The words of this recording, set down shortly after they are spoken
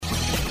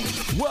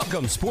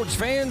Welcome, sports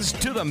fans,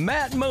 to the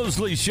Matt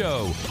Mosley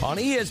Show on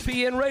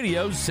ESPN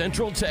Radio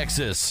Central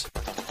Texas.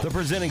 The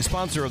presenting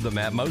sponsor of the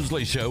Matt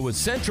Mosley Show is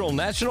Central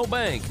National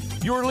Bank,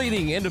 your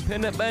leading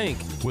independent bank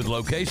with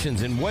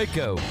locations in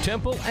Waco,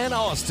 Temple, and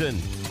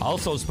Austin.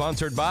 Also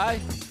sponsored by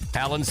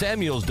Allen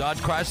Samuels Dodge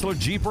Chrysler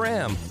Jeep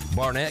Ram,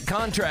 Barnett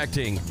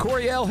Contracting,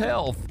 Coriel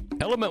Health,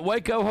 Element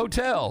Waco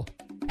Hotel,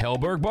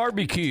 Hellberg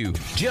Barbecue,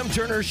 Jim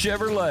Turner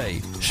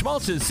Chevrolet,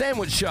 Schmaltz's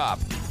Sandwich Shop,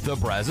 The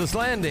Brazos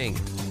Landing,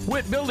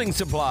 Witt Building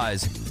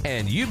Supplies,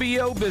 and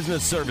UBO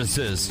Business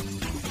Services.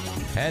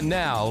 And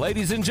now,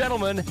 ladies and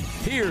gentlemen,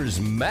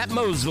 here's Matt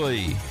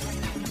Mosley.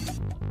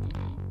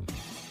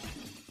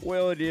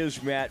 Well, it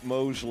is Matt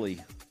Mosley,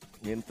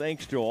 and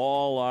thanks to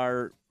all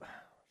our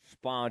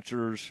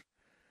sponsors,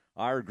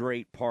 our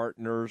great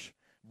partners,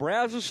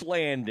 Brazos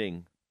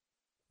Landing.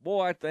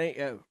 Boy, I think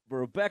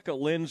Rebecca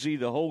Lindsay,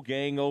 the whole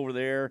gang over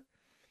there.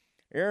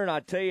 Aaron, I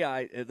tell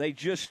you, they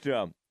just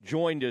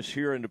joined us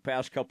here in the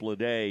past couple of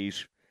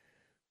days.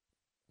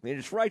 And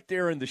it's right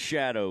there in the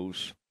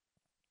shadows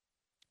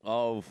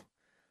of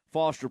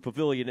Foster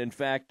Pavilion. In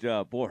fact,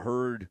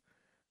 heard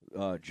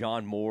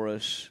John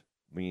Morris.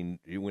 I mean,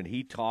 when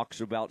he talks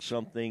about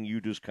something,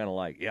 you just kind of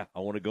like, yeah, I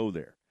want to go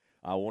there.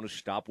 I want to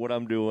stop what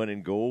I'm doing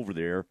and go over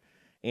there.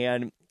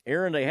 And,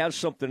 Aaron, they have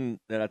something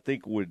that I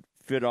think would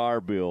fit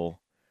our bill,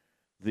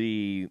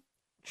 the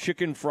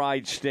chicken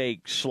fried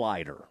steak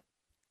slider.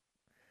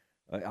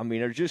 I mean,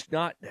 they're just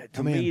not,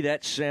 to me,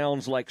 that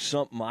sounds like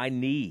something I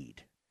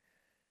need.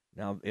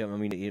 Now, I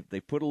mean, if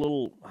they put a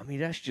little, I mean,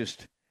 that's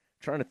just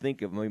trying to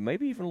think of,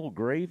 maybe even a little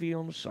gravy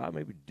on the side,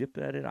 maybe dip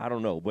that in. I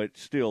don't know. But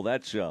still,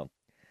 that's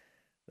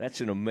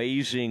an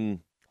amazing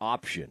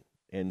option.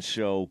 And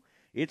so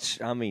it's,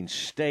 I mean,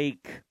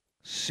 steak,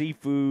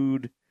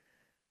 seafood,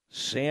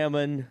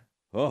 salmon,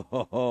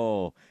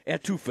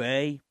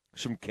 etouffee,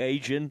 some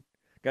Cajun.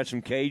 Got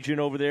some Cajun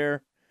over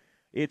there.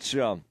 It's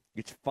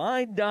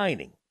fine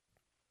dining.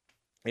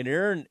 And,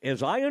 Aaron,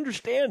 as I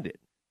understand it,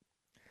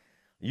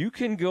 you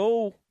can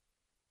go,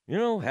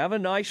 have a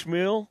nice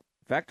meal.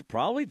 In fact,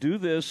 probably do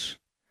this.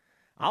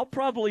 I'll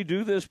probably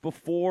do this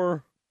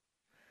before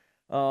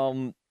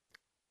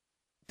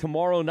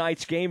tomorrow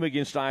night's game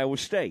against Iowa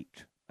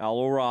State.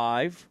 I'll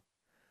arrive,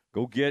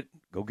 go get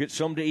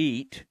something to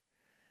eat,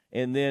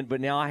 and then.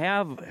 But now I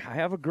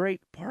have a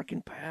great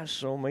parking pass,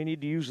 so I may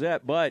need to use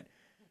that. But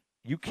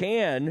you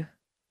can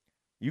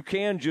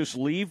just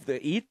leave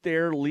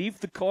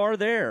the car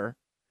there,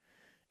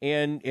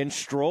 and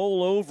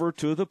stroll over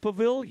to the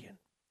pavilion.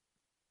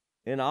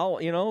 And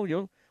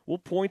we'll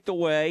point the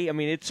way. I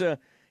mean, it's a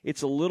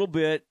little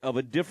bit of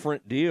a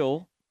different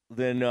deal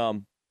than,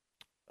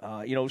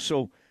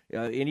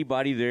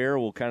 anybody there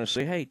will kind of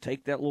say, hey,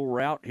 take that little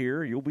route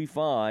here. You'll be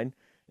fine.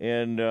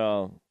 And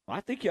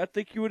I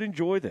think you would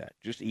enjoy that,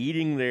 just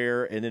eating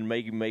there and then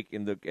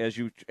making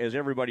as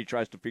everybody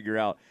tries to figure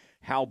out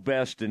how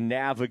best to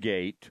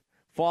navigate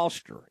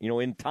Foster.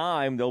 In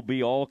time, there'll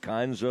be all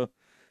kinds of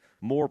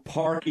more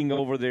parking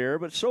over there.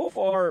 But so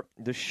far,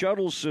 the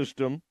shuttle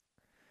system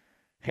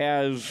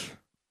has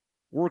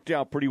worked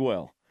out pretty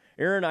well.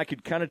 Aaron, I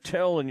could kind of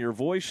tell in your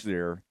voice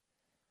there,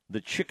 the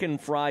chicken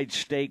fried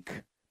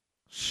steak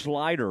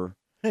slider,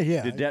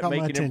 did that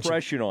make an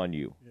impression on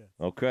you? Yes.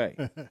 Okay.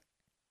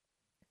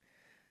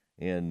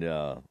 And,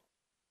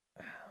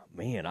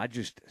 man, I've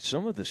just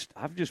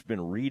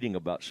been reading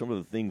about some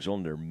of the things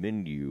on their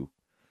menu,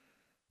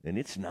 and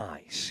it's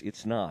nice.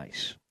 It's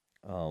nice.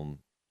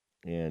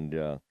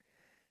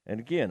 And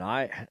again,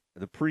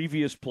 the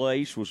previous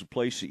place was a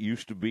place that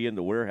used to be in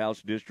the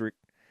warehouse district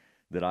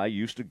that I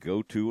used to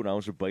go to when I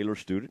was a Baylor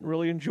student and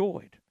really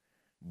enjoyed.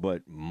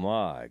 But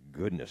my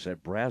goodness,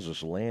 that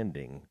Brazos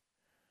Landing,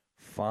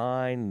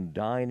 fine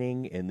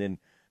dining, and then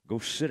go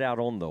sit out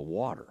on the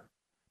water.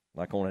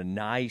 Like on a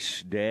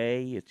nice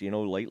day, it's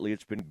lately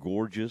it's been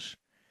gorgeous.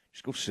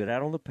 Just go sit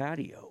out on the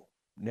patio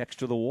next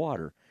to the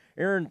water.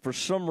 Aaron, for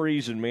some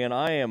reason, man,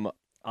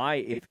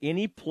 if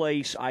any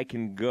place I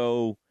can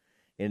go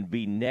and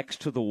be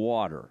next to the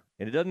water.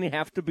 And it doesn't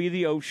have to be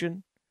the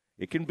ocean.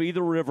 It can be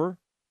the river.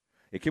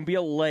 It can be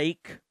a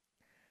lake.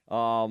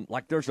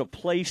 Like there's a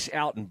place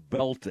out in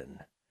Belton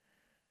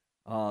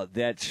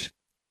that's,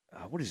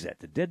 what is that,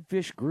 the Dead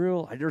Fish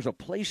Grill? There's a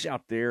place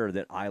out there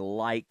that I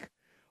like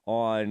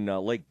on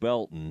Lake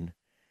Belton.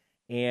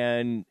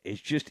 And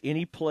it's just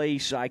any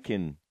place I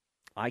can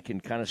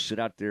kind of sit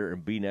out there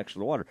and be next to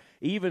the water.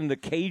 Even the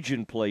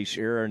Cajun place,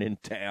 Aaron, in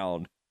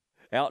town,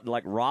 out in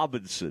like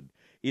Robinson,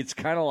 it's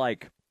kind of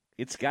like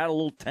it's got a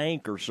little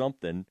tank or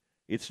something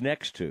it's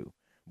next to.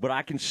 But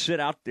I can sit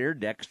out there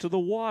next to the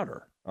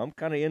water. I'm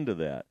kind of into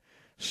that.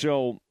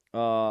 So,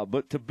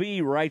 but to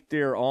be right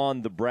there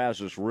on the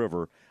Brazos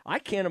River, I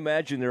can't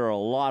imagine there are a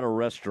lot of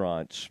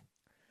restaurants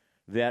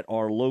that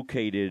are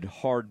located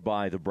hard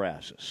by the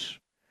Brazos.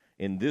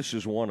 And this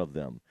is one of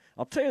them.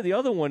 I'll tell you, the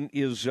other one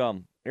is,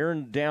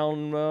 Aaron,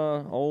 down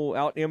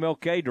out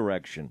MLK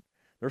direction.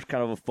 There's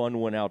kind of a fun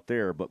one out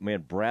there. But,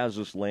 man,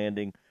 Brazos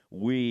Landing,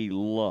 we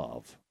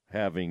love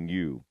having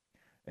you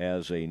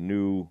as a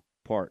new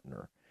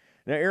partner.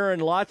 Now, Aaron,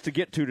 lots to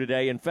get to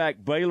today. In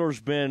fact,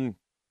 Baylor's been,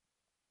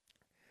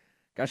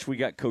 we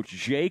got Coach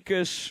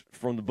Jacobs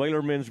from the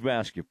Baylor men's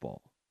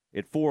basketball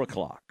at 4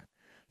 o'clock.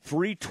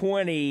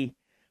 3:20,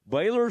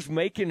 Baylor's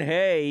making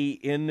hay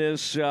in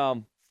this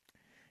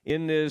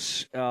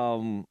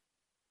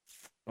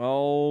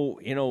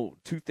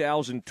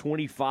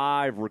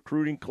 2025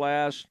 recruiting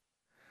class.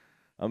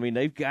 I mean,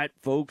 they've got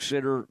folks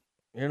that are,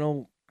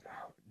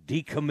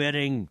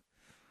 decommitting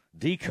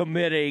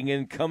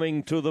and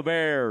coming to the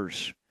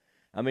Bears.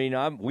 I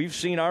mean, we've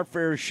seen our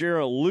fair share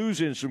of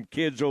losing some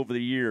kids over the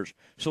years.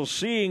 So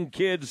seeing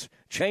kids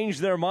change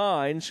their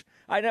minds,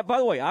 by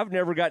the way, I've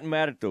never gotten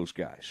mad at those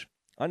guys.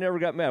 I never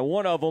got mad.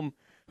 One of them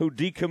who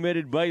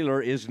decommitted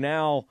Baylor is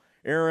now,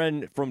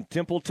 Aaron, from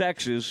Temple,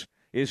 Texas,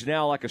 is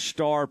now like a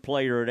star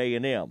player at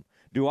A&M.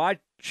 Do I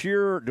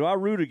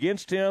root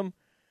against him?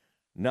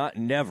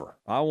 Never.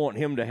 I want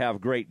him to have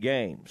great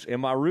games.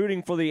 Am I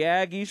rooting for the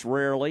Aggies?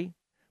 Rarely.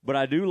 But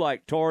I do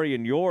like Torrey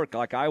and York.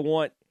 Like, I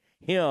want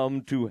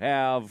him to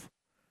have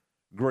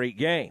great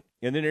game.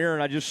 And then,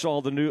 Aaron, I just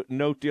saw the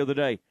note the other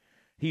day.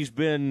 He's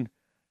been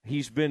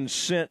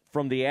sent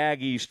from the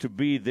Aggies to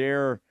be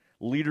their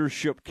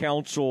leadership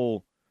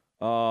council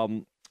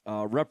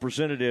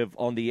representative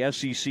on the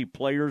SEC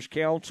Players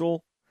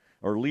Council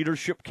or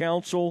Leadership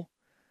Council.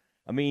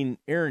 I mean,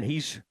 Aaron,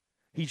 he's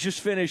just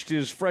finished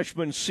his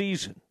freshman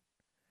season.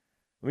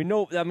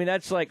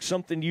 That's like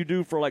something you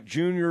do for like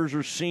juniors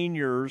or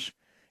seniors,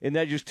 and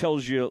that just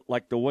tells you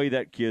like the way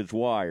that kid's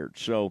wired.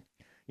 So,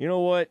 you know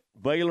what?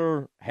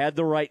 Baylor had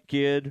the right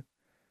kid,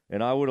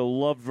 and I would have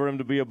loved for him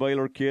to be a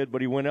Baylor kid,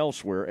 but he went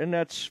elsewhere, and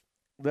that's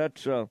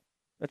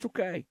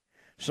okay.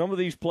 Some of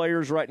these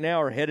players right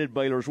now are headed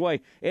Baylor's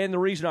way, and the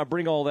reason I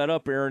bring all that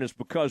up, Aaron, is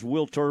because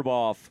Will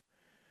Turboff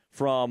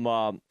from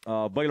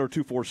Baylor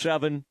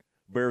 247,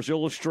 Bear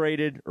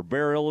Illustrated,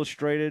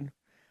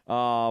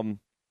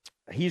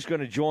 he's going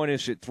to join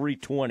us at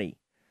 3:20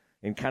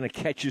 and kind of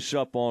catch us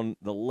up on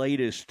the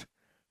latest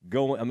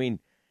going. I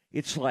mean,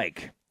 it's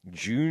like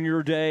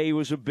Junior Day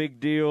was a big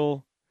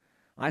deal.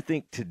 I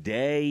think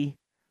today, a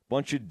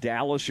bunch of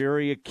Dallas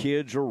area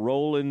kids are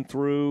rolling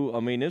through. I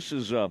mean, this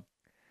is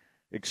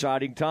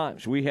exciting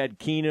times. We had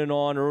Keenan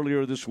on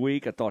earlier this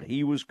week. I thought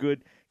he was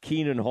good.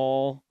 Keenan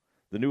Hall,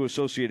 the new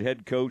associate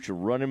head coach, a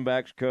running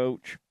backs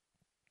coach.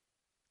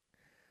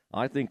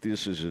 I think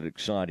this is an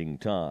exciting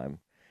time.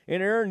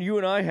 And, Aaron, you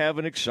and I have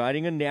an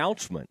exciting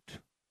announcement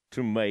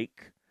to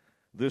make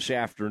this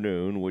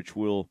afternoon, which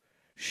we'll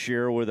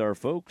share with our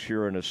folks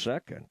here in a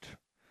second,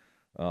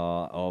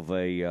 of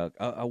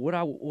what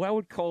I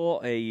would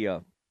call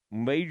a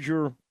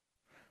major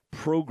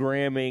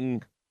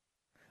programming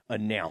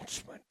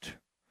announcement.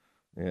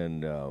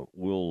 And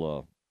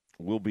we'll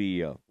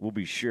be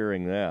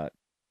sharing that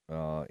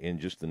in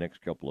just the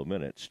next couple of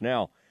minutes.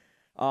 Now,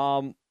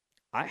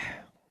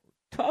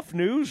 tough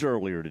news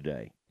earlier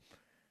today.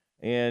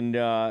 And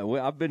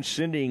I've been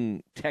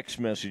sending text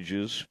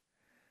messages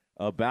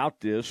about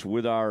this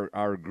with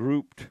our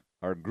group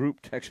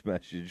text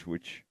message,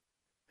 which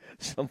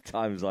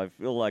sometimes I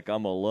feel like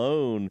I'm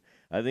alone.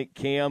 I think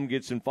Cam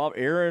gets involved.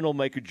 Aaron will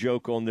make a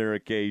joke on there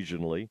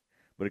occasionally,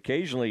 but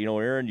occasionally,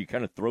 Aaron, you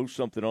kind of throw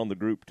something on the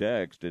group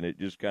text, and it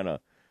just kind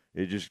of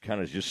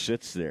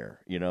sits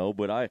there,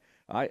 But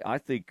I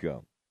think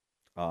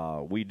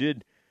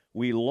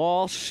we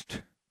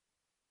lost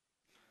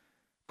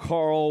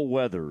Carl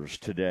Weathers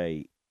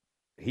today.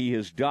 He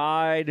has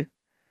died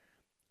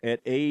at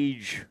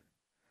age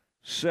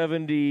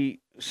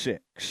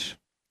 76,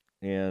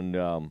 and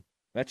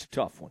that's a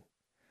tough one.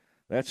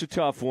 That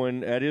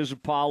is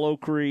Apollo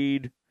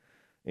Creed,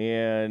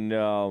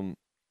 and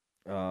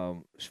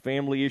his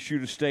family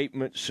issued a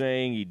statement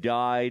saying he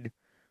died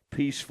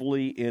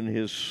peacefully in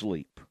his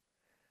sleep.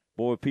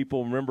 Boy,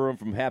 people remember him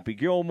from Happy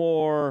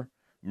Gilmore,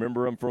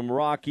 remember him from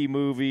Rocky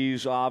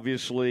movies,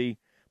 obviously,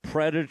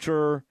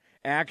 Predator,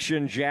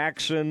 Action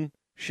Jackson,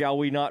 shall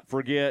we not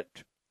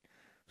forget?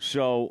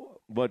 So,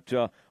 but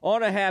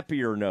on a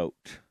happier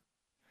note,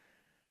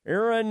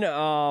 Aaron,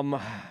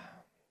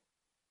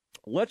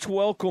 let's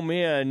welcome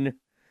in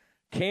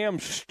Cam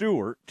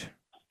Stewart,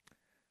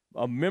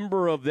 a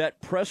member of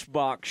that Press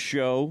Box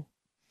show,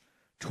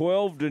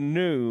 12 to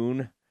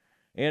noon.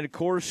 And, of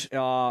course,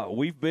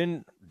 we've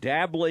been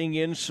dabbling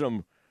in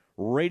some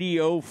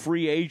radio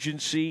free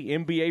agency,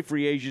 NBA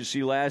free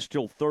agency last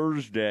till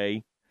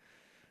Thursday.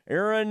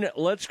 Aaron,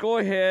 let's go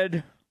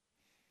ahead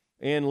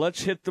and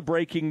let's hit the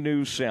breaking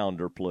news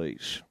sounder,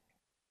 please.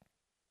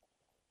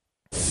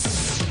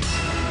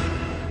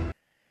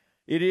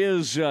 It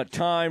is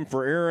time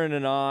for Aaron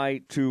and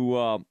I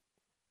to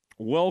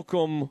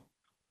welcome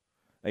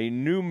a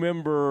new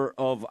member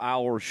of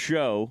our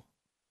show.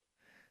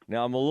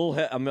 Now,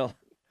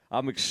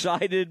 I'm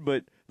excited,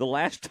 but the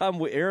last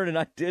time Aaron and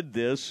I did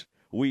this,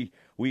 we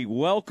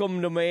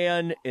welcomed a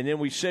man and then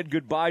we said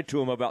goodbye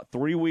to him about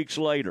 3 weeks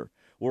later.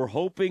 We're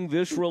hoping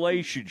this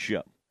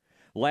relationship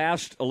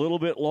lasts a little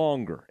bit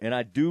longer, and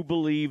I do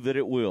believe that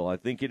it will. I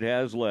think it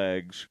has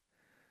legs.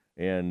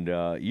 And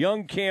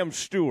young Cam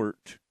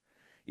Stewart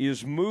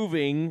is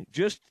moving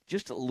just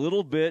a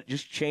little bit,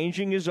 just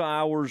changing his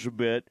hours a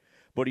bit,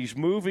 but he's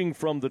moving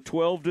from the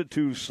 12 to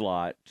 2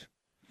 slot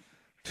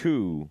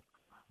to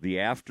the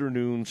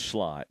afternoon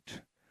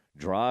slot.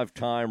 Drive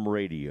time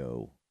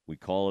radio, we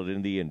call it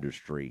in the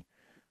industry,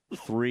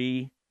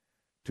 3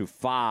 to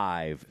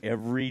 5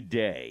 every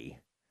day.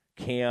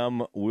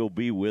 Cam will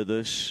be with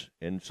us,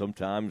 and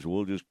sometimes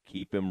we'll just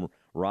keep him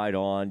right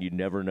on. You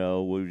never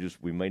know.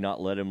 We may not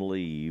let him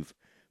leave.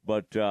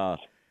 But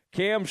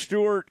Cam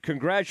Stewart,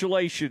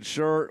 congratulations,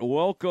 sir.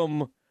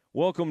 Welcome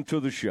to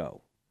the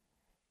show.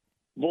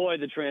 Boy,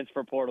 the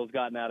transfer portal's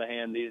gotten out of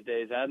hand these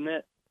days, hasn't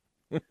it?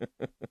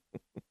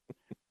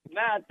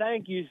 Matt,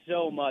 thank you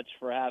so much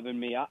for having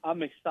me.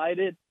 I'm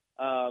excited.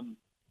 I'm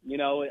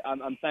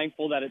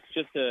thankful that it's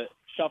just a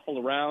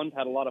shuffle around.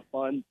 Had a lot of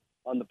fun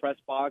on the press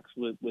box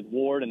with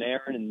Ward and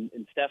Aaron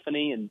and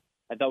Stephanie, and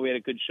I thought we had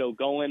a good show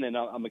going, and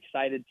I'm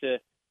excited to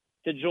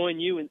join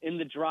you in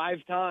the drive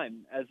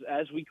time,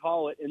 as we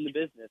call it in the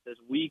business, as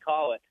we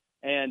call it.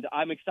 And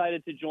I'm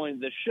excited to join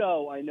the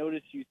show. I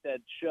noticed you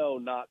said show,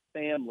 not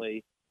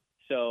family,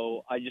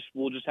 so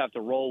we'll just have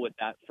to roll with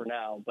that for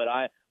now. But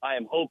I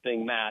am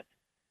hoping, Matt,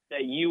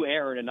 that you,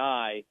 Aaron, and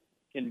I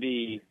can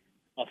be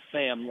a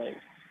family,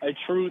 a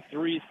true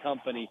Three's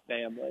Company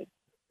family.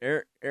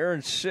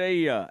 Aaron,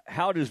 say,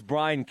 how does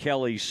Brian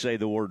Kelly say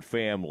the word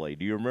family?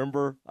 Do you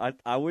remember?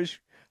 I wish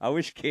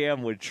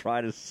Cam would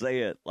try to say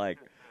it like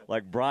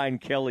Brian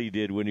Kelly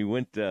did when he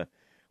went to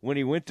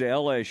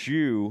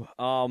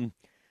LSU.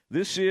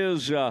 This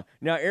is now,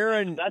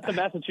 Aaron. That's a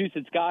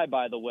Massachusetts guy,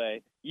 by the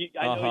way.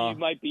 I know you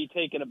might be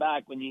taken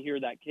aback when you hear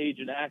that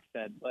Cajun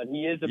accent, but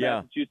he is a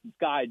Massachusetts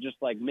guy, just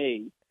like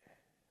me.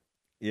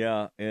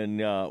 Yeah, and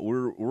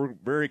we're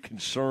very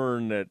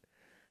concerned that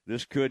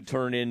this could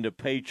turn into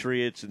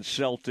Patriots and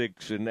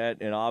Celtics and that,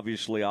 and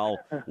obviously I'll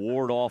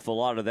ward off a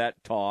lot of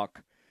that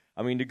talk.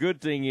 I mean, the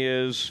good thing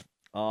is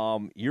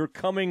you're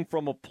coming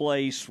from a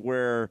place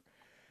where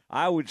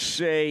I would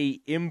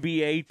say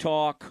NBA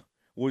talk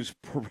was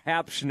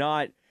perhaps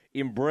not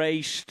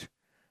embraced.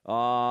 The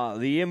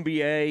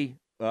NBA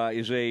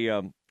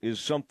is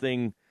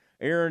something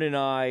Aaron and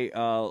I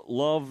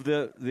love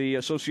the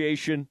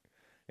association,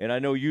 and I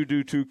know you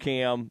do too,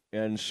 Cam,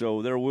 and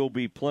so there will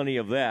be plenty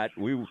of that.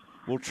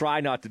 We'll try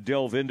not to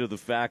delve into the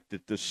fact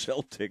that the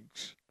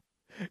Celtics,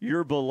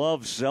 your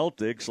beloved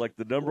Celtics, like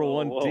the number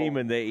one team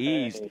in the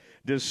East,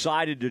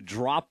 decided to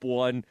drop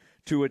one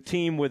to a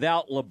team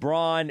without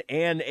LeBron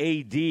and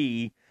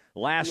AD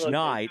last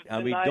night.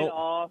 I mean,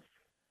 off.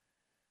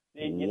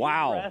 They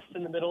rest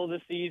in the middle of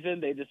the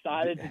season. They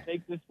decided to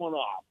take this one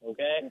off.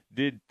 Okay.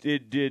 Did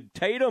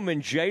Tatum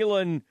and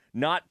Jalen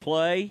not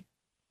play?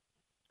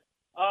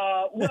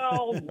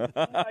 Well,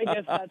 I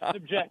guess that's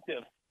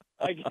subjective.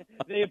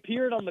 They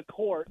appeared on the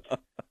court.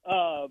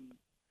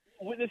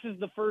 This is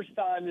the first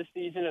time this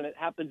season, and it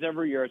happens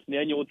every year. It's an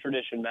annual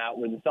tradition, Matt,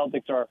 when the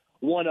Celtics are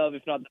one of,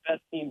 if not the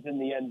best teams in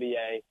the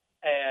NBA.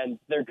 And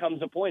there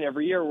comes a point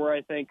every year where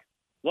I think,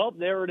 well,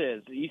 there it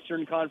is. The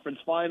Eastern Conference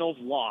Finals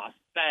lost.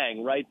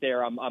 Bang, right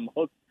there. I'm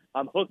hooked.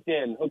 I'm hooked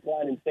in, hook,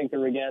 line, and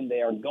sinker again. They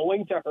are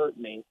going to hurt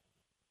me.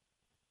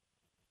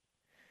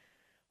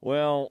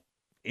 Well,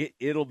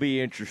 it'll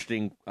be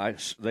interesting.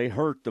 They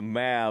hurt the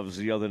Mavs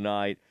the other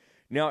night.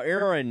 Now,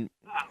 Aaron,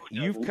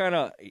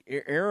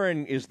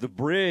 Aaron is the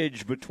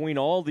bridge between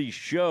all these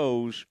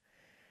shows.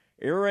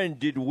 Aaron,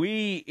 did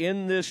we,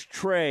 in this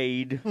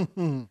trade,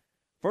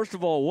 first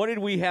of all, what did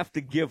we have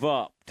to give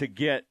up to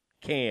get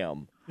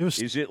Cam?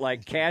 Is it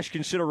like cash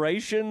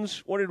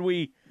considerations? What did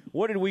we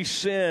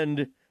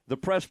send the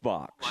press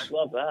box? I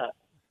love that.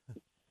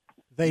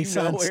 They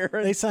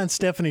signed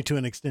Stephanie to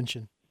an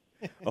extension.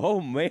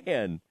 Oh,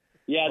 man.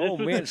 Yeah, this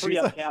was a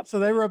free-up cap. So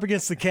they were up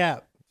against the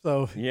cap.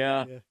 So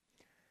yeah.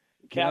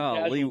 Cap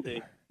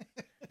casualty.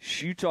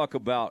 You talk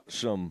about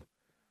some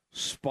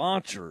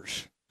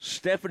sponsors.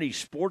 Stephanie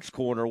Sports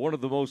Corner, one of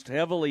the most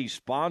heavily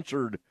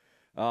sponsored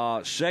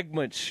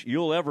segments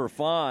you'll ever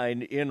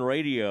find in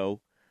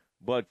radio.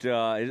 But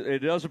it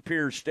does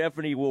appear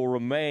Stephanie will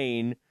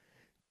remain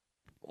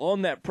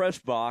on that press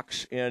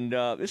box. And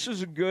this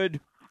is a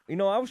good –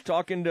 I was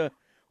talking to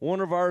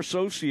one of our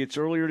associates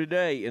earlier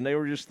today, and they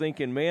were just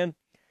thinking, man,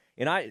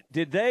 and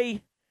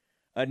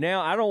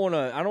now I don't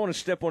want to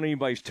step on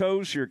anybody's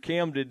toes here,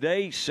 Cam. Did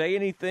they say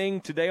anything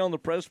today on the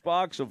press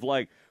box of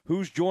like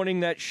who's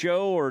joining that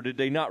show, or did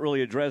they not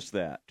really address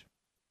that?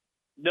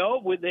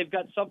 No, they've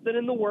got something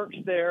in the works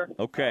there.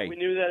 Okay. We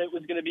knew that it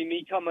was going to be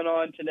me coming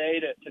on today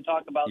to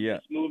talk about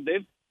this move.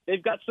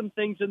 They've got some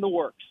things in the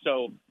works,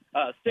 so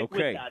stick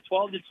with that.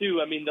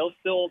 12-2. I mean, they'll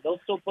still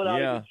put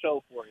out a good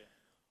show for you.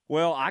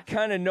 Well, I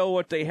kind of know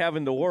what they have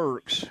in the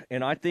works,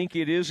 and I think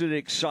it is an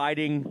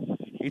exciting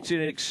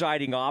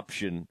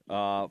option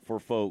for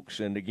folks.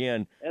 And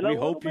again, we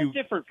hope you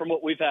different from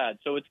what we've had,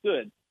 so it's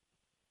good.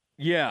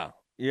 Yeah.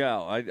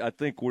 I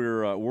think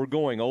we're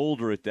going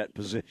older at that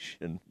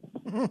position.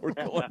 We're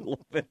going a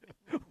little bit.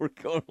 We're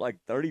going like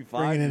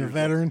 35. Bringing in a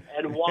veteran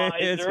and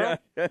wiser.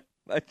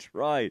 That's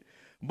right.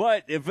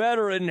 But a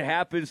veteran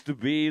happens to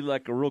be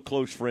like a real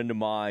close friend of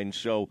mine,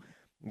 so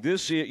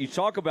you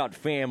talk about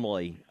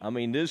family. I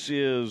mean, this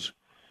is,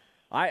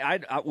 I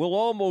will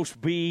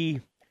almost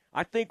be,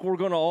 I think we're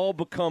going to all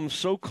become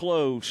so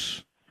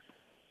close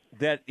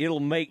that it'll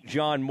make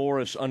John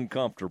Morris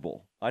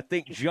uncomfortable. I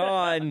think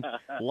John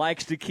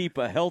likes to keep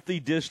a healthy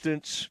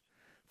distance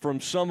from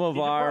some of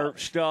our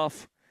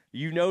stuff.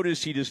 You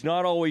notice he does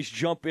not always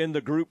jump in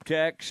the group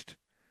text,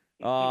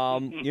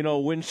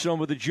 when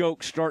some of the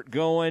jokes start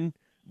going.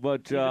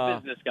 But he's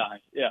a business guy,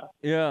 yeah.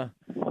 Yeah.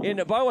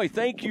 And by the way,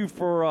 thank you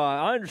for,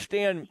 I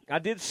understand, I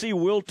did see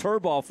Will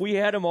Turboff. We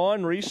had him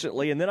on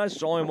recently, and then I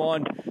saw him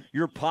on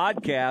your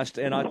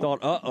podcast, and I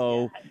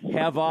thought,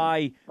 have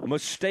I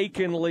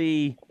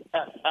mistakenly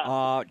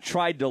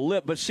tried to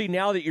lip? But see,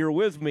 now that you're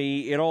with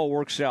me, it all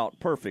works out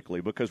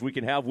perfectly because we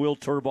can have Will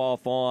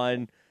Turboff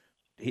on.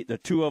 The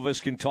two of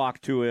us can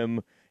talk to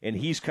him, and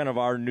he's kind of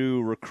our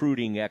new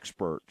recruiting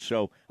expert.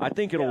 So I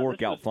think it'll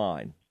work out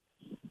fine.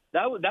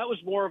 That was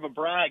more of a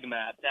brag,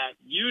 Matt, that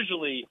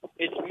usually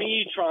it's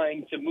me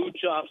trying to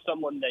mooch off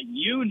someone that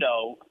you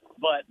know,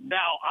 but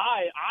now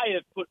I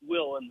have put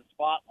Will in the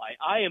spotlight.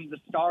 I am the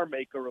star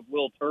maker of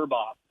Will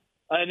Turboff,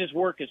 and his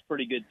work is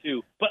pretty good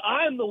too. But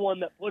I'm the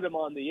one that put him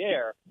on the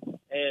air,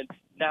 and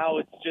now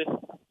it's just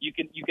you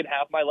can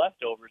have my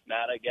leftovers,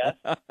 Matt, I guess.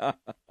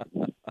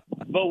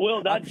 But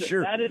Will, that is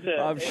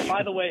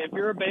by the way, if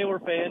you're a Baylor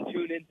fan,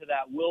 tune into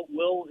that.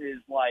 Will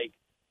is like,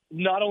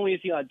 not only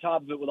is he on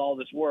top of it with all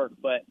this work,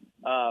 but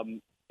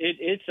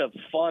it's a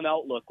fun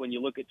outlook when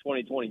you look at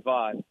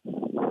 2025.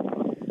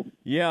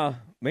 Yeah,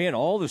 man,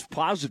 all this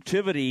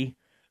positivity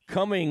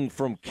coming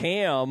from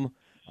Cam.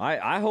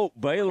 I hope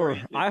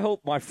Baylor. I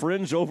hope my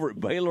friends over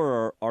at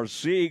Baylor are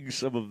seeing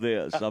some of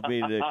this. I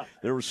mean,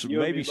 there was some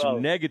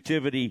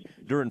negativity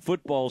during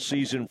football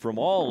season from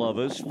all of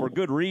us for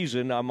good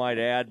reason, I might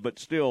add. But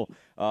still,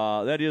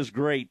 that is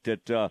great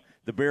that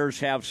the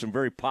Bears have some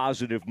very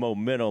positive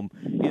momentum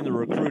in the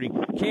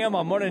recruiting. Cam,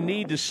 I'm going to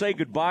need to say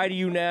goodbye to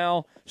you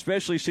now,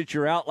 especially since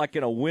you're out like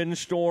in a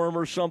windstorm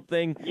or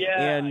something.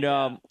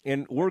 Yeah.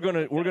 And we're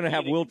gonna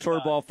have Will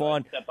Turboff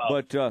on,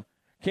 but.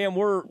 Cam,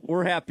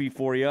 we're happy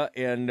for you,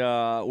 and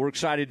we're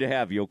excited to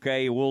have you.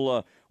 Okay,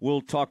 we'll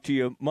talk to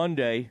you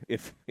Monday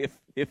if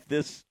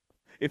this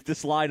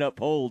lineup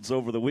holds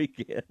over the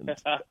weekend.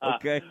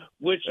 Okay,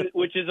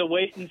 which is a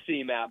wait and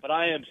see, Matt. But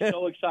I am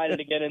so excited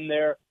to get in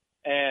there,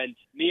 and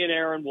me and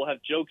Aaron will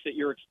have jokes at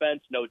your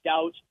expense, no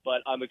doubt.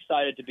 But I'm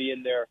excited to be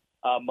in there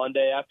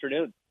Monday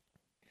afternoon.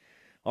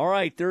 All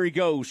right, there he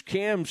goes.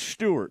 Cam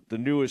Stewart, the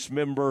newest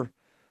member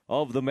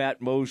of the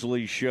Matt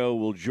Mosley Show,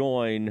 will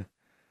join.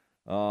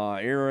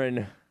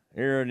 Aaron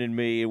and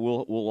me,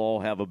 we'll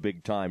all have a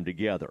big time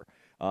together.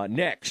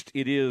 Next,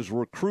 it is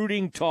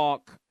Recruiting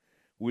Talk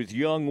with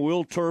young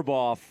Will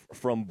Turboff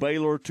from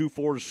Baylor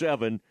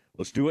 247.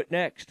 Let's do it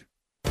next.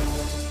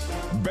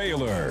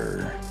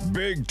 Baylor,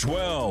 Big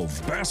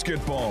 12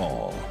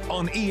 basketball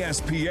on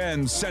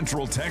ESPN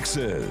Central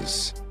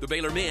Texas. The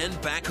Baylor men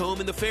back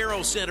home in the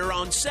Farrell Center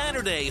on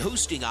Saturday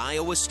hosting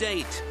Iowa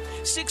State.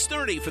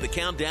 6:30 for the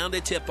countdown to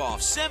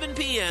tip-off. 7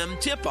 p.m.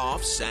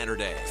 tip-off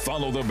Saturday.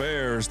 Follow the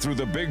Bears through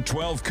the Big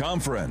 12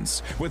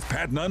 Conference with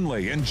Pat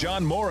Nunley and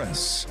John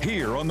Morris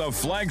here on the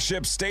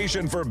flagship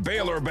station for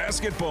Baylor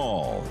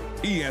basketball,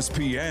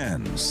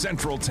 ESPN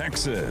Central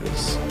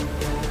Texas.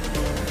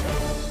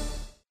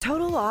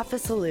 Total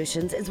Office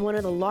Solutions is one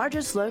of the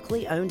largest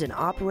locally owned and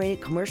operated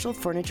commercial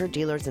furniture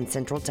dealers in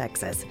Central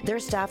Texas. Their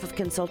staff of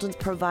consultants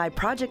provide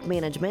project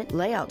management,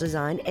 layout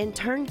design, and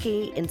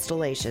turnkey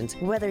installations.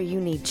 Whether you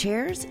need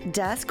chairs,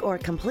 desk, or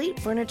complete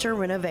furniture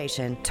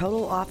renovation,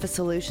 Total Office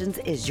Solutions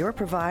is your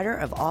provider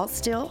of all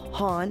steel,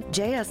 HON,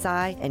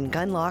 JSI, and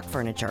Gunlock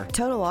furniture.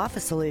 Total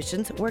Office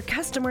Solutions, where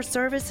customer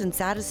service and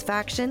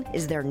satisfaction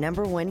is their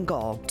number one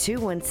goal.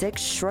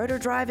 216 Schroeder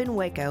Drive in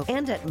Waco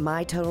and at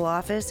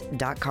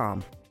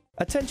mytotaloffice.com.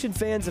 Attention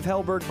fans of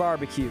Hellberg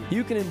Barbecue.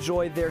 You can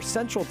enjoy their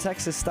Central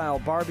Texas-style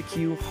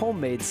barbecue,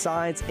 homemade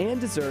sides,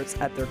 and desserts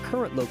at their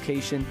current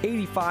location,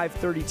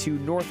 8532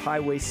 North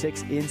Highway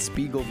 6 in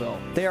Spiegelville.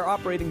 They are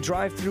operating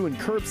drive-through and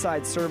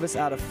curbside service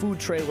out of food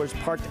trailers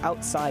parked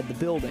outside the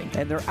building,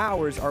 and their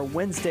hours are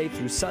Wednesday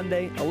through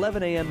Sunday,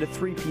 11 a.m. to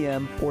 3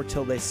 p.m. or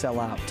till they sell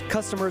out.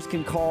 Customers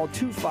can call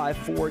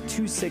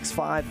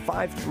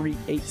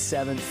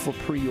 254-265-5387 for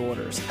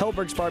pre-orders.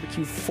 Hellberg's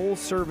Barbecue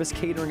full-service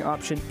catering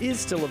option is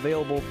still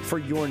available for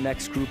your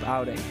next group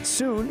outing.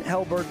 Soon,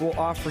 Hellberg will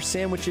offer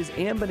sandwiches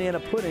and banana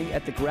pudding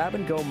at the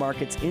grab-and-go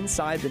markets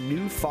inside the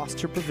new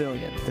Foster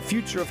Pavilion. The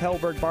future of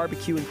Hellberg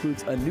Barbecue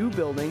includes a new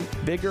building,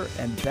 bigger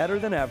and better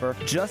than ever,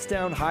 just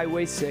down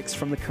Highway 6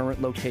 from the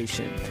current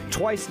location.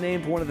 Twice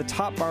named one of the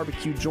top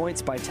barbecue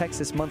joints by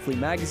Texas Monthly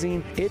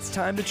Magazine, it's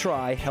time to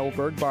try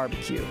Hellberg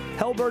Barbecue.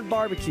 Hellberg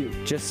Barbecue,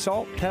 just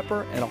salt,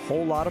 pepper, and a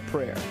whole lot of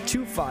prayer.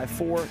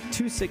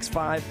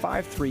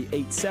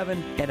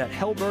 254-265-5387 and at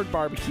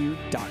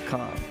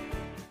hellbergbarbecue.com.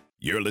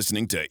 You're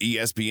listening to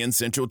ESPN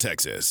Central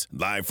Texas,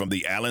 live from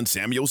the Allen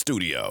Samuel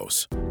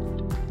Studios.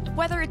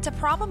 Whether it's a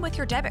problem with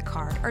your debit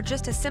card or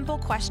just a simple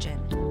question,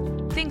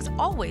 things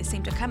always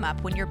seem to come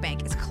up when your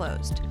bank is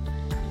closed.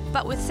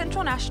 But with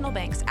Central National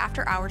Bank's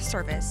after-hours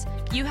service,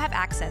 you have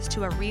access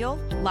to a real,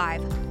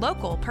 live,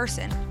 local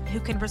person who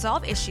can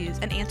resolve issues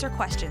and answer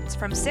questions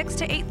from 6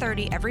 to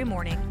 8:30 every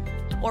morning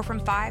or from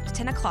 5 to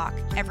 10 o'clock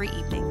every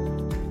evening.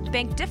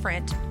 Bank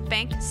different,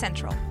 bank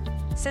Central.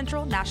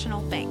 Central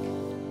National Bank.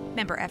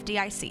 Member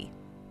FDIC.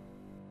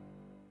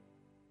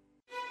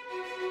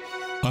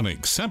 An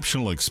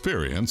exceptional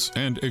experience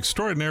and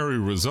extraordinary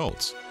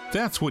results.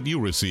 That's what you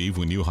receive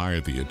when you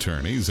hire the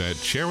attorneys at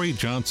Cherry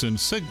Johnson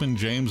Sigmund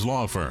James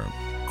Law Firm.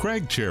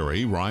 Craig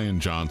Cherry, Ryan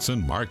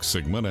Johnson, Mark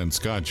Sigmund, and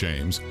Scott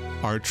James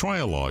are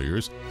trial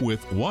lawyers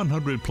with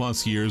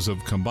 100-plus years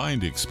of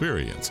combined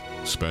experience,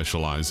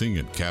 specializing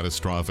in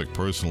catastrophic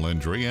personal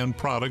injury and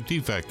product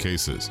defect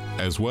cases,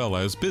 as well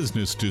as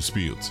business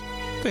disputes.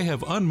 They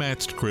have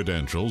unmatched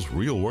credentials,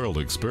 real-world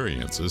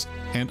experiences,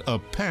 and a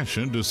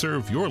passion to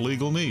serve your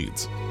legal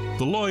needs.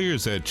 The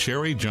lawyers at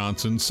Cherry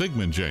Johnson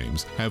Sigmund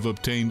James have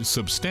obtained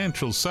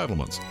substantial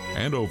settlements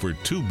and over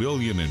 $2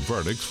 billion in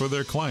verdicts for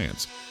their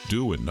clients,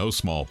 due in no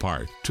small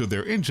part to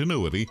their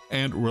ingenuity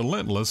and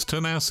relentless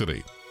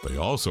tenacity. They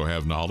also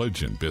have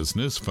knowledge in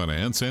business,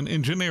 finance, and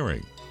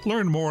engineering.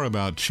 Learn more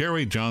about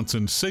Cherry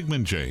Johnson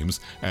Sigmund James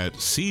at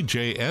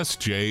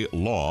cjsjlaw.com.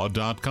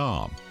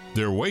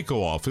 Their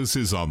Waco office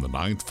is on the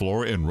 9th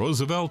floor in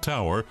Roosevelt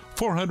Tower,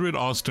 400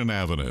 Austin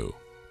Avenue.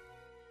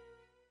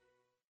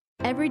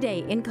 Every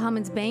day,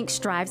 InCommons Bank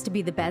strives to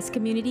be the best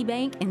community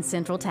bank in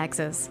Central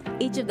Texas.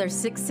 Each of their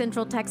 6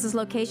 Central Texas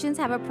locations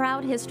have a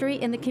proud history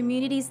in the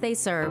communities they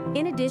serve.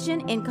 In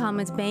addition,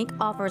 InCommons Bank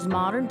offers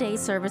modern-day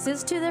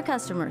services to their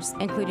customers,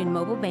 including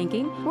mobile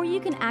banking, where you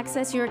can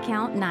access your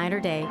account night or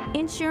day,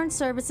 insurance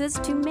services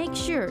to make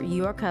sure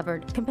you are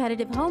covered,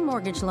 competitive home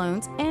mortgage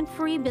loans, and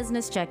free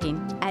business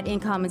checking. At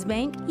InCommons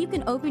Bank, you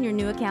can open your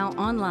new account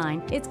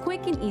online. It's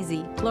quick and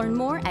easy. Learn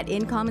more at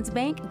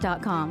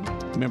incommonsbank.com.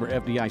 Member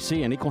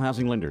FDIC and Equal Housing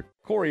Lender.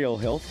 Coryell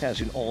Health has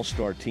an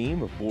all-star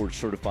team of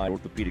board-certified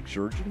orthopedic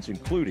surgeons,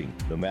 including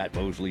the Matt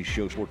Mosley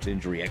Show sports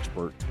injury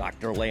expert,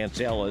 Dr. Lance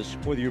Ellis.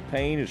 Whether your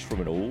pain is from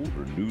an old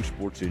or new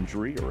sports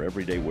injury or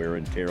everyday wear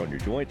and tear on your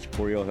joints,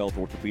 Coryell Health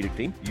orthopedic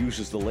team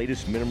uses the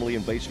latest minimally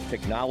invasive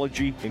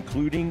technology,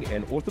 including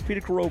an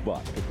orthopedic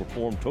robot, to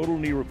perform total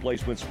knee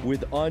replacements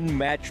with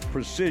unmatched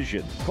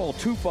precision. Call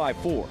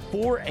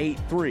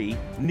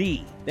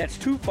 254-483-KNEE. That's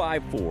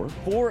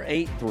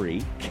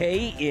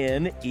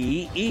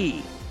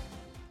 254-483-KNEE.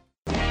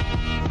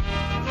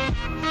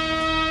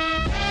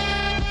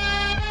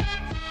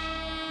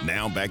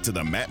 Now back to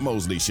the Matt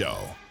Mosley Show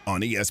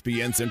on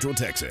ESPN Central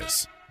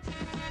Texas.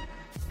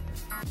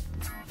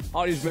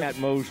 Hi, this is Matt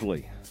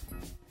Mosley.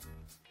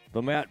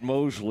 The Matt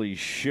Mosley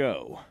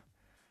Show.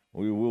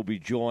 We will be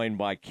joined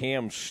by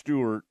Cam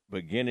Stewart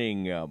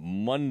beginning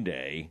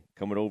Monday,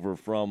 coming over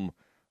from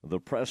the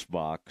press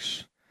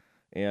box.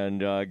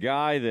 And a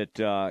guy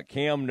that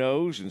Cam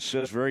knows and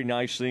says very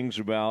nice things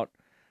about,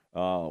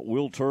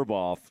 Will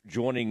Turboff,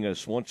 joining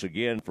us once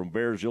again from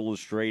Bears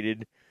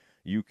Illustrated.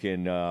 You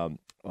can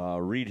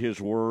read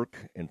his work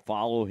and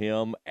follow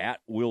him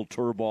at Will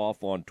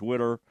Turboff on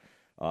Twitter.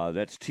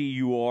 That's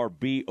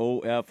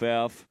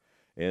TURBOFF.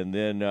 And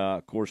then,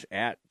 of course,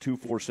 at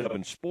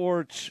 247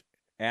 Sports,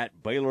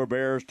 at Baylor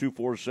Bears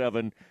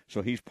 247.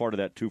 So he's part of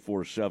that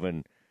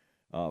 247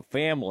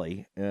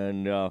 family.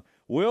 And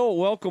Will,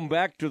 welcome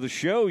back to the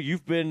show.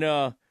 You've been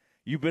a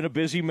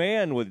busy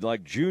man with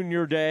like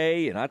Junior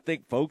Day, and I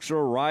think folks are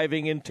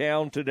arriving in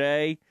town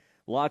today.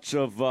 Lots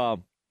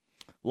of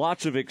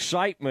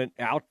excitement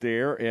out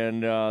there,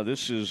 and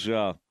this has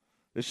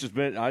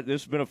been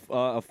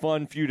a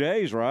fun few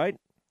days, right?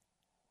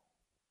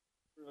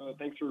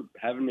 Thanks for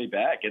having me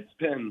back. It's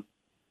been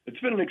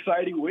an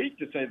exciting week,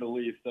 to say the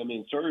least. I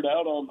mean, started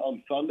out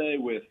on Sunday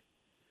with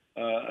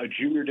a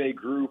Junior Day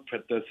group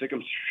at the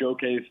Sick'em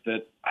Showcase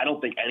that I don't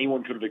think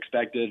anyone could have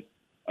expected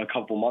a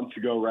couple months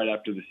ago, right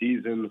after the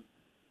season.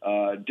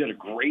 Did a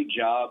great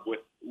job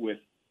with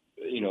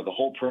the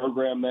whole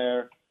program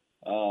there.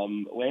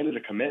 Landed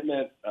a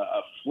commitment,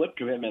 a flip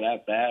commitment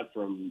at that,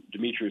 from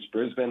Demetrius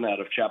Brisbane out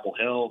of Chapel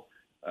Hill.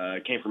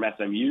 Came from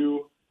SMU.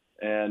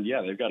 And,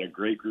 yeah, they've got a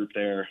great group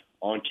there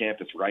on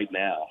campus right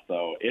now.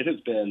 So it has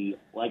been,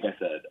 like I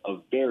said, a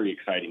very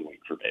exciting week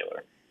for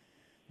Baylor.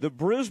 The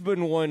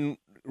Brisbane one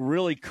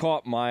really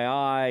caught my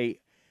eye.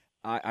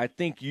 I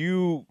think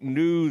you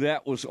knew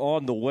that was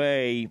on the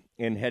way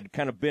and had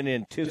kind of been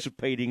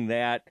anticipating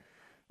that.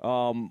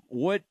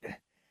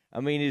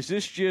 Is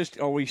this just,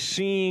 are we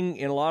seeing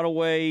in a lot of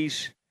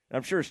ways,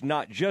 I'm sure it's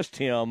not just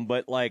him,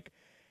 but like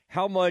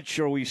how much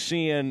are we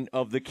seeing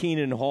of the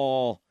Keenan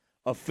Hall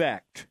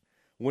effect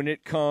when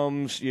it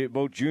comes,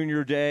 both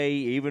Junior Day,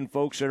 even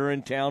folks that are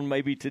in town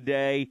maybe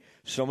today,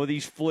 some of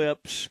these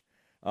flips,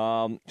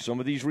 some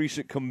of these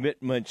recent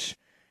commitments,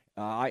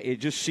 it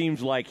just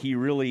seems like he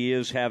really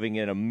is having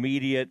an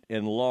immediate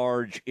and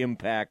large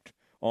impact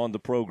on the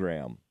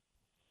program.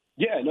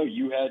 Yeah, no,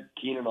 you had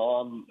Keenan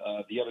on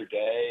the other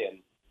day, and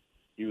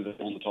he was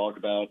able to talk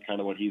about kind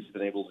of what he's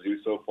been able to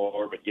do so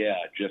far. But, yeah,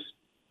 just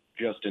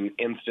an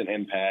instant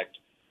impact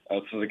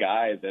for the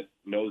guy that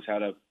knows how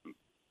to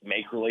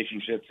make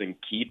relationships and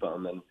keep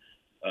them. And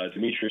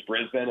Demetrius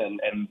Brisbane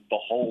and the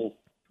whole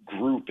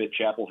group at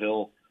Chapel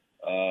Hill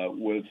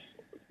was,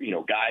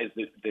 guys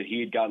that he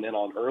had gotten in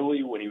on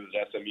early when he was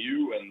at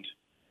SMU, and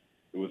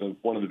it was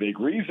one of the big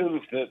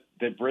reasons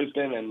that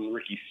Brisbane and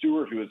Ricky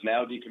Stewart, who is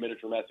now decommitted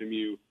from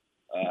SMU,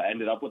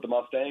 ended up with the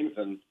Mustangs.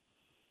 And,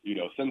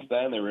 since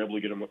then they were able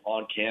to get him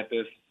on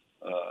campus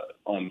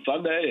on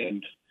Sunday,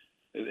 and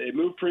it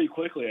moved pretty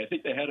quickly. I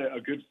think they had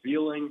a good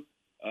feeling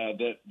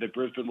that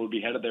Brisbane would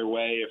be headed their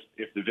way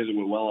if the visit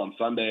went well on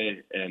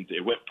Sunday, and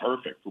it went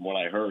perfect from what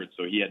I heard.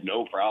 So he had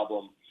no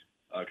problem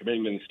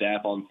committing to the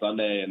staff on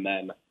Sunday and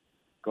then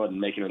go ahead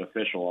and making it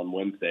official on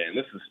Wednesday. And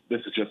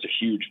this is just a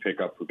huge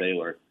pickup for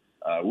Baylor.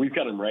 We've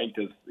got him ranked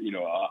as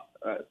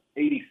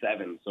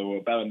 87, so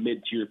about a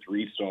mid-tier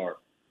 3-star.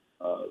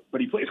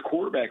 But he plays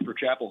quarterback for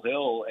Chapel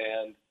Hill,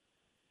 and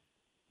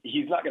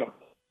he's not going to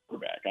play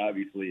quarterback,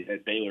 obviously,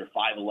 at Baylor,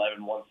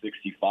 5'11",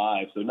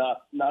 165. So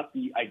not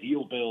the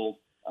ideal build.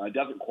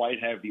 Doesn't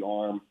quite have the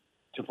arm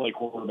to play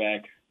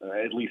quarterback,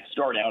 at least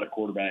start out at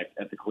quarterback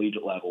at the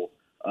collegiate level.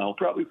 He'll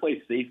probably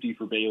play safety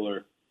for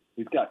Baylor.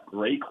 He's got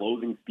great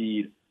closing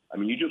speed. I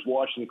mean, you just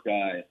watch this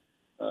guy,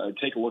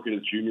 take a look at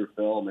his junior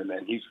film, and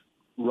then he's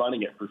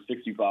running it for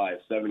 65,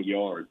 70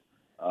 yards.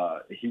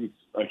 He was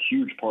a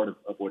huge part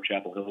of what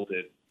Chapel Hill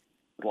did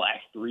the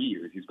last 3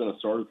 years. He's been a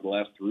starter for the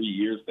last 3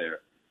 years there.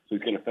 So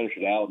he's going to finish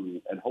it out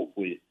and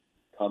hopefully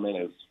come in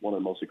as one of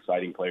the most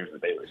exciting players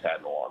that Baylor's had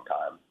in a long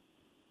time.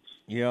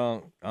 Yeah,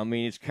 I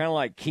mean, it's kind of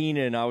like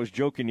Keenan. I was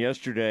joking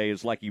yesterday.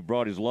 It's like he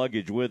brought his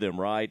luggage with him,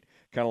 right?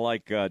 Kind of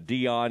like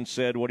Dion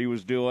said what he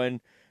was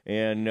doing.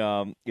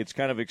 And it's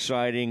kind of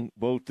exciting,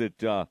 both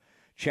at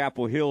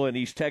Chapel Hill and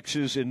East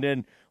Texas. And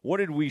then what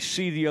did we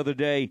see the other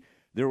day?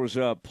 There was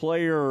a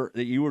player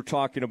that you were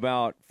talking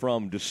about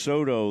from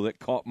DeSoto that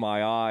caught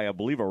my eye, I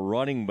believe a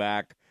running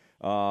back.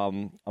 I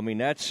mean,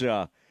 that's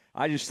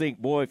I just think,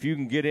 boy, if you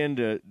can get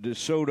into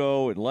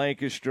DeSoto and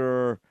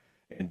Lancaster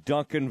and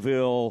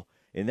Duncanville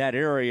in that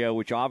area,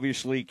 which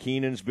obviously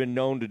Keenan's been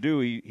known to do.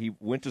 He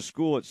went to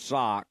school at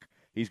SOC.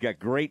 He's got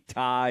great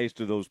ties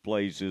to those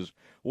places.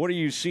 What are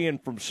you seeing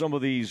from some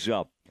of these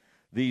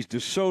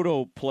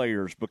DeSoto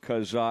players?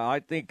 Because I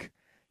think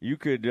you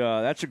could.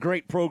 That's a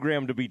great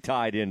program to be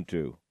tied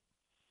into.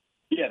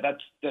 Yeah,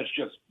 that's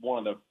just one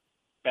of the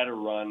better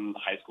run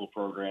high school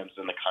programs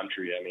in the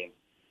country. I mean,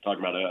 talking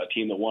about a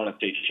team that won a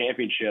state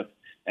championship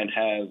and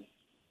has,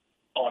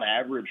 on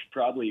average,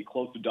 probably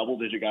close to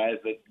double-digit guys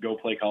that go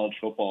play college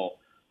football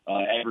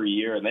every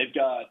year. And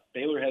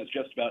Baylor has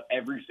just about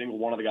every single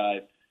one of the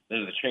guys that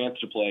has a chance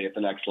to play at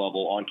the next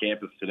level on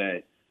campus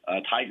today.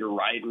 Tiger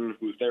Ryden,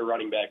 who's their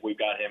running back, we've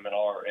got him in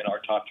our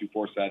top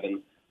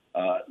 247.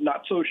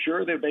 Not so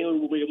sure that Baylor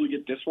will be able to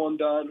get this one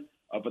done,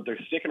 but they're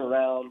sticking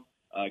around.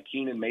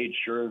 Keenan made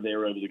sure they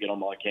were able to get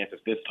them on campus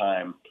this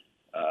time.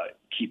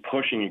 Keep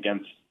pushing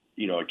against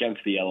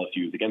the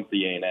LSUs, against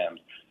the A&Ms,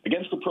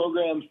 against the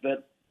programs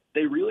that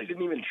they really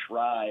didn't even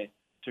try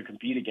to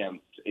compete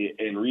against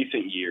in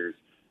recent years,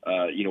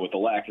 with the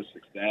lack of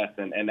success.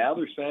 And now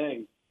they're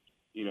saying,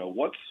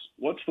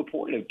 what's the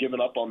point of giving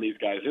up on these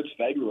guys? It's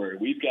February.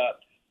 We've got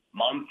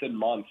months and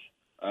months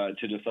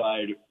to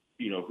decide,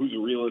 who's a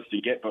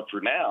realistic get. But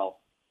for now,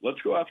 let's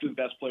go after the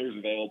best players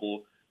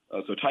available.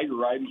 So Tiger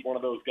Ryden's one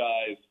of those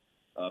guys.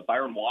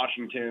 Byron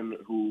Washington,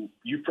 who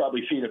you've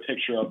probably seen a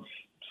picture of,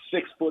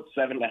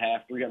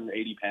 6'7.5",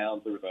 380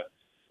 pounds. There was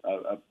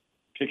a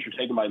picture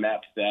taken by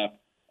Matt Stepp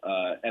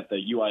at the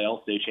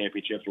UIL state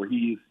championships where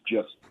he's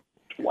just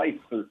twice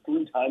or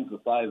 3 times the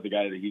size of the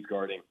guy that he's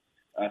guarding.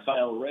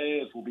 Sile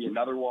Reyes will be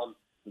another one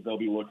that they'll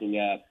be looking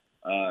at.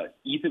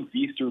 Ethan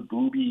Feaster,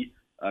 Booby,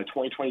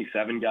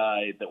 2027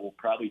 guy that will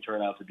probably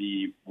turn out to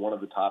be one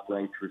of the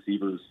top-ranked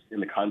receivers in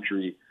the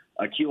country.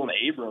 Keelan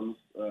Abrams,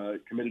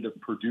 committed to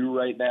Purdue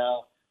right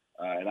now,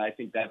 and I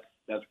think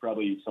that's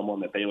probably someone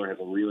that Baylor has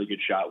a really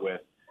good shot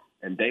with.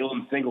 And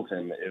Dalen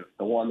Singleton is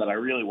the one that I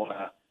really want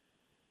to,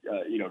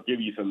 give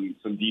you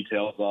some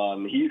details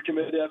on. He's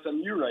committed to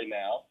SMU right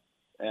now,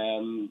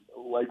 and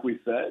like we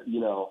said,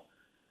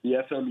 the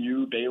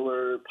SMU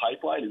Baylor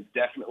pipeline is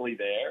definitely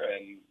there,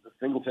 and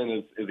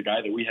Singleton is a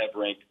guy that we have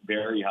ranked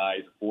very high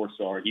as a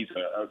 4-star. He's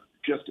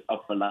just a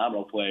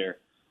phenomenal player.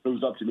 If it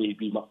was up to me, he'd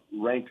be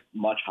ranked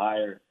much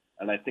higher,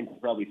 and I think we'll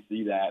probably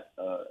see that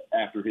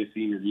after his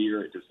senior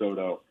year at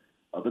DeSoto.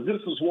 But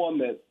this is one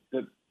that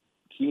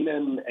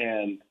Keenan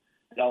and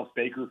Dallas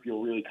Baker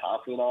feel really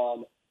confident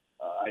on.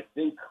 I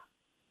think,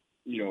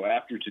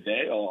 after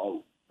today,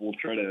 we'll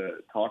try to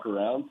talk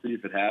around, see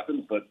if it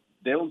happens. But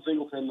Dalen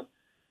Singleton,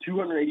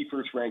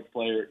 281st ranked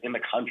player in the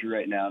country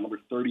right now, number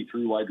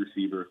 33 wide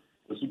receiver.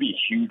 This would be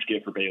a huge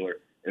get for Baylor.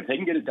 If they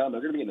can get it done,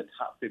 they're going to be in the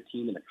top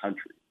 15 in the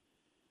country.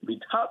 Be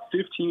top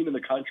 15 in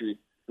the country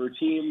for a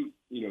team,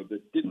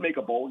 that didn't make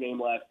a bowl game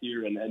last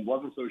year and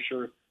wasn't so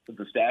sure that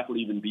the staff would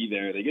even be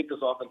there. They get this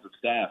offensive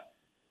staff,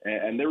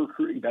 and they're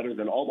recruiting better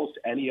than almost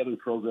any other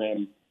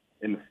program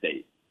in the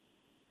state.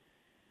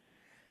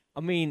 I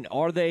mean,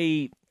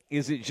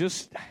 is it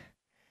just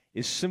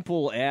as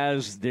simple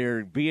as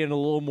they're being a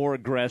little more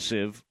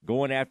aggressive,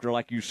 going after,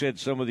 like you said,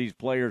 some of these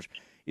players?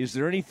 Is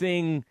there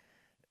anything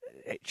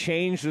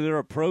changed their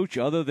approach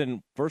other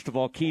than, first of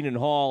all, Keenan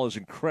Hall is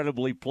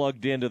incredibly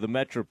plugged into the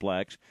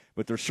Metroplex,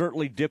 but they're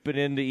certainly dipping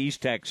into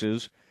East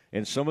Texas,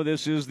 and some of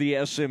this is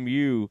the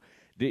SMU.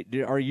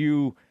 Are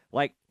you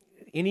like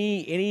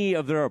any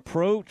of their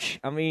approach?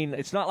 I mean,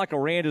 it's not like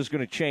Aranda's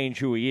going to change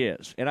who he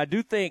is, and I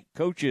do think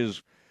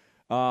coaches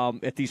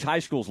at these high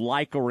schools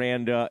like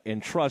Aranda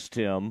and trust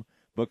him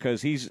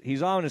because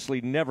he's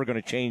honestly never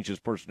going to change his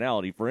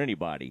personality for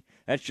anybody.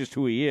 That's just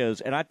who he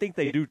is, and I think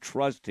they do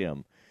trust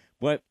him.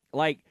 But,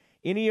 like,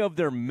 any of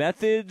their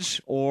methods,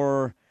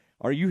 or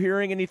are you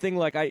hearing anything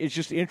like it's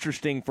just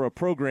interesting for a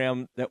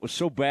program that was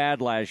so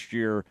bad last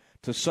year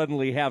to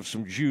suddenly have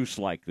some juice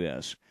like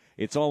this?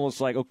 It's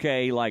almost like,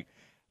 okay, like,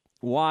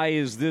 why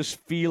is this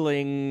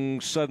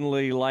feeling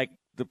suddenly like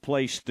the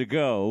place to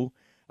go?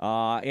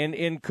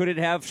 And could it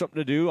have something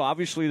to do?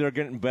 Obviously, they're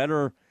getting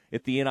better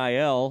at the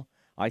NIL.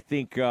 I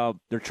think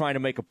they're trying to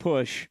make a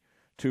push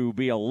to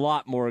be a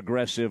lot more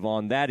aggressive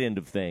on that end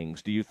of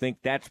things. Do you think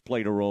that's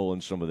played a role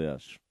in some of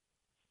this?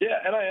 Yeah,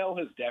 NIL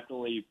has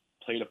definitely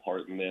played a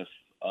part in this.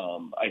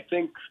 I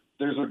think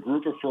there's a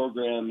group of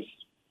programs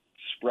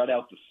spread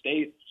out the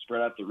state,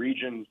 spread out the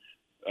region,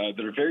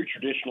 that are very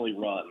traditionally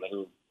run,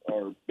 that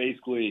are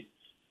basically,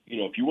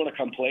 if you want to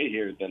come play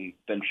here, then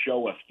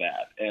show us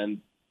that. And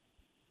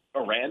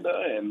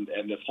Aranda and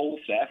this whole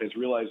staff has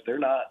realized they're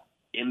not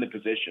in the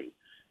position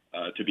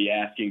to be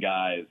asking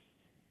guys,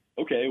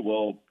 okay,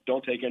 well,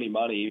 don't take any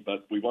money,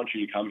 but we want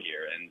you to come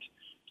here. And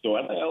so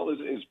NIL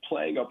is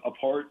playing a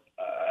part.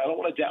 I don't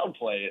want to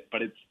downplay it,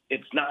 but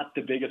it's not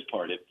the biggest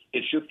part.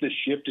 It's just this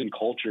shift in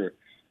culture,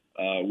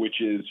 which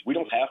is we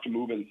don't have to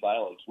move in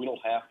silence. We don't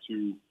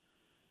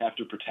have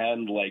to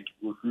pretend like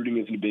recruiting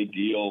isn't a big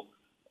deal.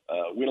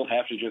 We don't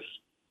have to just,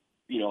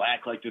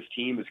 act like this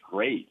team is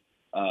great.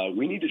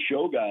 We need to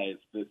show guys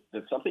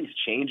that something's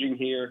changing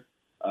here,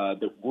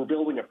 that we're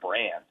building a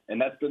brand.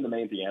 And that's been the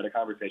main thing. I had a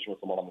conversation with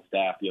someone on the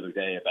staff the other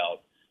day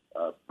about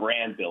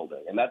brand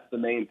building. And that's the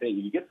main thing.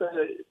 You get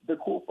the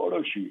cool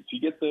photo shoots. You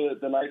get the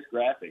nice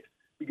graphics,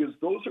 because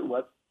those are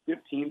what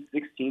 15,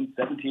 16,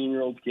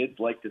 17-year-old kids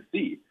like to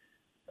see.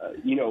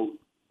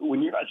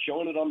 When you're not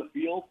showing it on the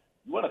field,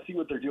 you want to see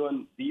what they're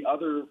doing the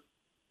other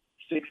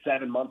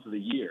 6-7 months of the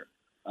year.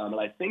 And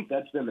I think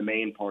that's been the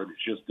main part.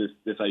 It's just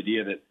this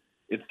idea that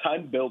it's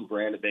time to build a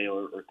brand at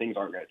Baylor or things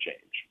aren't going to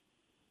change.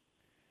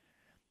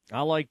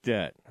 I like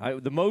that.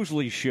 The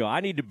Mosley Show. I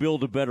need to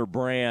build a better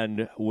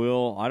brand,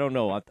 Will. I don't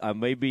know. I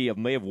may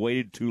have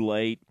waited too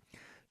late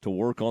to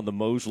work on the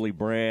Mosley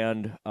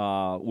brand.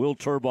 Will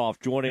Turboff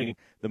joining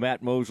the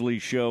Matt Mosley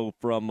Show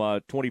from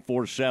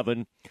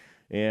 24/7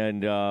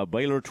 and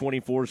Baylor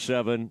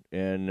 24/7.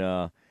 And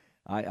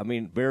I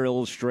mean, Bear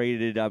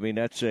Illustrated. I mean,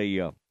 that's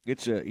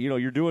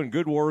you're doing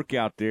good work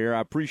out there.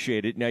 I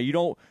appreciate it.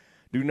 Now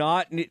do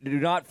not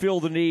feel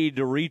the need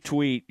to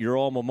retweet your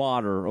alma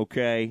mater,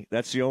 okay?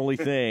 That's the only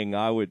thing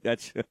I would.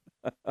 That's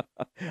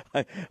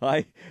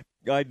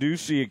I do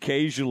see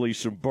occasionally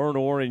some burnt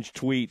orange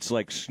tweets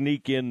like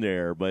sneak in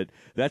there, but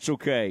that's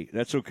okay.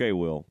 That's okay,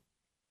 Will.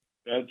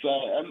 I'm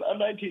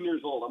 19 years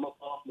old. I'm a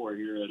sophomore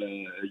here at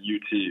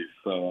UT,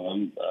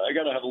 so I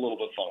got to have a little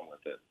bit of fun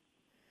with it.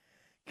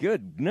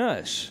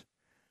 Goodness,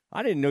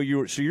 I didn't know you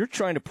were. So you're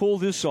trying to pull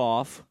this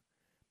off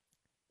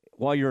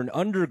while you're an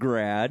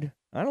undergrad.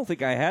 I don't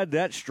think I had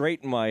that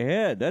straight in my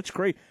head. That's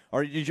great.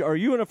 Are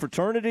you in a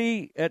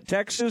fraternity at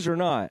Texas or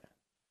not?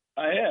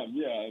 I am.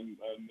 Yeah, I'm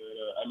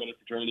in a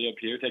fraternity up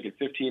here, taking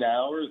 15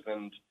 hours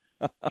and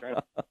trying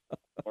to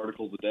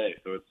articles a day.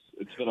 So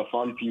it's been a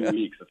fun few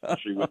weeks,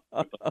 especially with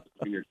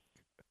junior.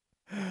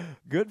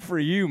 Good for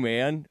you,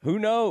 man. Who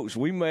knows?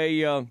 We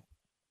may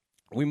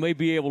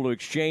be able to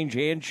exchange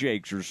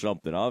handshakes or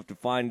something. I'll have to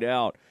find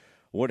out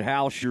what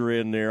house you're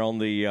in there on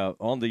the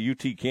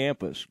UT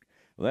campus.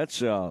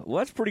 That's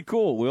pretty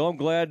cool, Will. I'm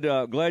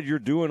glad you're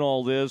doing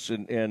all this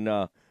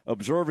and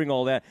observing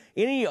all that.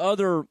 Any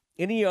other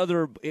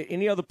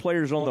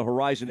players on the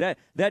horizon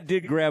that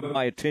did grab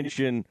my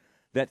attention?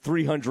 That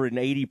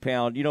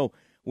 380-pound.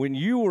 When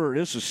you were,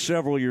 this is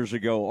several years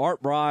ago,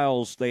 Art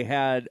Briles, they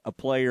had a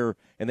player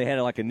and they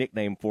had like a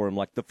nickname for him,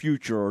 like the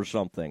Future or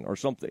something.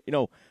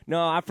 No,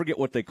 I forget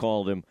what they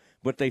called him.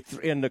 But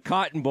in the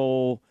Cotton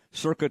Bowl,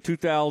 circa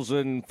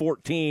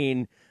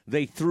 2014.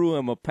 They threw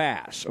him a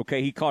pass.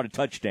 Okay, he caught a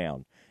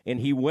touchdown, and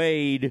he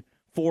weighed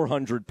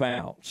 400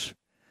 pounds.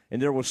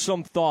 And there was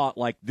some thought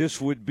like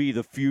this would be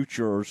the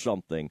future or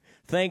something.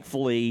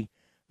 Thankfully,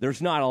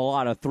 there's not a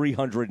lot of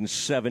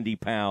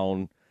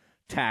 370-pound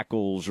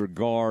tackles or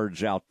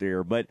guards out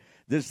there. But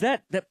does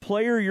that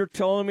player you're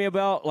telling me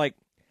about, like,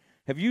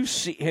 have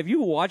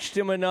you watched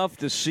him enough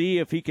to see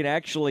if he can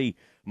actually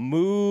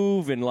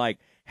move and, like,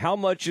 how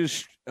much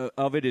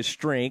of it is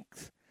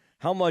strength?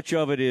 How much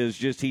of it is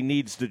just he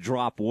needs to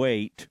drop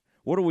weight?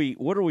 What are we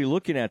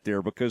looking at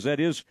there? Because that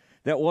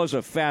was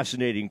a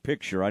fascinating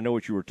picture. I know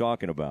what you were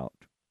talking about.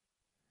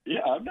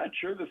 Yeah, I'm not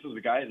sure this is a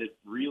guy that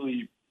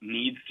really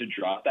needs to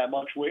drop that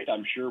much weight.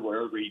 I'm sure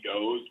wherever he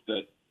goes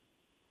that,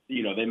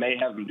 they may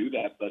have him do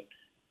that. But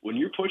when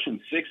you're pushing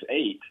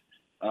 6'8",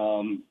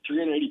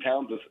 380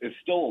 pounds is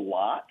still a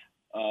lot.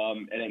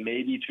 and it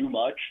may be too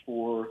much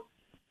for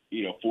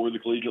the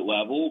collegiate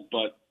level,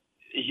 but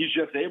he's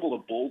just able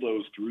to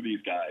bulldoze through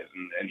these guys,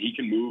 and he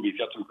can move. He's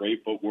got some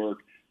great footwork.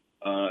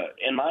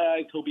 In my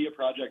eyes, he'll be a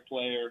project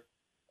player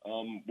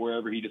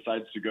wherever he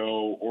decides to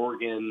go.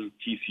 Oregon,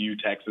 TCU,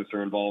 Texas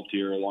are involved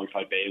here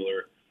alongside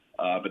Baylor.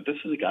 But this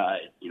is a guy,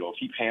 if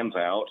he pans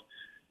out,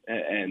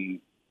 and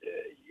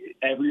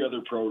every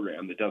other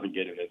program that doesn't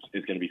get him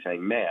is going to be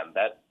saying, man,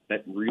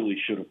 that really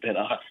should have been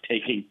us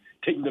taking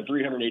the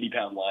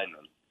 380-pound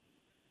lineman.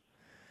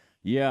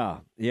 Yeah.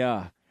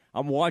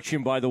 I'm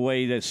watching, by the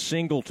way, that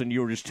Singleton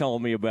you were just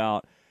telling me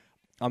about.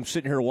 I'm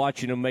sitting here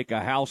watching him make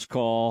a house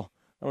call.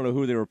 I don't know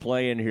who they were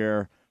playing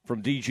here,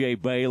 from DJ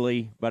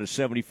Bailey, about a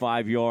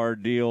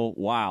 75-yard deal.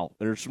 Wow,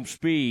 there's some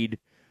speed.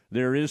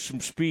 There is some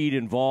speed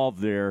involved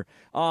there.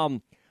 Will,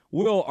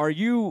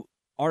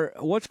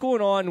 what's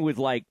going on with,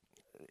 like,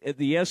 at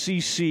the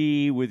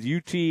SEC, with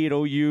UT and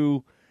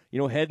OU,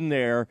 heading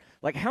there?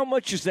 Like, how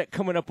much is that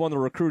coming up on the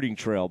recruiting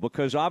trail?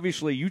 Because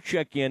obviously you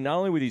check in not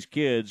only with these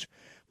kids,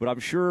 but I'm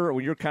sure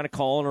when you're kind of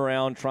calling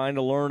around trying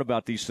to learn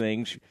about these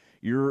things,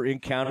 you're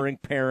encountering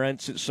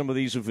parents at some of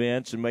these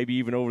events and maybe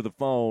even over the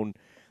phone.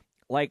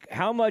 Like,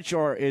 how much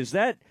is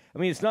that? I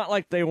mean, it's not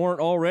like they weren't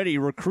already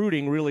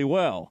recruiting really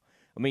well.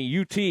 I mean,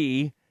 UT,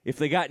 if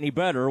they got any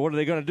better, what are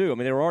they going to do? I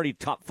mean, they were already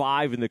top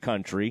 5 in the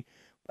country.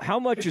 How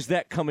much is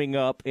that coming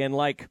up? And,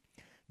 like,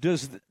 are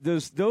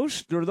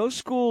those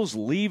schools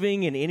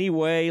leaving in any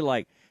way,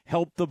 like,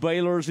 help the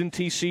Baylors and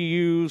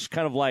TCUs,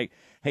 kind of like,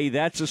 hey,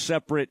 that's a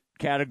separate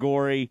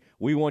category.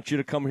 We want you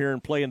to come here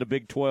and play in the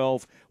Big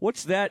 12.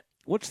 What's that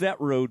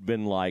road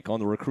been like on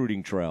the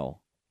recruiting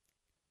trail?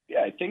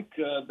 Yeah, I think,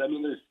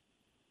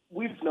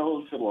 we've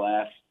known for the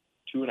last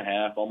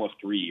 2.5, almost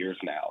 3 years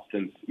now,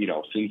 since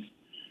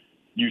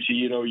UT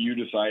and OU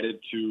decided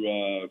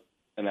to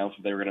announce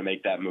that they were going to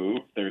make that move.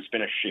 There's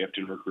been a shift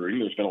in recruiting.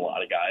 There's been a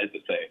lot of guys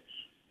that say,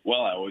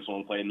 well, I always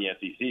want to play in the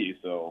SEC,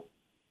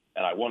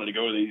 and I wanted to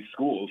go to these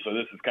schools, so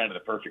this is kind of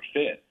the perfect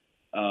fit.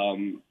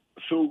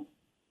 So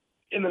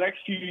in the next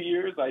few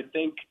years, I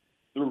think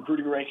the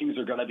recruiting rankings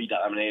are going to be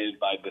dominated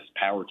by this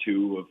Power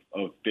 2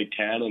 of Big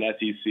Ten and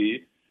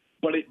SEC,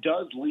 but it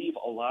does leave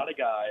a lot of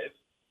guys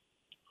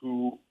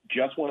who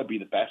just want to be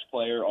the best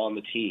player on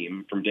the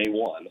team from day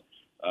one,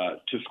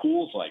 to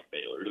schools like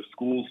Baylor, to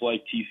schools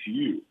like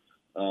TCU.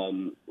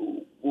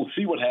 We'll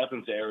see what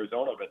happens to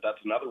Arizona, but that's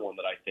another one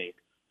that I think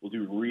will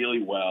do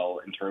really well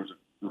in terms of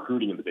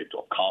recruiting in the Big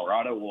 12.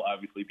 Colorado will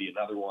obviously be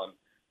another one.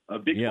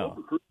 Big 12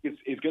 recruiting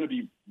is going to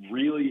be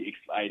really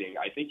exciting.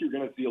 I think you're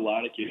going to see a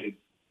lot of kids,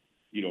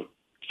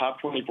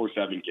 top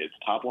 24/7 kids,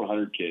 top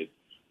 100 kids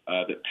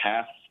that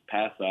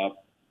pass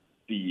up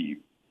the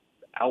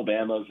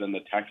Alabamas and the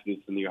Texas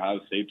and the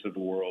Ohio States of the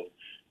world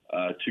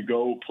to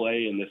go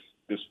play in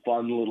this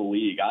fun little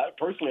league.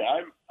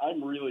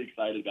 I'm really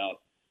excited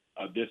about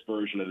this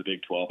version of the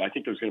Big 12. I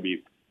think there's going to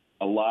be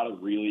a lot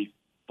of really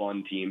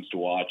fun teams to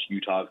watch.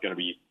 Utah's going to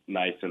be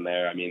nice in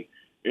there. I mean,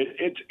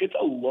 it's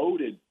a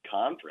loaded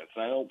conference.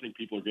 I don't think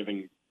people are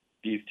giving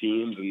these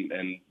teams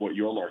and what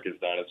Yormark has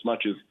done as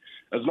much as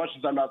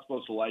I'm not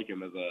supposed to like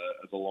him as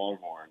a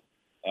Longhorn.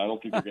 I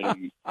don't think they're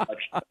getting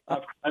much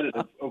credit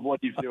of what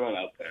he's doing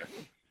out there.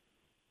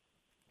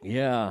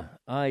 Yeah,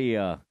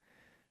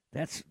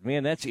 that's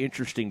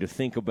interesting to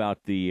think about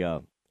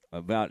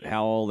about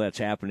how all that's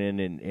happening,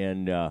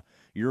 and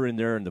you're in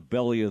there in the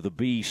belly of the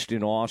beast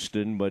in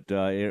Austin, but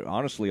it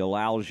honestly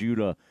allows you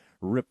to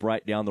rip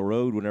right down the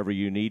road whenever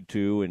you need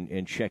to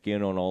and check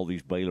in on all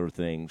these Baylor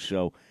things.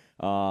 So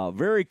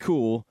very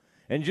cool.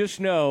 And just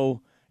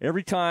know,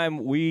 every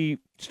time we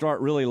start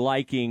really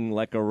liking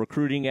like a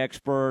recruiting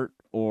expert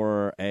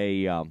or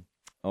a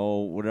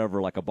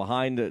like a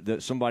behind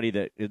somebody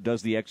that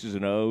does the X's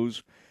and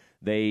O's,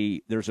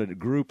 there's a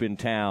group in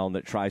town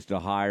that tries to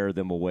hire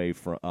them away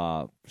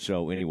from.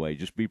 So anyway,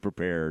 just be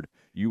prepared.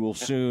 You will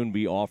soon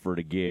be offered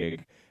a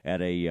gig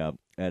at a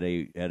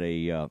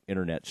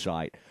internet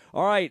site.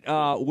 All right,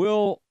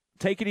 Will,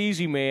 take it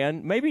easy,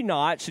 man. Maybe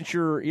not, since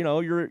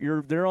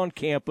you're there on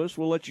campus.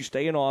 We'll let you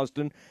stay in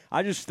Austin.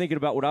 I just thinking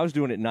about what I was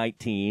doing at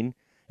 19,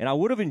 and I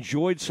would have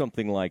enjoyed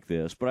something like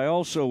this, but I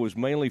also was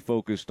mainly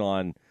focused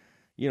on,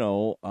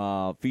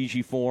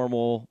 Fiji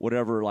Formal,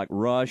 whatever, like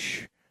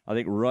Rush. I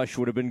think Rush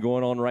would have been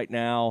going on right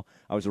now.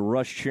 I was a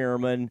Rush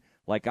chairman.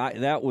 Like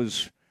that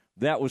was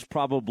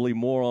probably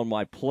more on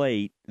my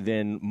plate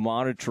than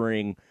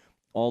monitoring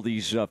all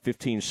these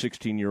 15,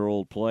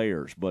 16-year-old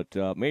players. But,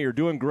 man, you're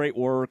doing great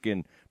work,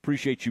 and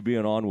appreciate you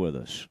being on with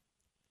us.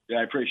 Yeah,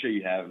 I appreciate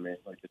you having me.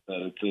 Like I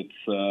said,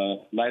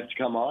 it's nice to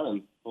come on,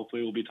 and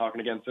hopefully we'll be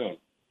talking again soon.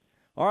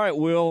 All right,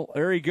 Will,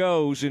 there he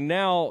goes. And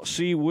now,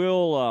 see,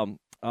 Will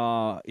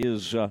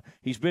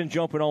he's been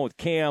jumping on with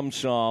Cam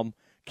some.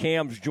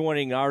 Cam's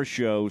joining our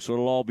show, so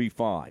it'll all be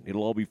fine.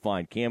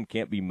 Cam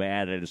can't be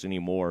mad at us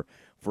anymore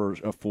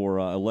for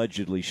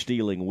allegedly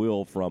stealing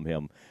Will from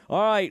him.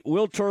 All right,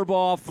 Will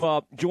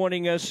Turboff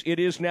joining us. It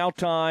is now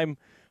time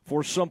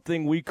for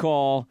something we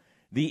call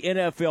the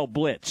NFL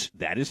Blitz.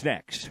 That is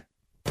next.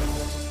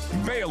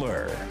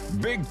 Baylor,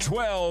 Big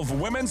 12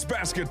 women's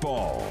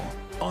basketball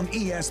on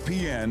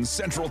ESPN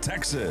Central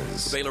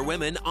Texas. Baylor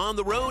women on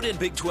the road in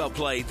Big 12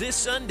 play this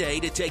Sunday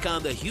to take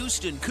on the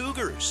Houston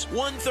Cougars.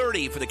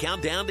 1:30 for the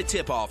countdown to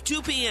tip-off.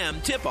 2 p.m.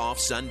 tip-off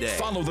Sunday.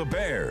 Follow the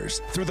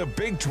Bears through the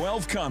Big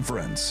 12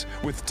 Conference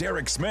with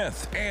Derek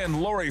Smith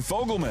and Lori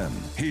Fogelman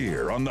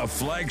here on the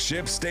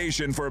flagship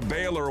station for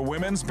Baylor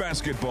women's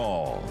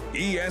basketball,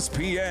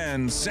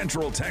 ESPN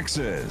Central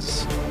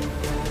Texas.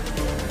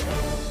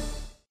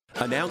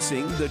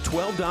 Announcing the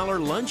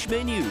 $12 lunch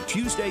menu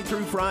Tuesday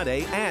through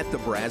Friday at the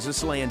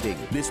Brazos Landing.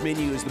 This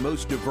menu is the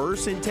most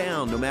diverse in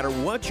town. No matter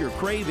what you're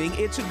craving,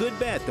 it's a good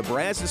bet. The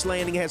Brazos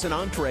Landing has an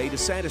entree to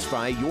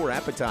satisfy your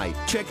appetite.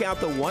 Check out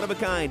the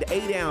one-of-a-kind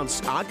 8-ounce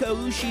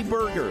Akaushi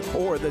burger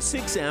or the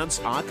 6-ounce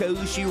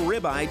Akaushi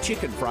ribeye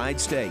chicken fried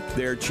steak.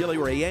 Their chili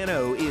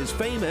relleno is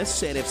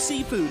famous, and if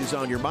seafood is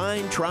on your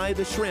mind, try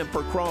the shrimp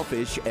or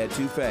crawfish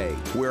etouffee.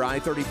 Where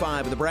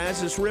I-35 and the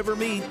Brazos River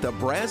meet, the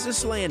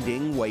Brazos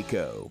Landing,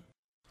 Waco.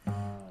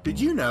 Did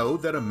you know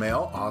that a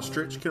male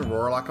ostrich can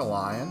roar like a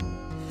lion?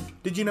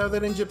 Did you know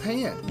that in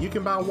Japan you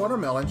can buy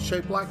watermelons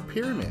shaped like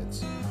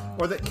pyramids?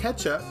 Or that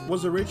ketchup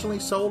was originally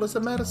sold as a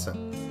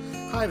medicine?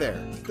 Hi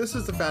there, this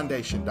is the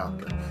Foundation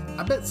Doctor.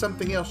 I bet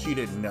something else you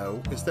didn't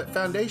know is that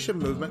foundation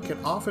movement can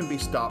often be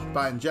stopped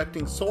by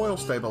injecting soil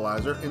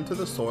stabilizer into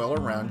the soil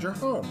around your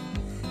home.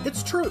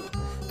 It's true.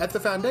 At the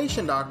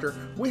Foundation Doctor,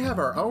 we have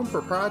our own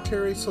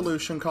proprietary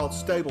solution called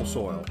Stable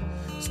Soil.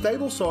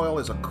 Stable Soil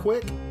is a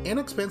quick,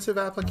 inexpensive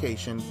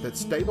application that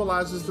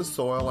stabilizes the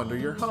soil under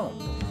your home.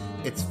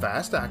 It's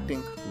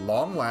fast-acting,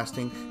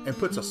 long-lasting, and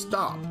puts a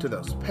stop to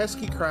those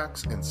pesky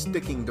cracks and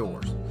sticking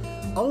doors.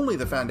 Only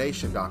the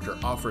Foundation Doctor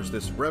offers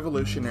this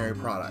revolutionary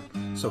product,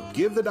 so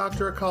give the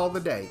doctor a call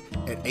today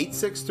at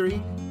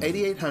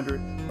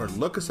 863-8800 or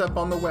look us up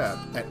on the web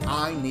at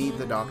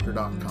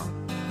ineedthedoctor.com.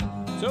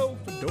 So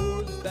for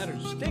doors that are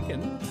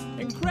sticking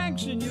and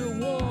cracks in your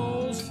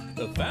walls,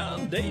 the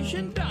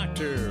Foundation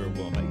Doctor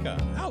will make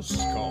a house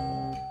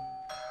call.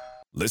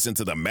 Listen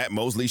to the Matt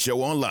Mosley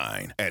Show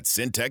online at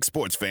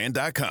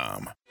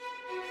syntechsportsfan.com.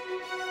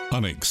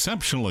 An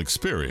exceptional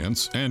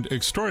experience and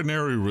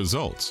extraordinary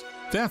results.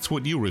 That's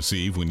what you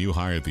receive when you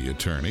hire the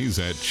attorneys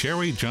at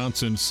Cherry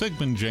Johnson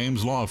Sigmund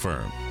James Law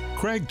Firm.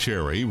 Craig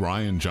Cherry,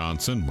 Ryan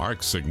Johnson,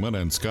 Mark Sigmund,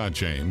 and Scott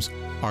James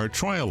are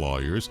trial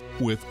lawyers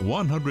with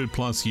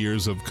 100-plus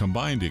years of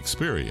combined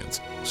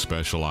experience,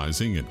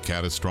 specializing in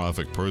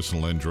catastrophic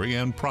personal injury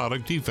and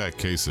product defect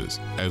cases,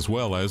 as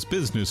well as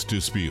business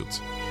disputes.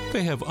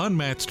 They have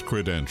unmatched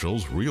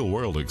credentials,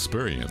 real-world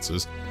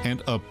experiences,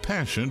 and a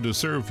passion to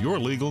serve your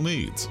legal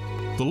needs.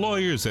 The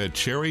lawyers at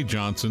Cherry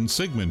Johnson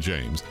Sigmund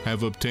James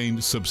have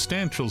obtained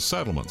substantial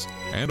settlements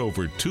and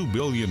over $2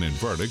 billion in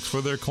verdicts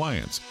for their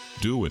clients,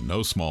 due in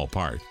no small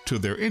part to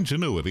their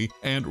ingenuity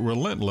and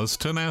relentless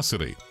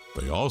tenacity.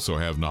 They also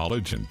have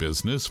knowledge in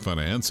business,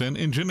 finance, and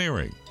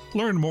engineering.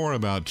 Learn more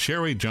about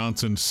Cherry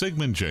Johnson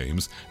Sigmund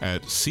James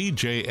at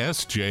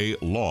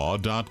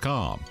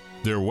cjsjlaw.com.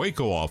 Their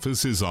Waco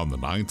office is on the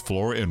 9th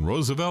floor in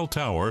Roosevelt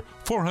Tower,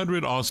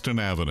 400 Austin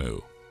Avenue.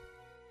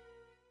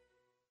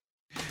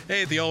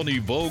 Hey, at the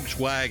all-new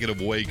Volkswagen of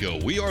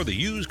Waco, we are the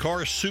used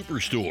car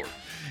superstore.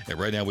 And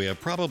right now we have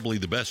probably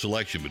the best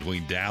selection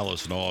between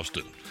Dallas and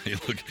Austin. Hey,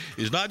 look,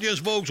 it's not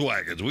just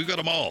Volkswagens. We've got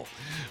them all.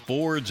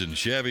 Fords and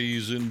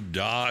Chevys and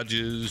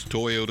Dodges,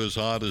 Toyotas,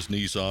 Hondas,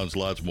 Nissans,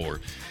 lots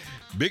more.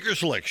 Bigger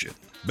selection,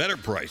 better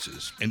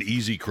prices, and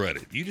easy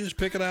credit. You just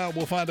pick it out.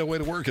 We'll find a way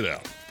to work it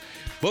out.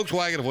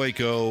 Volkswagen of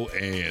Waco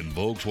and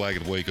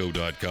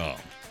VolkswagenofWaco.com.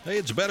 Hey,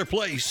 it's a better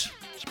place.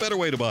 It's a better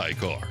way to buy a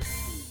car.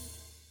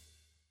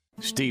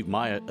 Steve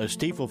Myatt, a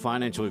Stiefel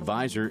Financial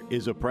Advisor,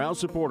 is a proud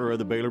supporter of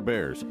the Baylor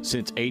Bears.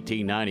 Since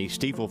 1890,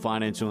 Stiefel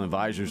Financial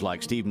Advisors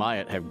like Steve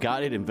Myatt have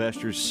guided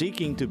investors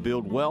seeking to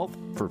build wealth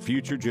for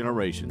future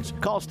generations.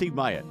 Call Steve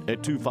Myatt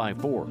at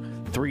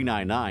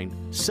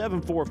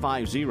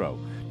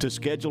 254-399-7450 to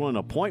schedule an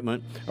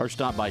appointment or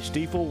stop by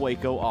Stiefel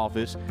Waco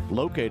office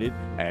located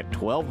at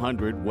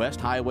 1200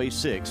 West Highway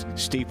 6,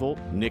 Stiefel,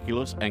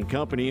 Nicholas and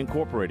Company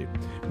Incorporated.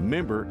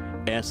 Member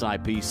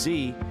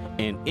SIPC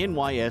and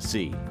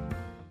NYSE.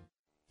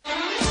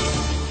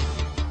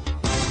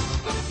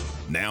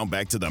 Now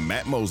back to the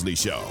Matt Mosley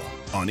Show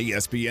on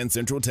ESPN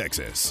Central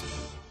Texas.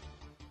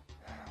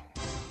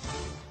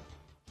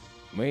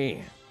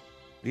 Man,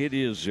 it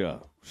is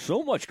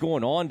so much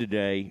going on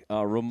today.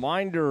 A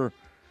reminder,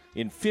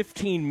 in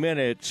 15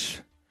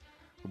 minutes,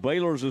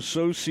 Baylor's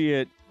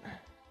associate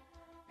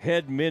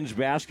head men's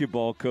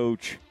basketball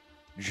coach,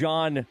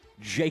 John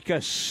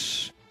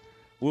Jacobs,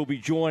 will be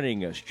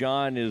joining us.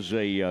 John is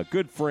a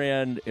good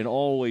friend and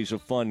always a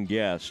fun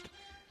guest.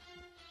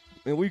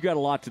 And we've got a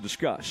lot to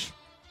discuss.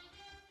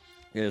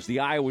 As the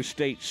Iowa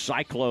State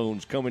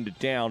Cyclones come into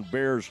town,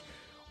 Bears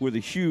with a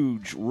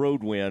huge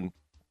road win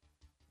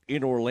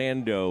in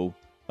Orlando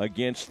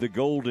against the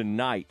Golden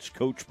Knights,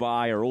 coached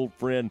by our old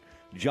friend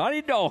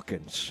Johnny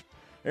Dawkins.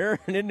 Aaron,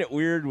 isn't it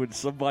weird when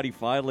somebody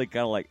finally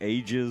kind of like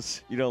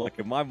ages? You know, like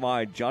in my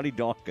mind, Johnny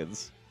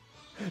Dawkins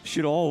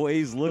should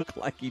always look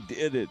like he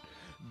did at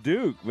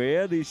Duke,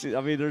 man. It's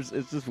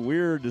just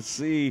weird to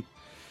see.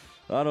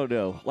 I don't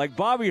know. Like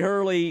Bobby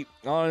Hurley,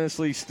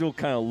 honestly, still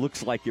kind of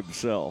looks like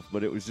himself,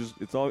 but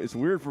it's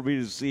weird for me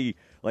to see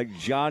like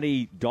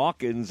Johnny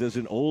Dawkins as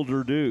an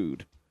older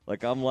dude.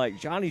 Like I'm like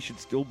Johnny should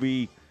still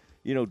be,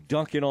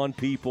 dunking on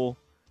people.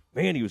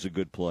 Man, he was a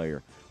good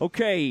player.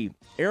 Okay,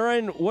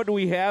 Aaron, what do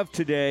we have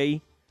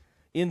today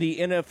in the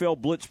NFL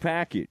Blitz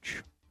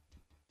package?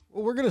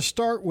 Well, we're going to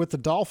start with the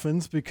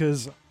Dolphins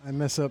because I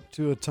mess up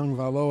Tua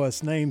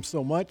Tagovailoa's name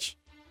so much.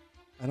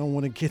 I don't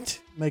want to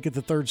make it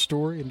the third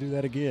story and do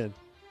that again.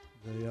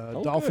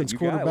 The Dolphins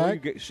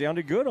quarterback. You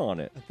sounded good on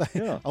it.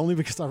 Yeah. Only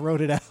because I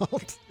wrote it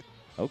out.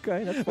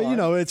 Okay, that's fine.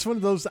 But, it's one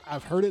of those,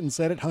 I've heard it and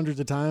said it hundreds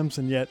of times,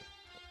 and yet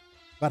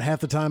about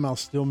half the time I'll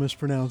still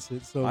mispronounce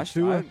it. So I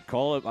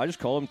just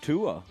call him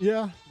Tua.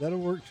 Yeah, that'll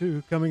work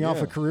too. Coming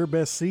off a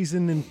career-best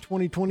season in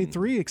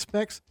 2023,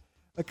 expects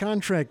a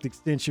contract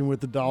extension with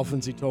the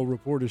Dolphins, he told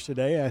reporters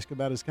today. Asked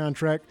about his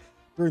contract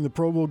during the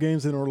Pro Bowl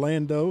games in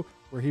Orlando,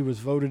 where he was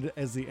voted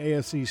as the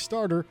AFC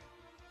starter.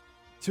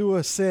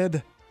 Tua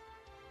said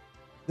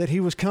that he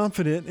was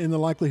confident in the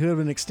likelihood of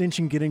an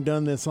extension getting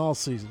done this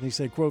offseason. He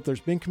said, quote,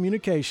 "There's been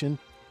communication.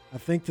 I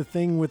think the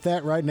thing with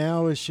that right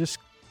now is just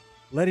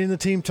letting the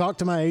team talk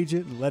to my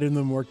agent and letting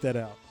them work that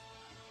out."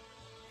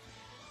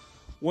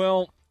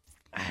 Well,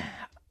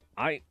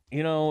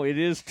 it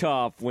is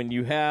tough when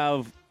you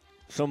have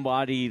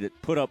somebody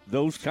that put up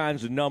those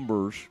kinds of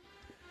numbers,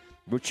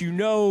 but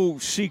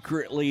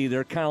secretly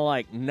they're kind of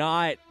like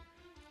not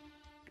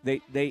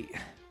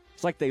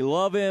it's like they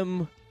love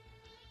him,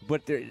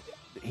 but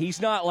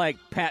he's not like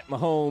Pat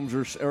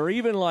Mahomes or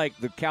even like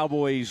the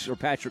Cowboys or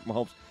Patrick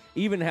Mahomes,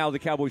 even how the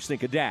Cowboys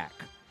think of Dak.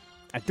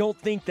 I don't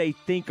think they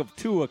think of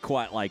Tua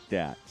quite like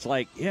that. It's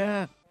like,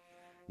 yeah,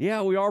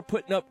 we are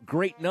putting up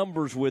great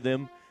numbers with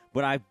him,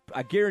 but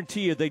I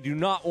guarantee you they do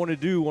not want to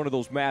do one of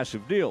those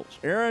massive deals.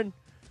 Aaron,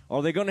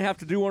 are they going to have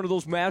to do one of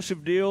those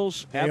massive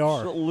deals?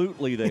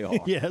 Absolutely they are.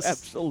 Yes.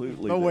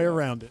 Absolutely. No way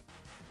around it.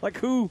 Like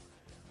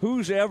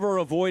who's ever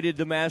avoided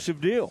the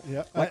massive deal?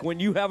 Yeah. Like when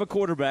you have a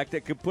quarterback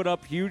that could put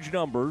up huge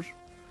numbers.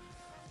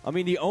 I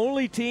mean, the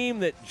only team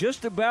that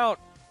just about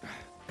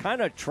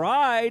kind of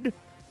tried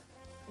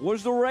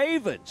was the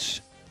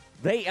Ravens.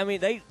 They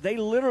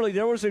literally,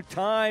 there was a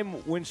time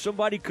when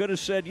somebody could have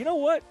said, you know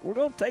what, we're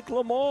going to take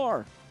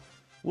Lamar.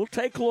 We'll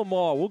take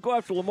Lamar. We'll go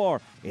after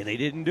Lamar. And they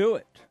didn't do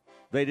it.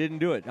 I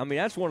mean,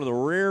 that's one of the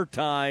rare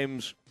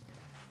times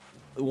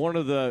one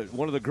of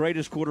the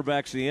greatest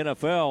quarterbacks in the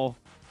NFL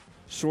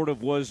sort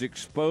of was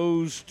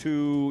exposed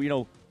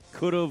to,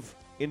 could have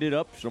ended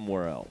up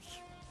somewhere else.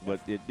 But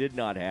it did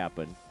not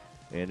happen,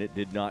 and it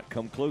did not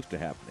come close to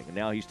happening. And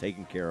now he's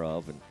taken care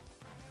of, and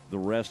the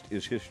rest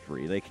is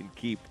history. They can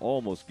keep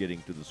almost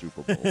getting to the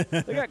Super Bowl.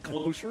 They got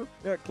closer.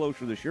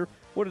 This year.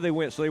 What did they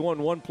win? So they won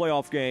one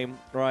playoff game,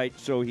 right?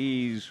 So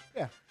he's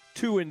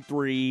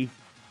 2-3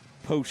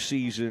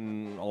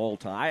 postseason all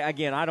time.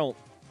 I don't.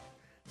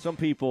 Some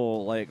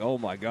people like, oh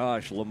my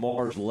gosh,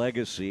 Lamar's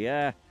legacy.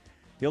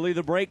 He'll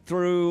either break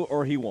through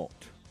or he won't.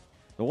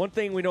 The one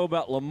thing we know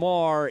about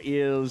Lamar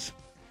is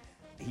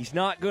he's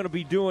not going to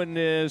be doing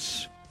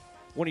this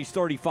when he's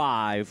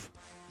 35.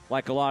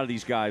 Like a lot of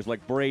these guys,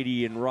 like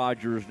Brady and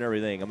Rodgers and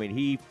everything. I mean,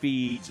 he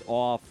feeds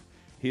off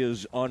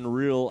his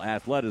unreal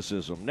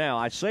athleticism. Now,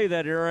 I say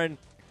that, Aaron,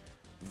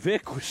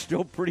 Vic was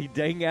still pretty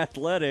dang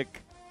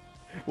athletic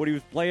when he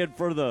was playing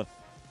for the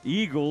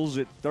Eagles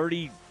at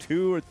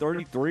 32 or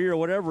 33 or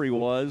whatever he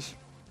was.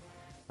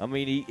 I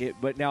mean,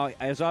 but now,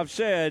 as I've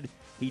said,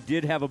 he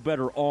did have a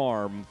better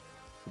arm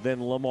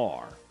than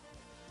Lamar.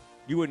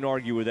 You wouldn't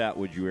argue with that,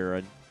 would you,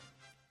 Aaron?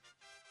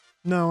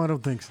 No, I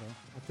don't think so.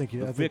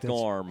 The Vic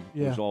arm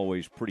was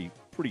always pretty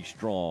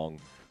strong.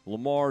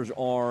 Lamar's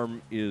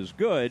arm is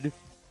good,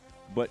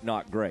 but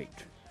not great.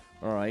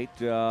 All right.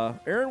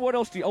 Aaron, what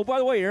else do you – oh, by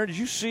the way, Aaron,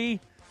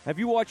 have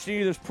you watched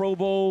any of this Pro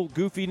Bowl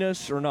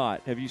goofiness or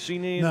not? Have you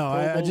seen any of the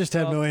Pro Bowl I just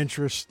stuff? have no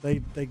interest.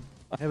 They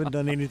haven't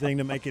done anything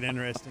to make it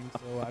interesting,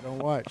 so I don't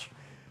watch.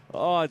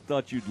 Oh, I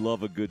thought you'd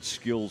love a good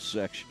skills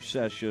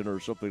session or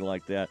something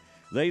like that.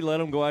 They let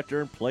them go out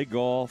there and play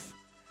golf.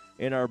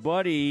 And our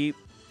buddy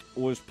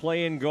was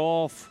playing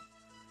golf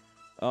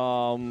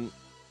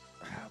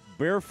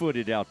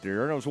barefooted out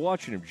there, and I was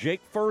watching him,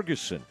 Jake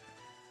Ferguson.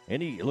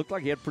 And he looked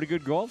like he had a pretty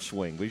good golf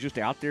swing, but he's just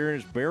out there in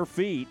his bare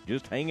feet,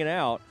 just hanging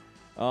out.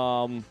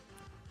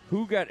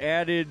 Who got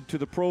added to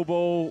the Pro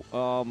Bowl?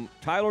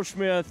 Tyler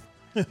Smith,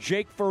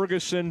 Jake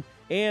Ferguson,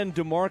 and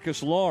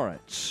DeMarcus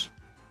Lawrence.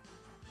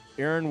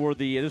 Aaron,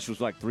 this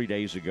was like 3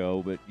 days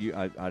ago, but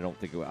I don't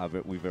think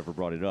we've ever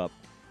brought it up.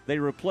 They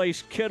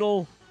replaced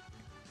Kittle,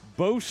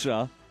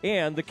 Bosa,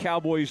 and the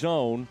Cowboys'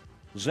 own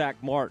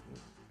Zach Martin.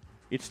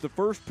 It's the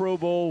first Pro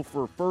Bowl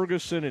for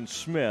Ferguson and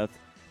Smith,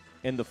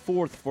 and the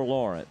fourth for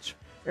Lawrence.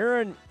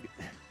 Aaron,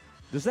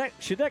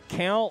 should that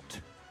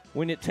count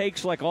when it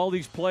takes like all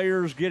these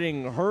players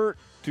getting hurt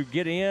to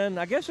get in?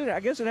 I guess it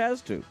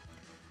has to.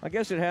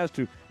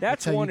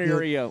 That's one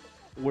area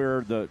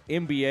where the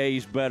NBA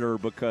is better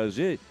because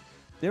they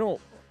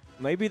don't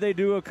maybe they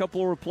do a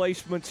couple of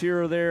replacements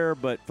here or there,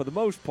 but for the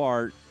most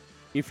part,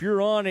 if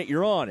you're on it,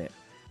 you're on it.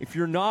 If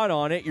you're not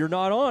on it, you're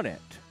not on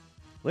it.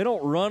 They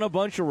don't run a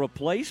bunch of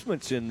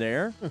replacements in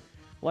there.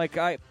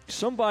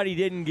 Somebody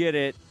didn't get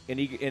it, and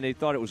they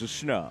thought it was a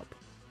snub.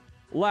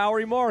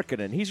 Lowry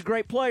Markkanen, he's a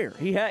great player.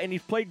 And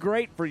he's played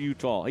great for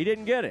Utah. He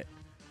didn't get it.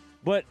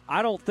 But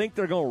I don't think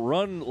they're going to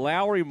run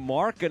Lowry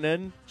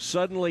Markkanen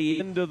suddenly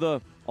into the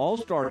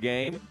All-Star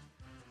game.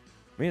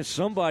 Man,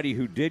 somebody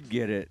who did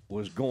get it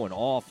was going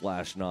off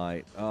last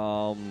night.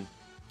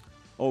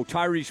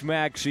 Tyrese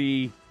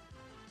Maxey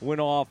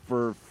went off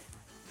for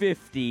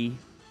 50.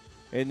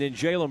 And then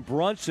Jalen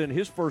Brunson,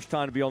 his first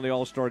time to be on the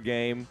All-Star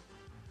game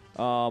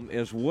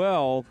as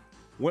well,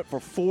 went for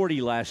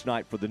 40 last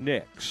night for the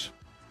Knicks.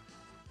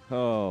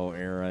 Oh,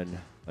 Aaron,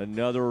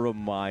 another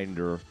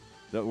reminder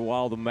that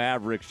while the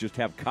Mavericks just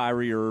have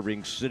Kyrie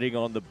Irving sitting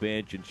on the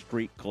bench in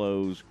street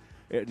clothes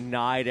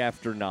night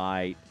after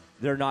night,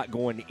 they're not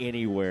going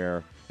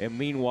anywhere. And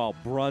meanwhile,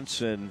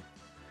 Brunson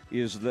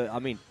is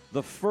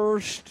the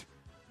first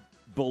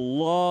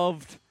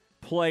beloved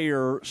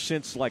player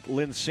since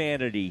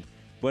Linsanity.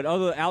 But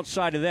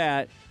outside of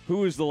that,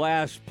 who is the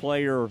last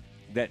player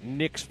that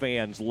Knicks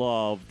fans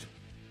loved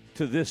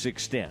to this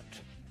extent?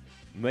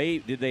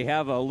 Did they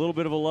have a little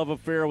bit of a love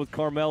affair with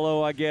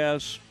Carmelo, I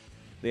guess?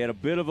 They had a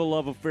bit of a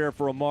love affair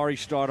for Amari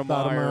Stoudemire.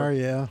 Stoudemire,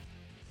 yeah.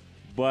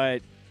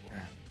 But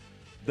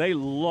they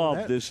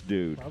love this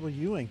dude. Probably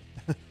Ewing.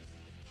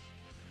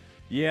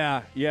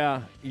 Yeah.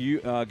 You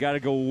got to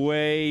go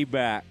way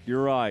back.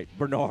 You're right.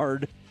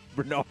 Bernard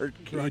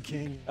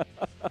King.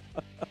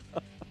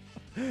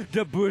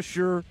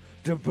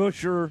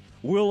 DeBuscher,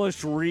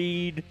 Willis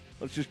Reed.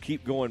 Let's just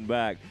keep going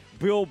back.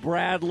 Bill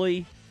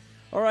Bradley.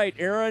 All right,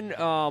 Aaron, we've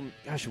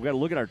got to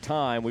look at our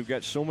time. We've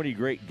got so many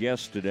great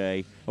guests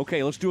today.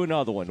 Okay, let's do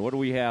another one. What do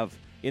we have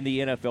in the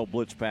NFL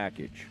Blitz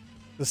package?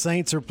 The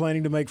Saints are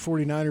planning to make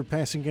 49er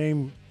passing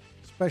game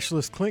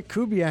specialist Clint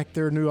Kubiak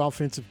their new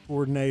offensive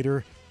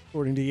coordinator,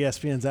 according to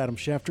ESPN's Adam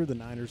Schefter. The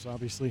Niners,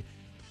 obviously,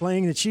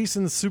 playing the Chiefs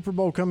in the Super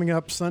Bowl coming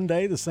up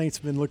Sunday. The Saints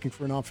have been looking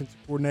for an offensive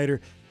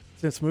coordinator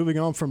since moving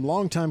on from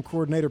longtime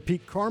coordinator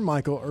Pete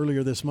Carmichael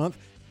earlier this month.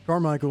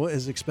 Carmichael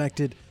is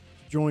expected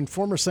joined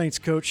former Saints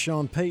coach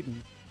Sean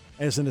Payton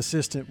as an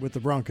assistant with the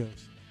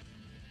Broncos.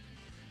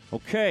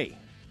 Okay.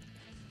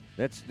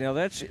 That's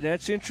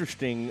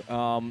interesting.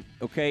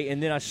 Okay,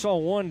 and then I saw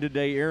one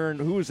today, Aaron.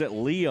 Who was that?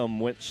 Liam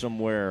went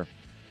somewhere.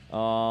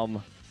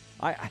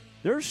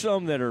 There's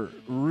some that are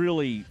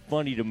really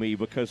funny to me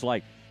because,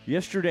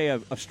 yesterday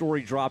a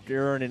story dropped,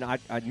 Aaron, and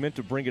I meant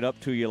to bring it up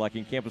to you,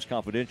 in Campus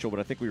Confidential, but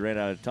I think we ran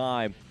out of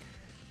time.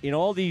 In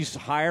all these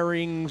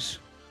hirings,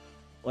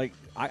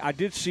 I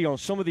did see on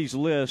some of these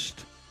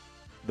lists,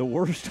 the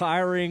worst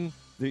hiring,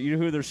 you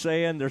know who they're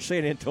saying? They're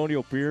saying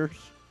Antonio Pierce.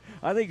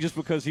 I think just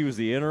because he was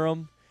the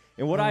interim.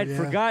 And what I'd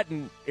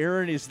forgotten,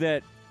 Aaron, is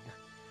that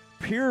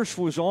Pierce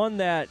was on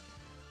that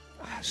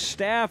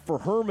staff for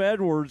Herm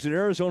Edwards at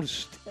Arizona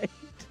State.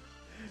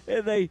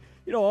 And they,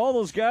 all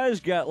those guys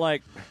got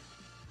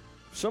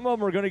some of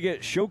them are going to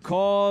get show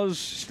cause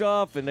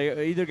stuff, and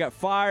they either got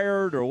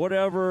fired or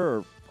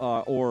whatever,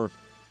 or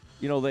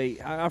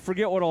I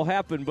forget what all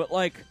happened, but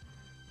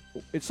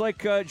it's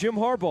like Jim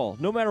Harbaugh.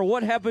 No matter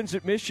what happens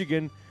at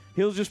Michigan,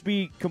 he'll just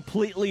be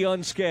completely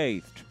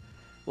unscathed.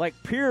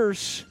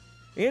 Pierce,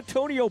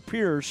 Antonio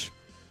Pierce,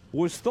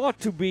 was thought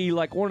to be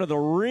one of the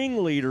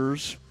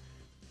ringleaders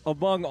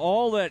among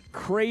all that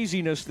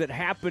craziness that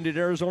happened at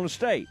Arizona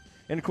State.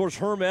 And, of course,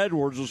 Herm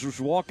Edwards was just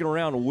walking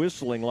around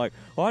whistling I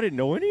didn't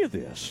know any of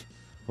this.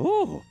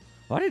 Oh,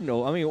 I didn't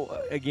know. I mean,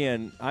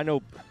 again, I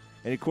know.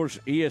 And, of course,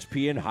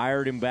 ESPN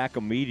hired him back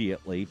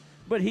immediately.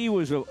 But he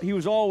was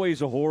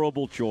always a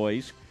horrible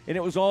choice, and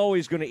it was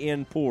always going to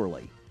end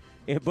poorly.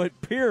 But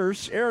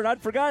Pierce, Aaron,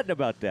 I'd forgotten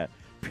about that.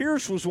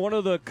 Pierce was one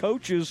of the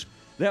coaches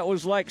that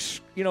was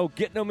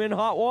getting them in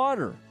hot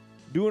water,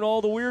 doing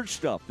all the weird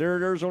stuff there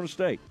at Arizona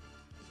State.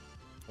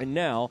 And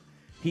now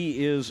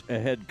he is a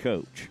head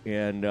coach.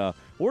 And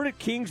where did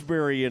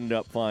Kingsbury end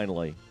up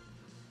finally?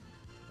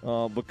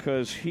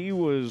 Because he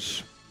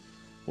was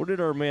 – where did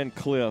our man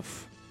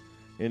Cliff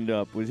end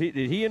up? Did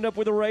he end up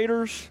with the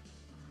Raiders?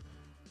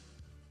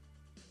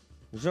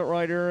 Is that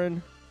right,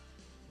 Aaron?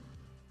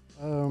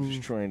 I'm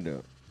just trying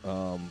to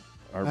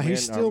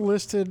he's still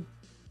listed.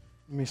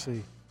 Let me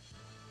see.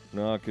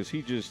 No, because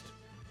he just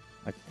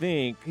 – I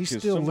think – he's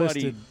still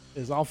listed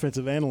as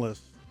offensive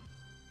analyst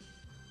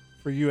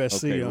for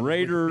USC. Okay,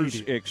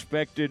 Raiders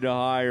expected to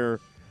hire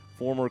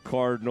former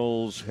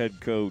Cardinals head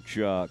coach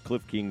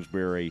Cliff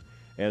Kingsbury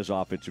as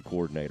offensive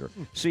coordinator.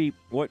 See,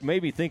 what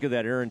made me think of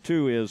that, Aaron,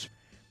 too, is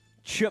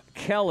Chip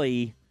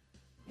Kelly,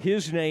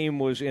 his name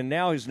was, and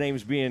now his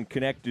name's being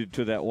connected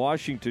to that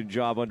Washington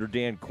job under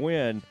Dan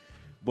Quinn,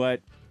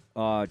 but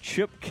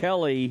Chip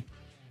Kelly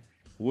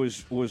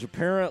was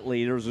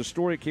apparently, there was a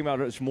story that came out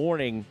this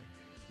morning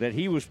that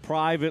he was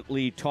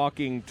privately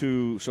talking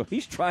to, so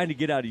he's trying to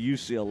get out of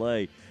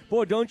UCLA.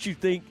 Boy, don't you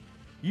think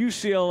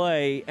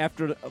UCLA,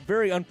 after a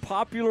very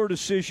unpopular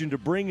decision to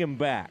bring him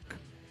back,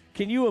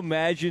 can you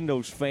imagine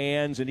those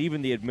fans and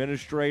even the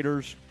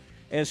administrators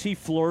as he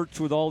flirts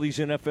with all these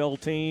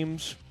NFL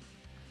teams?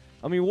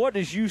 I mean, what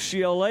does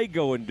UCLA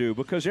go and do?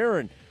 Because,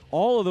 Aaron,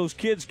 all of those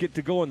kids get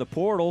to go in the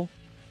portal.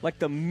 Like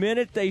the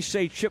minute they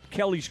say Chip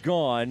Kelly's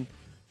gone,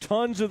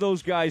 tons of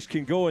those guys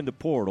can go in the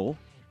portal.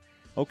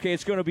 Okay,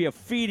 it's going to be a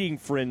feeding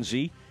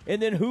frenzy.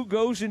 And then who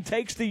goes and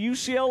takes the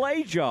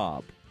UCLA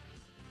job?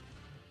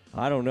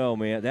 I don't know,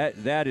 man.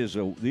 That is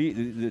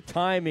the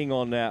timing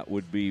on that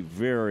would be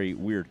very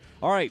weird.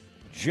 All right,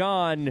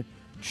 John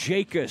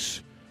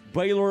Jacobs,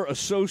 Baylor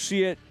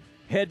associate,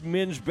 head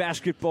men's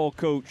basketball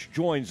coach,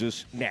 joins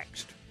us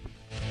next.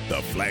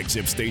 The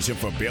flagship station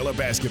for Baylor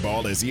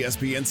basketball is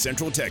ESPN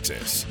Central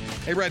Texas.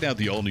 Hey, right now at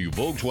the all-new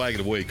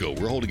Volkswagen of Waco,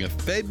 we're holding a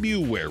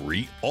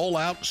February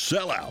all-out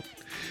sellout.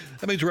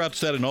 That means we're out to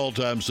set an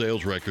all-time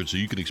sales record, so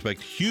you can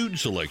expect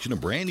huge selection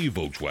of brand new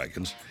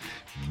Volkswagens,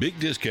 big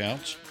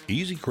discounts,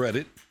 easy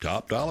credit,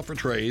 top dollar for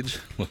trades.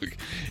 Look,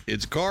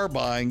 it's car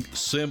buying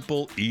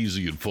simple,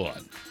 easy, and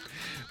fun.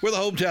 We're the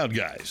hometown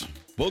guys.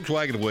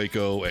 Volkswagen of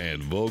Waco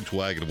and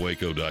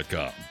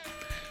VolkswagenofWaco.com.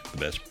 The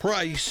best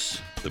price,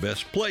 the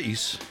best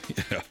place,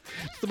 yeah,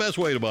 it's the best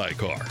way to buy a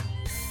car.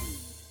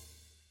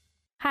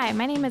 Hi,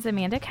 my name is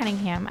Amanda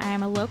Cunningham. I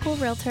am a local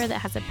realtor that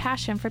has a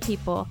passion for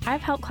people.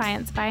 I've helped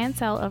clients buy and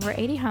sell over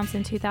 80 homes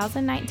in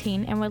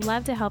 2019 and would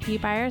love to help you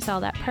buy or sell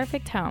that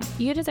perfect home.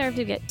 You deserve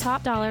to get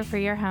top dollar for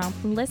your home.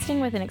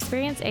 Listing with an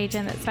experienced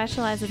agent that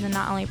specializes in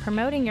not only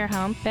promoting your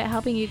home, but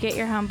helping you get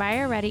your home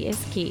buyer ready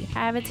is key.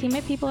 I have a team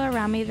of people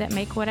around me that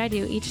make what I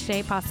do each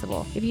day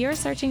possible. If you are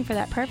searching for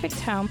that perfect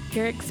home,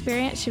 your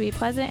experience should be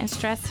pleasant and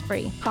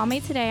stress-free. Call me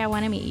today. I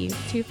want to meet you.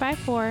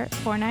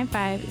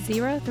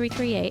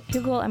 254-495-0338.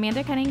 Google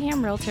Amanda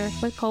Cunningham Realtor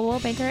with Coldwell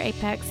Banker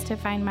Apex to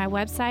find my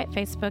website,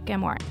 Facebook,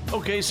 and more.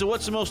 Okay, so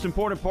what's the most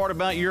important part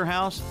about your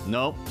house?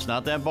 No, it's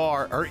not that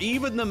bar or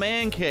even the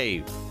man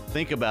cave.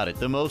 Think about it.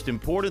 The most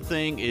important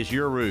thing is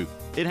your roof.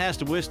 It has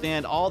to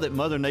withstand all that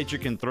Mother Nature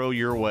can throw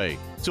your way.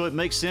 So it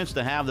makes sense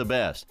to have the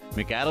best.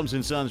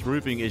 McAdams & Sons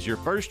Roofing is your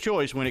first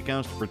choice when it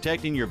comes to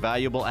protecting your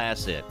valuable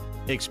asset.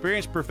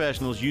 Experienced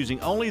professionals using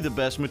only the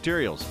best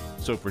materials.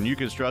 So for new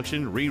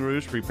construction,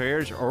 re-roofs,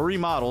 repairs, or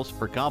remodels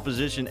for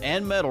composition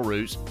and metal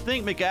roofs,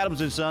 think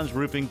McAdams & Sons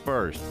Roofing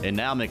first. And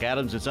now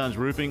McAdams & Sons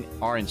Roofing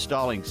are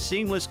installing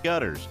seamless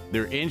gutters.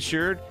 They're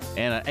insured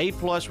and an A+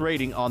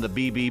 rating on the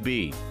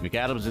BBB.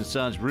 McAdams &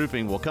 Sons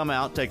Roofing will come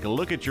out, take a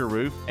look at your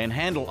roof, and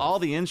handle all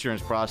the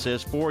insurance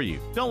process for you.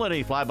 Don't let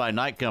any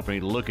fly-by-night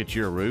company look at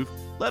your roof.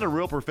 Let a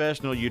real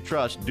professional you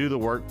trust do the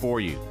work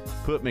for you.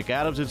 Put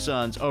McAdams &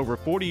 Sons over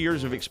 40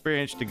 years of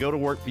experience to go to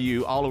work for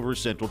you all over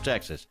Central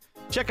Texas.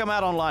 Check them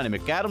out online at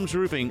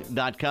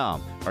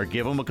McAdamsRoofing.com or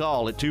give them a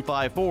call at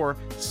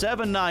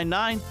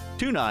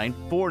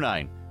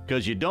 254-799-2949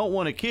 because you don't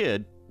want a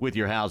kid with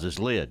your house's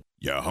lid.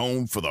 Your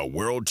home for the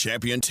world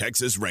champion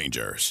Texas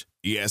Rangers.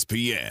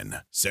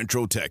 ESPN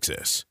Central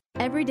Texas.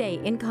 Every day,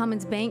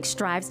 Incommons Bank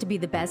strives to be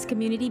the best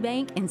community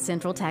bank in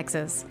Central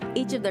Texas.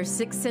 Each of their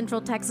 6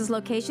 Central Texas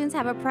locations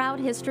have a proud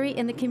history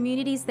in the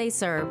communities they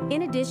serve.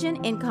 In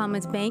addition,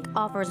 Incommons Bank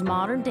offers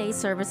modern-day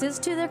services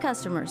to their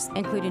customers,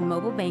 including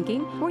mobile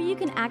banking, where you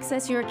can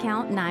access your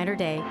account night or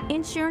day,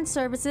 insurance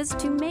services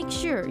to make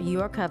sure you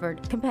are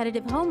covered,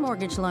 competitive home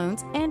mortgage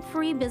loans, and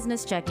free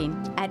business checking.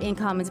 At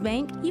Incommons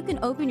Bank, you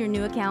can open your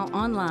new account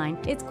online.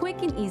 It's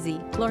quick and easy.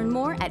 Learn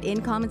more at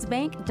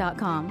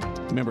incommonsbank.com.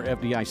 Member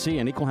FDIC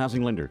and Equal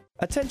Housing Lender.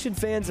 Attention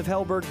fans of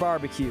Hellberg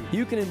Barbecue.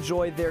 You can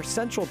enjoy their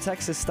Central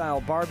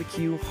Texas-style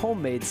barbecue,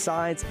 homemade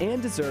sides,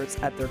 and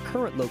desserts at their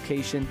current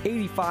location,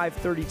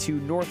 8532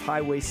 North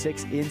Highway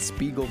 6 in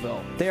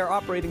Spiegelville. They are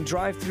operating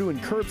drive-through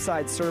and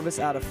curbside service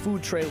out of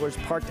food trailers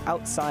parked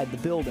outside the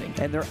building,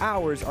 and their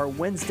hours are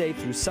Wednesday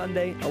through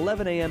Sunday,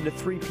 11 a.m. to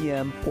 3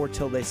 p.m. or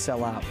till they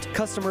sell out.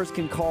 Customers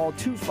can call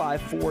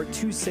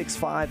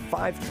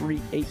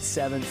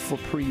 254-265-5387 for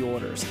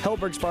pre-orders.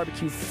 Hellberg's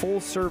Barbecue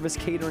full-service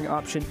catering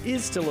option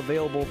is still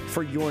available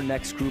for your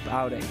next group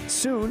outing.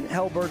 Soon,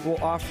 Hellberg will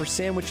offer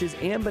sandwiches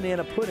and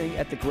banana pudding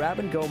at the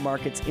grab-and-go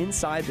markets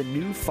inside the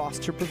new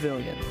Foster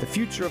Pavilion. The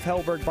future of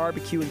Hellberg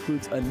Barbecue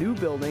includes a new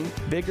building,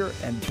 bigger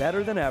and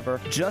better than ever,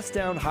 just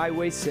down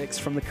Highway 6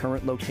 from the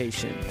current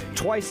location.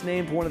 Twice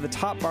named one of the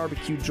top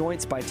barbecue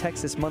joints by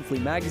Texas Monthly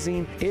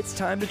Magazine, it's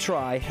time to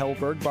try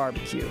Hellberg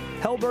Barbecue.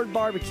 Hellberg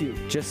Barbecue,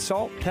 just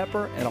salt,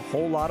 pepper, and a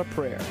whole lot of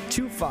prayer.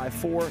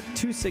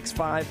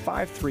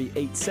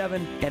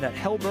 254-265-5387 and at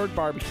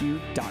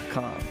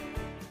hellbergbarbecue.com.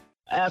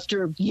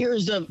 After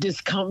years of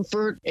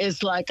discomfort,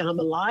 it's like I'm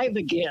alive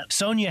again.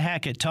 Sonia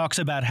Hackett talks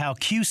about how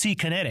QC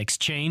Kinetics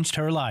changed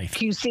her life.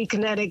 QC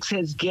Kinetics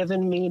has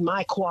given me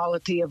my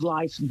quality of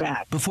life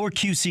back. Before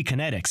QC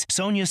Kinetics,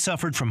 Sonia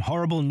suffered from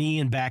horrible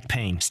knee and back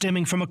pain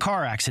stemming from a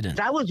car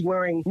accident. I was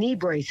wearing knee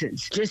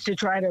braces just to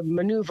try to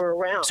maneuver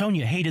around.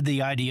 Sonia hated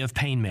the idea of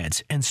pain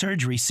meds, and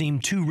surgery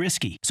seemed too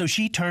risky, so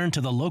she turned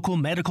to the local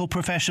medical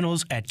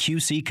professionals at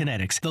QC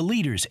Kinetics, the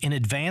leaders in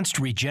advanced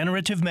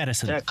regenerative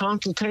medicine. That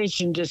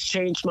consultation just changed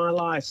changed my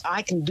life.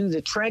 I can do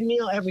the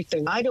treadmill,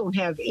 everything. I don't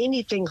have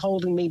anything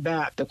holding me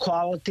back. The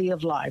quality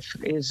of life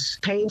is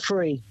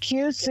pain-free.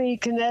 QC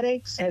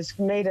Kinetics has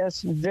made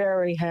us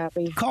very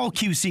happy. Call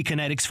QC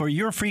Kinetics for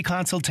your free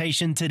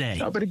consultation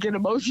today. I'm going to get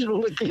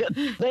emotional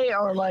again. They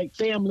are like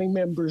family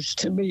members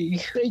to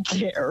me. They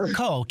care.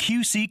 Call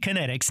QC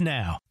Kinetics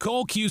now.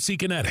 Call QC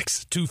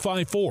Kinetics,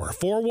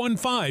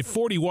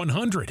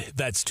 254-415-4100.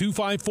 That's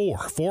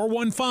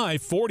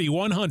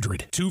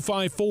 254-415-4100.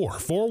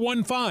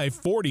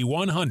 254-415-4100.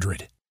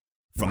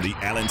 From the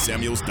Allen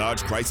Samuels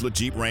Dodge Chrysler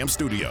Jeep Ram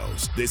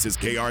Studios, this is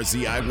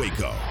KRZI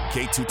Waco,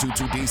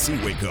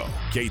 K222DC Waco,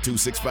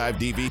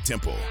 K265DV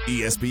Temple,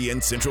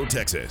 ESPN Central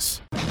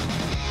Texas.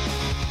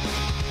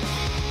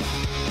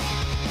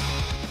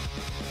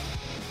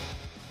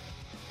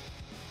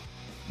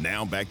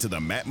 Now back to the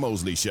Matt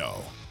Mosley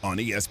Show on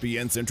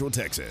ESPN Central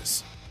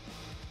Texas.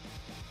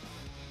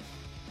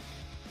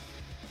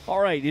 All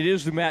right, it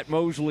is the Matt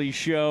Mosley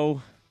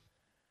Show.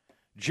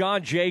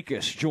 John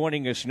Jacobs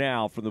joining us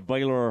now from the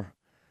Baylor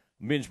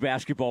men's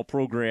basketball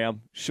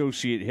program,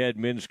 associate head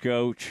men's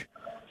coach.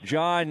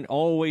 John,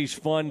 always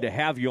fun to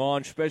have you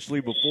on, especially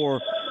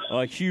before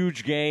a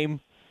huge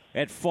game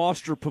at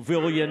Foster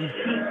Pavilion.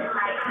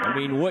 I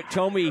mean,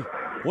 tell me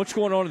what's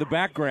going on in the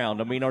background?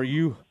 I mean, are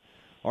you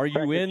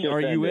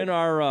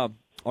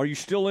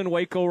still in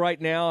Waco right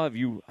now? Have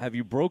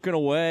you broken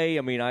away?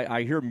 I mean,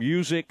 I hear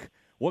music.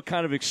 What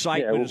kind of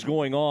excitement is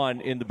going on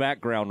in the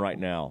background right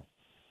now?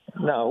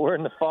 No, we're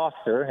in the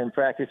Foster, and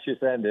practice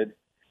just ended.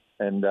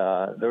 And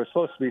there was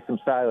supposed to be some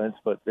silence,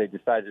 but they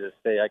decided to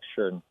stay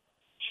extra and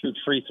shoot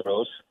free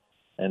throws.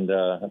 And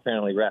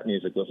apparently rap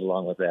music goes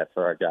along with that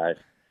for our guys.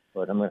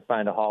 But I'm going to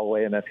find a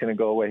hallway, and that's going to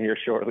go away here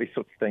shortly.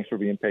 So thanks for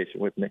being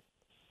patient with me.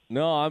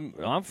 No,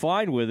 I'm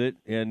fine with it.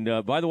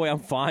 And by the way, I'm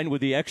fine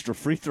with the extra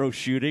free throw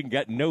shooting.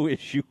 Got no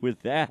issue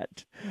with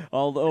that.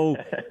 Although,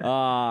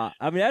 I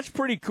mean, that's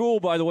pretty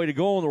cool, by the way, to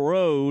go on the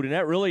road. And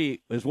that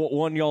really is what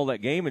won y'all that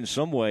game in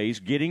some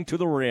ways, getting to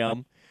the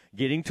rim,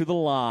 getting to the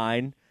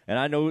line. And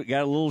I know it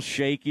got a little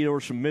shaky. There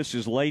were some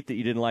misses late that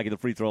you didn't like at the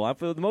free throw line.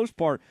 For the most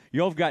part,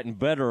 y'all have gotten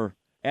better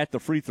at the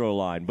free throw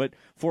line. But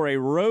for a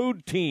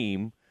road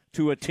team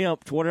to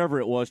attempt whatever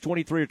it was,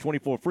 23 or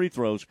 24 free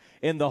throws,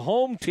 and the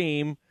home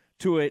team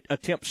to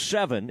attempt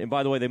 7, and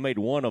by the way, they made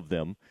one of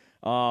them,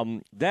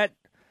 that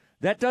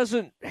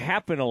doesn't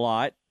happen a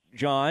lot,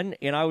 John.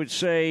 And I would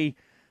say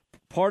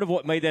part of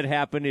what made that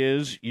happen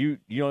is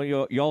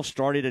y'all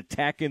started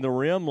attacking the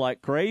rim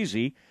like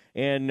crazy.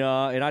 And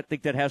I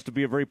think that has to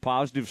be a very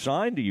positive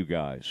sign to you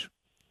guys.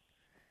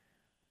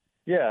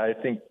 Yeah, I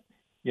think,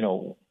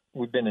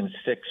 we've been in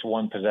 6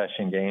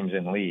 one-possession games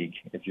in league,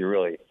 if you're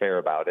really fair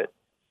about it.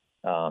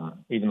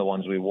 Even the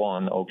ones we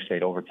won, Oak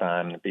State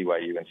overtime,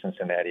 BYU and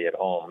Cincinnati at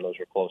home, those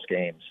were close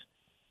games.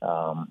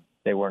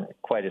 They weren't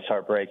quite as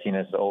heartbreaking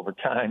as the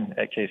overtime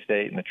at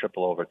K-State and the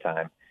triple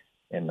overtime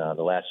in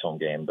the last home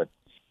game. But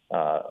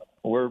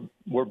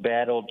we're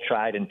battled,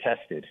 tried, and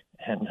tested.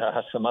 And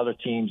some other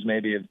teams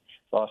maybe have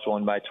lost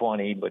one by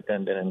 20, but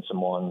then been in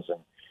some ones. And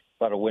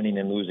a lot of winning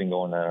and losing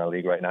going on in our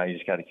league right now. You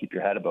just got to keep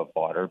your head above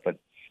water. But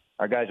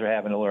our guys are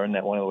having to learn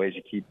that one of the ways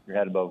you keep your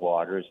head above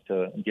water is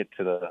to get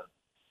to the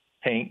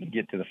paint,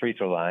 get to the free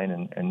throw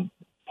line, and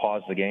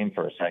pause the game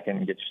for a second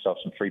and get yourself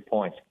some free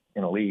points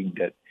in a league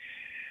that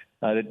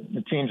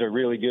the teams are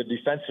really good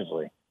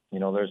defensively.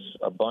 There's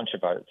a bunch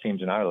of our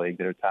teams in our league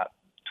that are top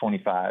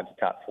 25,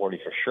 top 40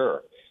 for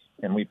sure.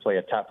 And we play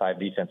a top 5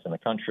 defense in the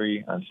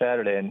country on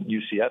Saturday, and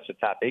UCF's a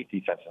top 8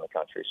 defense in the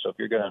country. So if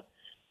you're going to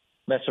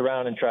mess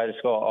around and try to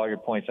score all your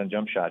points on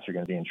jump shots, you're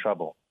going to be in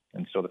trouble.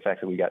 And so the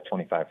fact that we got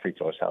 25 free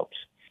throws helps.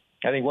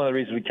 I think one of the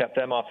reasons we kept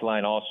them off the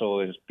line also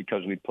is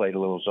because we played a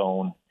little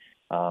zone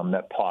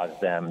that paused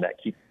them, that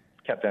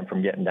kept them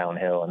from getting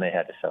downhill, and they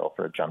had to settle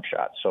for a jump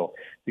shot. So I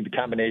think the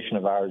combination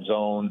of our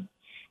zone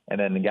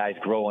and then the guys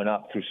growing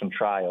up through some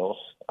trials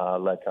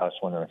led to us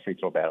winning a free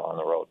throw battle on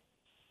the road.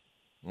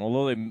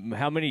 Although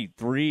how many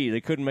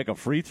they couldn't make a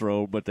free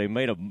throw, but they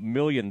made 1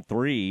 million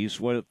threes,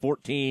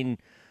 14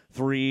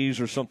 threes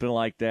or something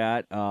like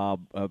that.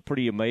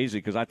 Pretty amazing,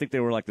 because I think they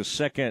were like the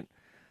second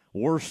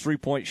worst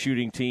three-point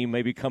shooting team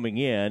maybe coming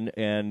in.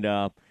 And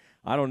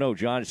I don't know,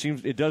 John,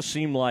 it does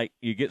seem like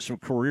you get some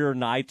career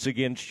nights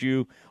against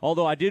you.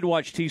 Although I did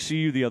watch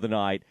TCU the other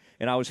night,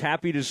 and I was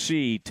happy to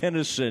see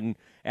Tennyson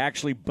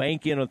actually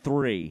bank in a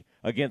 3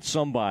 against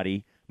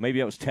somebody. Maybe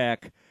it was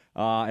Tech.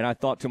 And I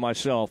thought to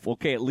myself,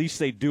 okay, at least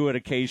they do it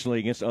occasionally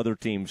against other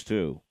teams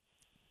too.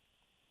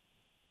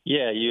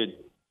 Yeah, you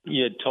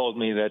had told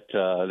me that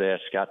they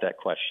asked Scott that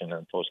question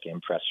on post-game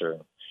presser.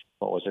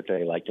 What was it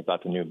they liked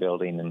about the new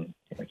building? And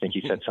I think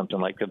he said something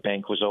like the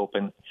bank was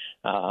open.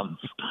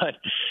 But,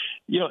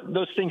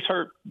 those things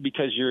hurt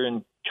because you're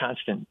in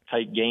constant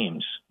tight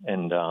games.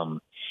 And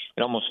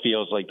it almost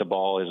feels like the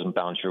ball isn't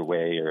bounced your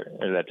way or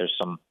that there's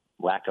some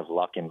lack of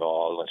luck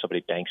involved when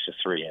somebody banks a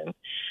 3 in.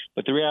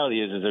 But the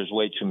reality is there's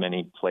way too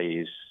many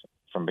plays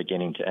from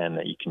beginning to end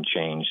that you can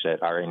change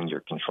that are in your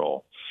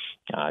control.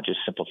 Just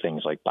simple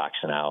things like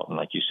boxing out and,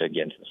 like you said,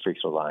 getting to the free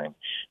throw line.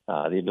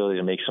 The ability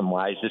to make some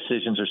wise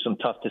decisions or some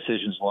tough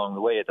decisions along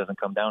the way. It doesn't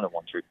come down to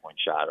one 3-point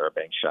shot or a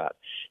bank shot.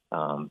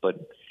 But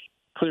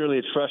clearly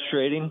it's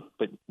frustrating,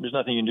 but there's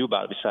nothing you can do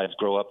about it besides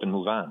grow up and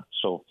move on.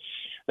 So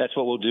that's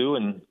what we'll do,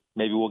 and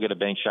maybe we'll get a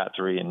bank shot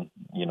 3 and,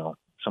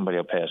 somebody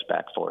will pay us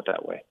back for it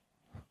that way.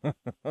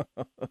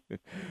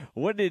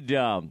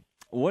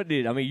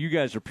 I mean, you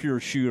guys are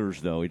pure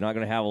shooters, though. You're not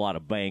going to have a lot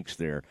of banks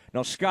there.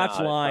 Now, Scott's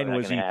line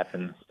was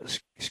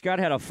Scott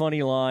had a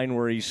funny line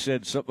where he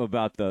said something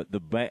about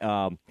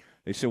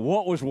they said,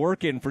 what was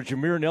working for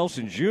Jameer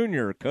Nelson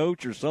Jr.,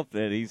 coach, or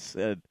something? He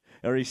said,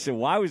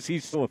 why was he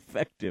so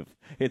effective?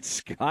 And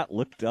Scott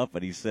looked up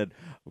and he said,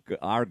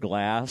 our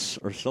glass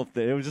or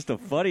something. It was just a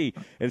funny,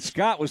 and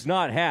Scott was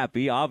not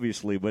happy,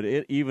 obviously, but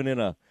even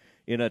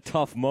in a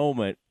tough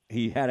moment,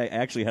 he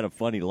actually had a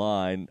funny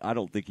line. I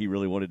don't think he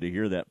really wanted to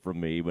hear that from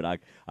me, but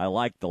I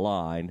liked the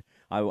line.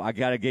 I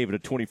gave it a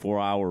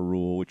 24-hour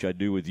rule, which I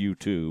do with you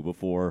too,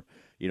 before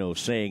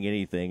saying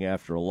anything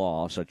after a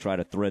loss. I try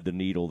to thread the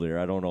needle there.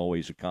 I don't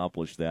always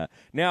accomplish that.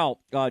 Now,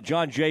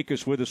 John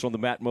Jacobs with us on the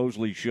Matt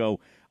Mosley Show.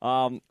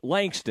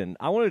 Langston,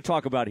 I want to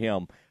talk about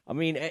him. I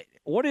mean,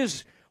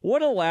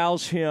 what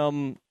allows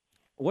him?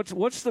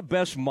 What's the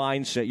best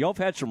mindset? Y'all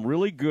have had some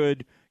really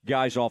good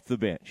guys off the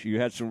bench.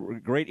 You had some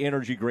great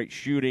energy, great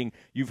shooting.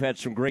 You've had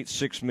some great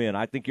 6 men.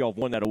 I think y'all have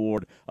won that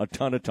award a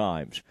ton of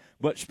times.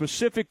 But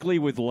specifically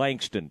with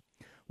Langston,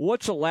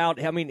 what's allowed?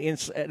 I mean, in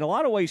a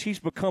lot of ways, he's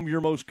become your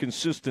most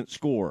consistent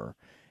scorer,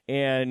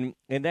 and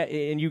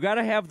you got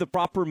to have the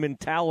proper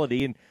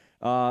mentality and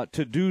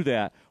to do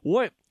that.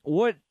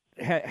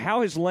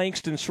 How has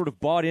Langston sort of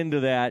bought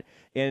into that,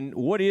 and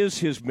what is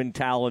his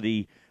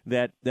mentality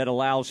that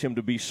allows him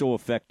to be so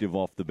effective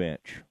off the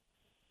bench?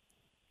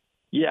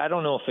 Yeah, I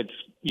don't know if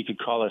you could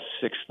call us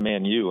sixth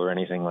man you or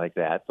anything like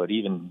that, but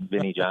even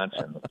Vinnie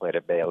Johnson played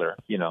at Baylor,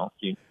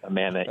 a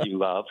man that you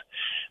love,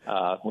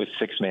 was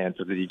sixth man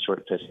for the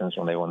Detroit Pistons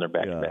when they won their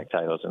back-to-back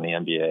titles in the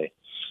NBA.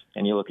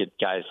 And you look at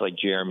guys like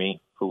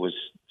Jeremy, who was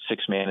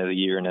sixth man of the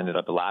year and ended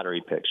up a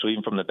lottery pick. So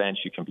even from the bench,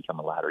 you can become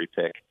a lottery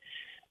pick.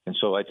 And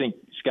so I think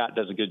Scott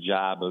does a good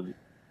job of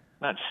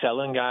not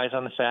selling guys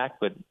on the sack,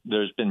 but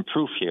there's been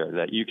proof here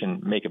that you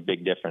can make a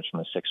big difference from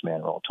the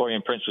six-man role.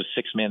 Taurean Prince was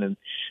six-man in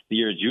the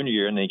year his junior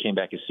year, and then he came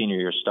back his senior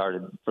year,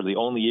 started for the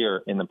only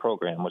year in the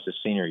program was his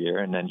senior year,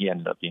 and then he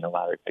ended up being a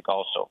lottery pick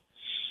also.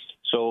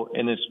 So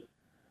in this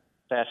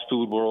fast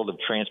food world of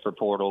transfer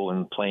portal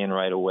and playing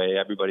right away,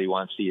 everybody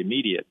wants the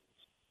immediate.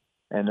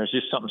 And there's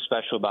just something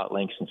special about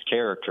Langston's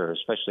character,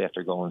 especially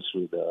after going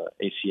through the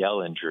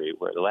ACL injury,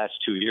 where the last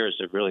 2 years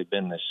have really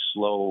been this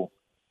slow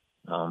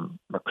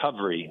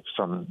recovery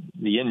from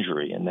the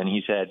injury. And then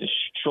he's had a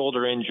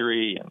shoulder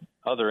injury and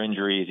other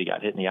injuries. He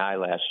got hit in the eye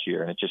last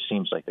year, and it just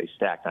seems like they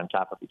stacked on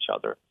top of each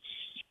other.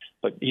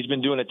 But he's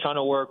been doing a ton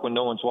of work when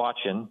no one's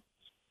watching.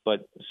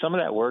 But some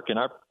of that work in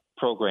our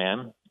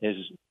program is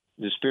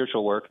the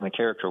spiritual work and the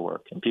character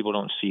work, and people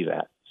don't see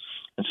that.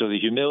 And so the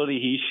humility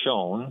he's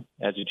shown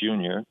as a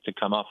junior to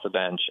come off the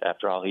bench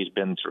after all he's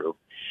been through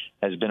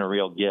has been a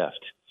real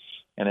gift.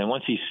 And then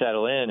once he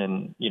settled in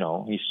and,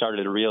 he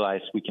started to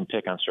realize we can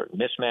pick on certain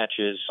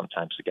mismatches,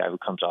 sometimes the guy who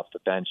comes off the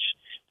bench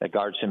that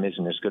guards him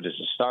isn't as good as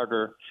a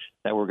starter,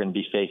 that we're going to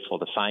be faithful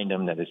to find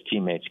him, that his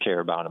teammates care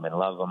about him and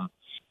love him.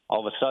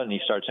 All of a sudden he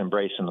starts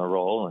embracing the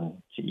role,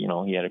 and,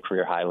 he had a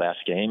career high last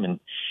game, and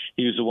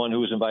he was the one who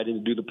was invited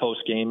to do the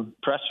post-game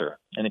presser.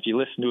 And if you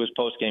listen to his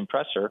post-game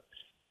presser,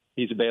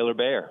 he's a Baylor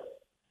Bear,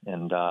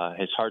 and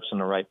his heart's in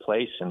the right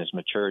place and his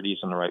maturity's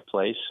in the right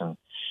place, and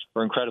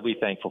we're incredibly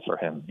thankful for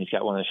him. He's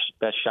got one of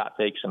the best shot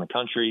fakes in the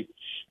country.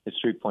 His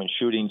three-point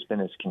shooting's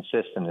been as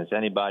consistent as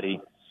anybody.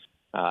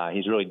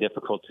 He's really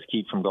difficult to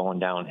keep from going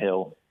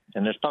downhill.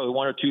 And there's probably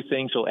one or two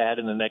things he'll add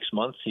in the next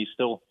month. He's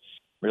still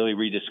really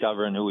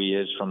rediscovering who he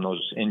is from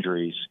those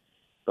injuries.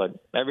 But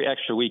every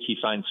extra week he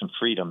finds some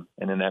freedom,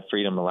 and in that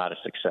freedom, a lot of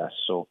success.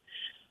 So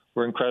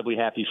we're incredibly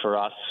happy for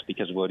us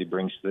because of what he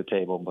brings to the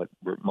table, but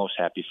we're most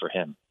happy for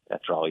him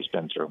after all he's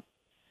been through.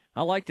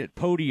 I liked it,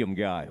 podium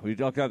guy. We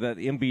talked about that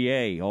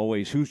NBA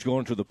always, who's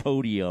going to the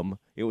podium.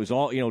 It was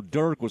all,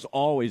 Dirk was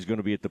always going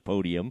to be at the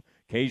podium.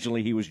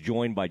 Occasionally he was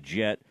joined by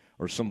Jet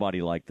or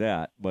somebody like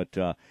that. But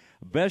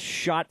best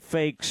shot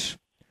fakes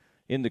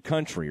in the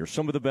country, or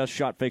some of the best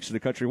shot fakes in the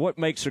country. What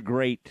makes a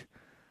great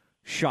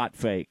shot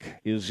fake?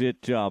 Is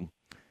it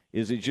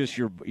just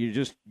you're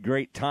just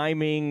great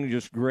timing,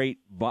 just great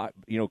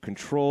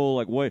control?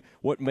 Like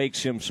what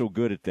makes him so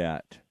good at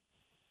that?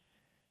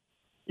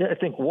 Yeah, I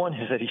think one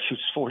is that he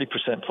shoots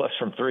 40% plus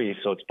from three,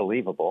 so it's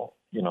believable.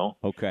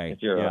 Okay.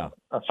 If you're a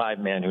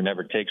five-man who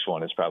never takes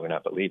one, it's probably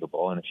not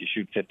believable. And if you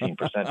shoot 15%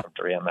 from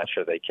three, I'm not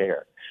sure they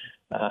care.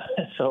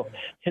 So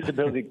his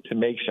ability to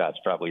make shots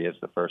probably is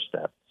the first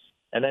step.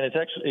 And then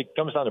it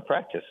comes down to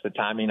practice, the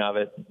timing of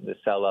it, the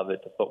sell of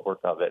it, the footwork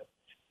of it.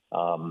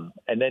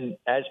 And then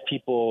as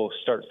people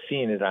start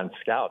seeing it on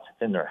scouts,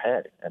 it's in their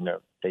head, and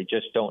they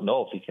just don't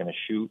know if he's going to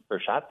shoot or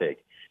shot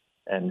fake.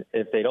 And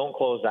if they don't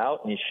close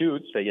out and he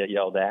shoots, they get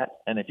yelled at.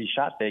 And if he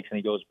shot fakes and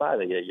he goes by,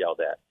 they get yelled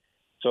at.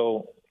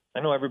 So I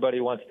know everybody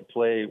wants to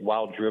play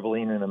while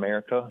dribbling in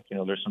America.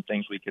 There's some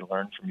things we can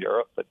learn from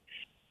Europe, but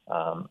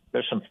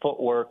there's some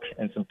footwork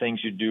and some things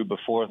you do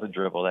before the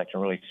dribble that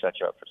can really set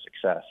you up for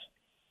success.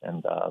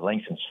 And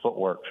Langston's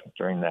footwork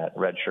during that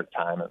redshirt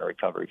time and the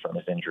recovery from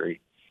his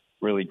injury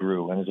really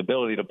grew. And his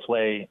ability to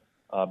play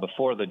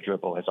before the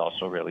dribble has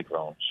also really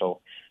grown. So,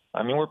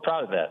 we're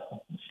proud of that.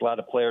 It's a lot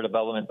of player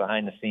development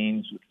behind the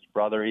scenes with his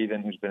brother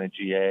even, who's been a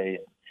GA,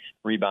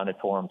 rebounded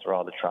for him through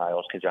all the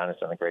trials. Kajan has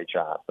done a great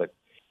job. But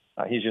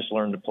he's just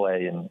learned to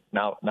play, and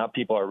now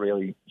people are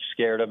really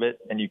scared of it,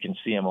 and you can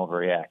see him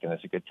overreact, and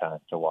it's a good time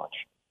to watch.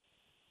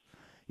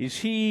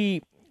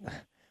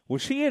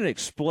 Was he an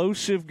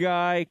explosive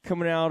guy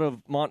coming out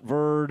of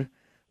Montverde?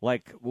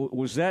 Like,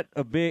 was that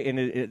a big? And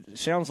it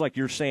sounds like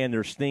you're saying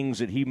there's things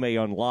that he may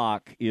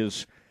unlock.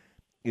 Is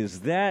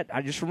that?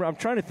 I'm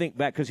trying to think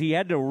back because he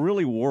had to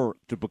really work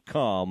to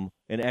become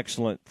an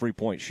excellent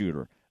 3-point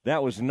shooter.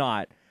 That was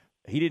not.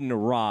 He didn't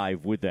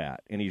arrive with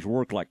that, and he's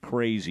worked like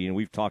crazy. And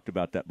we've talked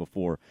about that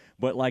before.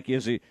 But like,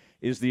 is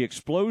the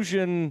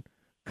explosion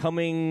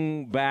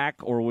coming back,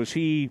 or was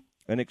he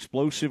an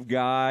explosive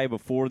guy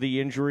before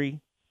the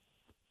injury?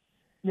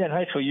 Yeah, in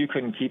high school, you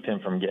couldn't keep him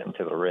from getting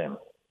to the rim.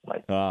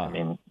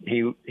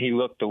 He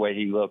looked the way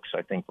he looks,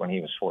 I think, when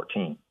he was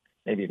 14,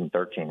 maybe even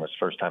 13 was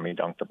the first time he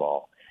dunked the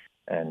ball.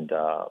 And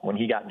when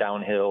he got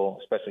downhill,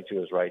 especially to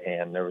his right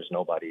hand, there was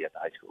nobody at the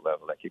high school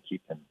level that could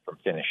keep him from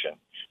finishing.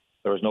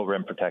 There was no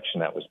rim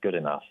protection that was good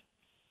enough.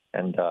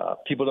 And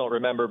people don't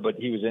remember, but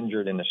he was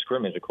injured in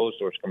a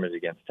closed-door scrimmage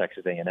against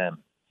Texas A&M.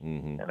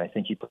 Mm-hmm. And I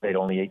think he played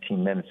only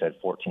 18 minutes at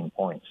 14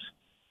 points.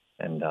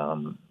 And,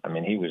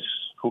 he was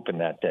hooping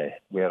that day.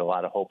 We had a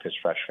lot of hope his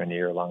freshman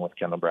year, along with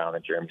Kendall Brown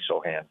and Jeremy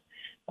Sohan.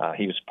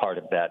 He was part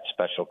of that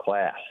special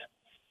class.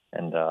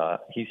 And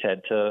he's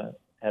had to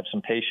have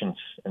some patience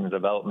in the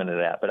development of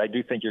that. But I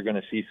do think you're going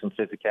to see some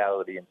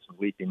physicality and some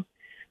leaping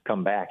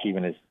come back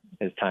even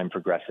as time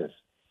progresses.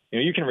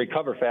 You can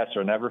recover faster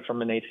than ever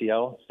from an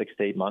ACL, 6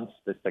 to 8 months.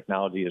 This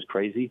technology is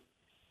crazy.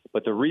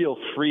 But the real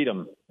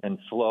freedom and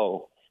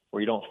flow where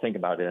you don't think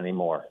about it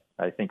anymore,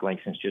 I think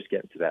Langston's just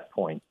getting to that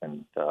point,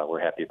 and we're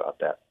happy about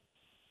that.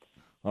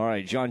 All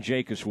right, John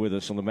Jacobs with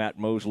us on the Matt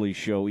Mosley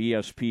Show,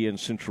 ESPN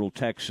Central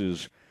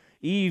Texas.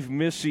 Yves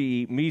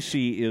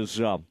Missi is,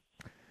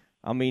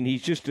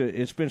 he's just,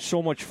 it's been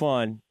so much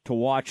fun to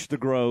watch the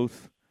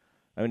growth.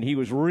 He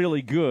was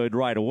really good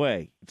right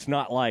away. It's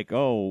not like,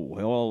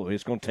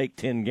 it's going to take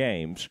 10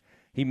 games.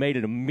 He made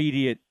an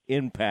immediate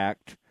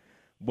impact.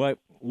 But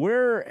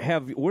where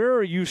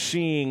are you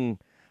seeing?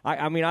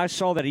 I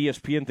saw that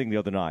ESPN thing the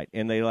other night,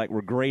 and they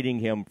were grading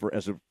him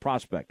as a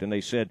prospect, and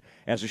they said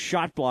as a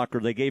shot blocker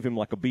they gave him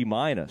like a B-.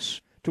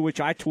 To which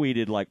I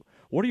tweeted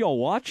what are y'all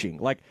watching?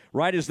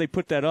 Right as they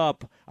put that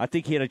up, I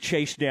think he had a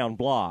chase down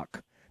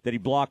block that he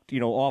blocked,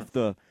 off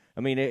the.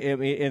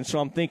 And so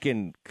I'm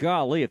thinking,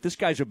 golly, if this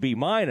guy's a B-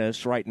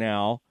 right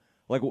now,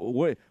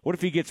 what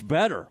if he gets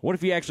better? What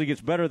if he actually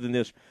gets better than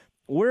this?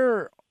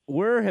 Where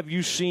have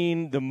you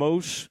seen the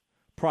most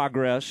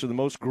progress or the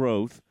most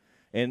growth?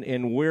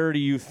 And where do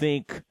you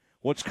think,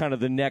 what's kind of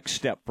the next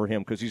step for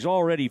him? Because he's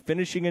already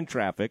finishing in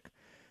traffic.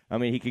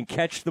 He can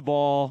catch the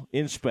ball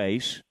in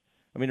space.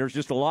 There's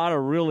just a lot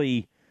of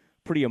really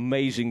pretty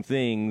amazing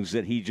things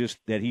that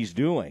he's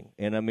doing.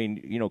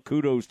 And,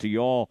 kudos to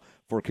y'all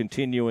for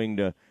continuing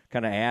to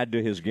kind of add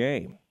to his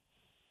game.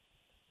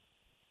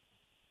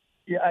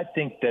 Yeah, I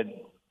think that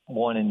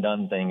one and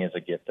done thing is a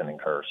gift and a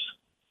curse.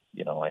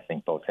 I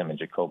think both him and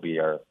Jacoby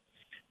are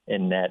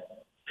in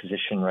that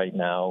position right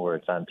now where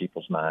it's on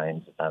people's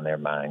minds, it's on their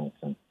minds,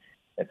 and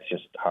it's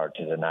just hard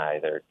to deny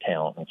their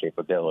talent and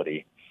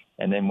capability.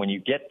 And then when you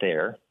get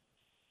there,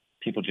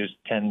 people just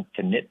tend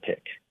to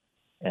nitpick.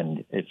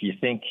 And if you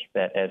think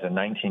that as a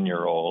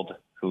 19-year-old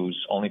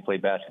who's only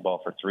played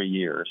basketball for 3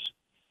 years,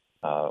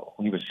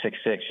 he was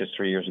 6'6" just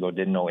 3 years ago,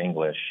 didn't know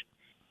English,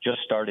 just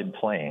started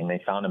playing.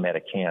 They found him at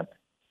a camp.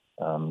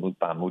 Luke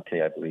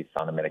Bamute, I believe,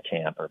 found him at a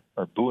camp,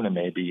 or Buna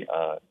maybe,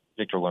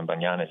 Victor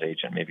Wembanyama's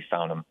agent maybe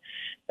found him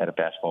at a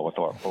basketball with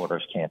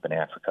orders camp in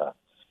Africa.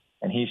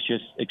 And he's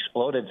just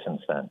exploded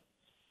since then.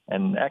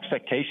 And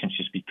expectations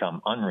just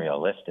become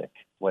unrealistic,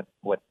 what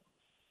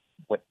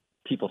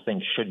people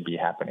think should be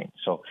happening.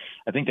 So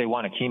I think they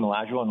want Akeem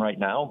Olajuwon right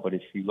now, but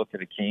if you look at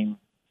Akeem,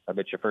 I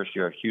bet your first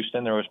year at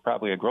Houston, there was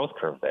probably a growth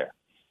curve there.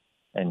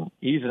 And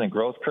he's in a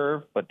growth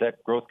curve, but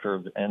that growth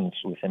curve ends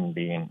with him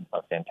being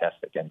a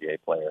fantastic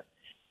NBA player.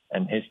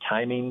 And his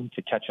timing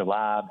to catch a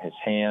lob, his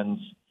hands,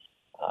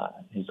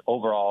 his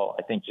overall,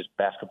 I think, just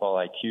basketball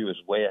IQ is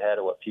way ahead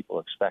of what people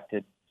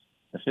expected.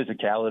 The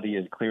physicality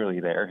is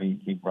clearly there.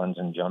 He runs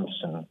and jumps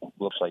and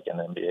looks like an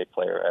NBA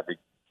player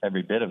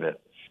every bit of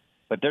it.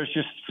 But there's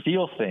just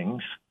feel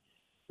things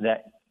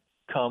that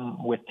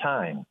come with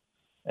time.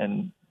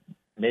 And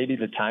maybe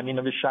the timing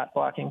of his shot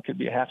blocking could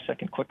be a half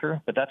second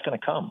quicker, but that's going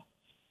to come.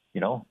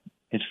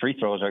 His free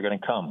throws are going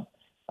to come.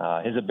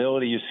 His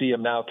ability, you see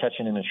him now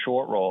catching in a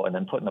short roll and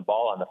then putting the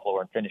ball on the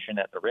floor and finishing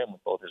at the rim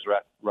with both his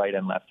right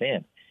and left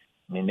hand.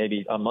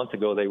 Maybe a month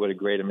ago they would have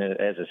graded him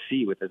as a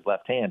C with his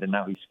left hand, and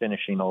now he's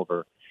finishing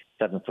over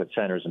 7-foot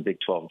centers in Big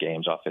 12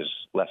 games off his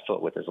left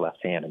foot with his left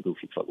hand and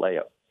goofy foot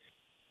layup.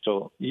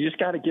 So you just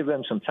got to give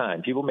them some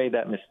time. People made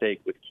that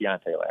mistake with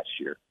Keontae last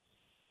year.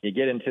 You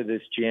get into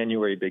this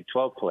January Big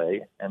 12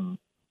 play, and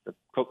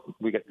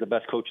we got the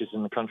best coaches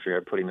in the country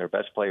are putting their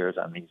best players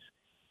on these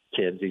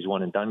kids, these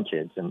one-and-done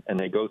kids, and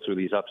they go through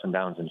these ups and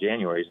downs in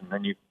Januaries, and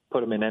then you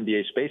put them in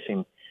NBA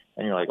spacing,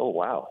 and you're like, oh,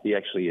 wow, he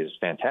actually is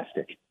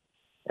fantastic.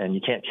 And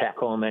you can't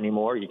tackle him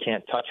anymore. You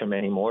can't touch him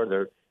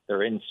anymore.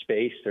 They're in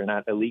space. They're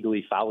not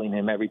illegally fouling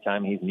him every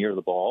time he's near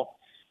the ball.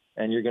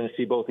 And you're going to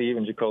see both Eve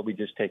and Jacoby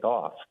just take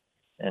off.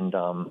 And,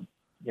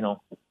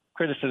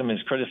 criticism is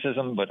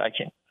criticism, but I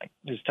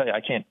just tell you,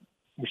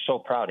 we're so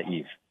proud of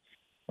Eve.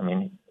 I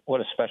mean,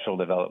 what a special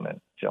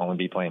development to only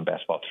be playing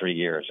basketball 3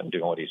 years and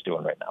doing what he's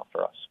doing right now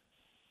for us.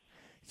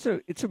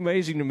 So it's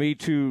amazing to me,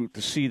 too,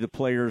 to see the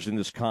players in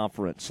this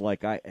conference.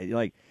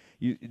 Diallo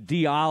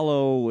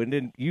and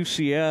then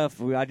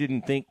UCF, I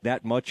didn't think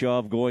that much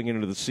of going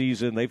into the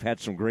season. They've had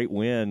some great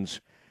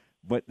wins.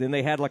 But then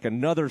they had like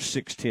another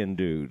 6'10"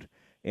 dude.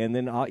 And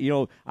then,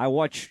 I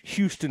watch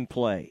Houston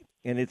play,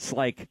 and it's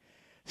like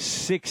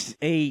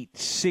 6'8",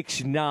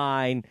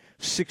 6'9",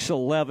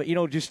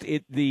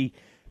 6'11",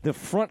 the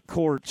front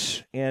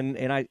courts, and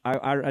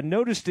I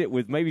noticed it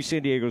with maybe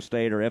San Diego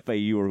State or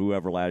FAU or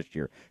whoever last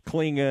year,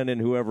 Klingon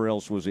and whoever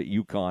else was at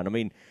UConn. I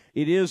mean,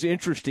 it is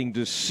interesting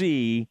to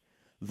see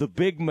the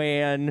big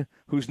man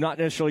who's not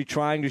necessarily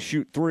trying to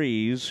shoot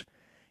threes.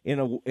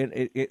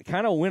 It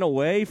kind of went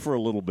away for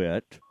a little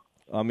bit.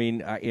 I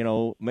mean,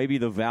 maybe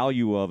the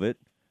value of it,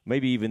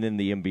 maybe even in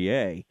the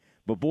NBA.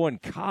 But, boy, in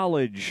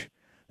college,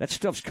 that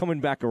stuff's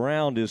coming back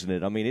around, isn't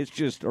it? I mean, it's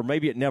just – or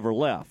maybe it never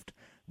left.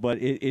 But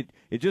it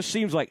just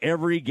seems like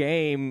every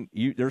game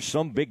there's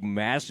some big,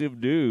 massive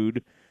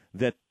dude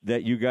that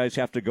you guys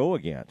have to go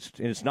against.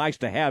 And it's nice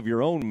to have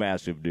your own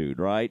massive dude,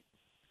 right?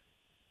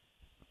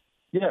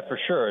 Yeah, for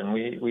sure. And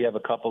we have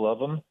a couple of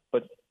them.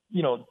 But,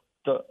 the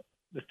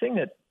thing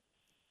that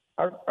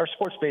our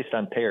sport's based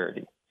on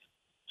parity.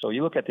 So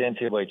you look at the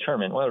NCAA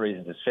tournament, one of the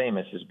reasons it's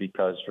famous is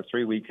because for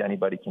 3 weeks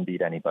anybody can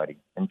beat anybody,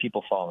 and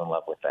people fall in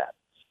love with that.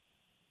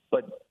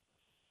 But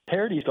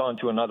parity's gone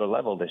to another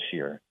level this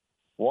year.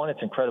 One,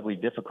 it's incredibly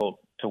difficult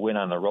to win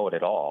on the road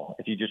at all.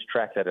 If you just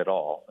track that at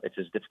all, it's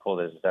as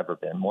difficult as it's ever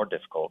been, more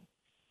difficult.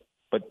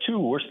 But two,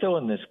 we're still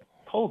in this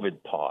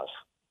COVID pause.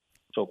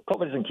 So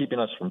COVID isn't keeping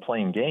us from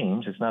playing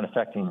games. It's not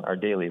affecting our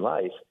daily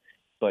life.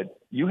 But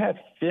you have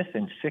 5th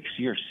and 6th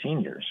year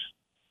seniors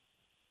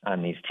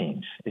on these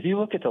teams. If you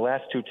look at the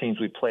last two teams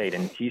we played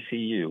in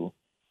TCU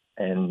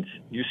and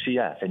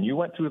UCF, and you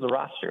went through the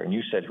roster and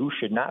you said who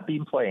should not be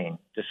playing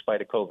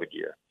despite a COVID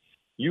year,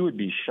 you would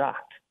be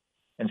shocked.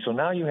 And so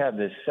now you have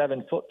this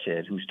 7-foot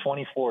kid who's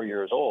 24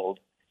 years old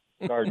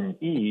guarding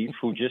Eve,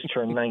 who just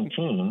turned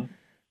 19,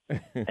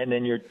 and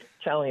then you're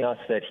telling us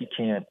that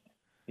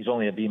he's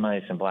only a B-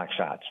 in block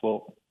shots.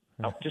 Well,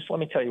 just let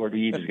me tell you where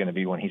Eve is going to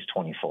be when he's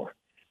 24.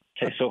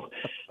 Okay, so,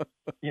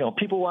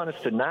 people want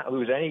us to not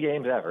lose any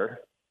games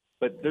ever,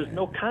 but there's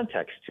no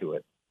context to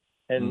it.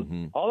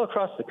 And all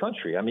across the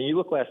country, I mean, you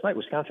look last night,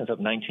 Wisconsin's up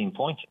 19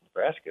 points in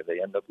Nebraska.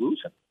 They end up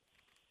losing.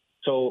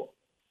 So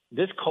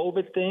this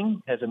COVID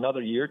thing has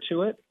another year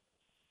to it,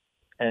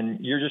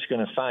 and you're just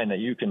going to find that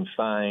you can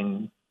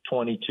find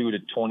 22 to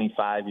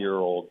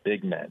 25-year-old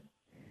big men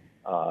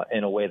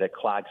in a way that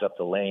clogs up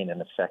the lane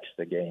and affects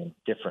the game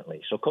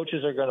differently. So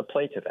coaches are going to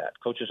play to that.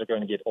 Coaches are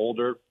going to get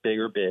older,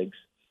 bigger bigs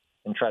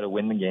and try to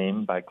win the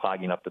game by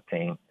clogging up the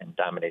paint and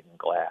dominating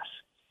glass.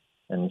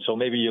 And so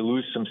maybe you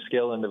lose some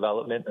skill and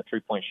development. The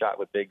three-point shot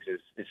with bigs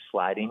is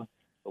sliding.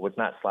 But what's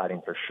not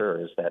sliding for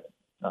sure is that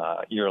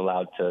you're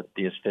allowed to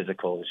be as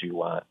physical as you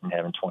want, and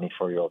having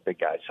 24-year-old big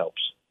guys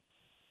helps.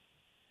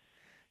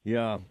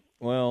 Yeah,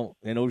 well,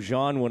 and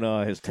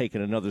Ojanwina has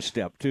taken another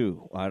step,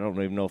 too. I don't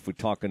even know if we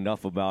talk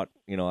enough about,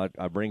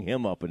 I bring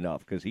him up enough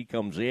because he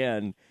comes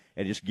in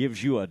and just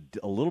gives you a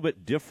little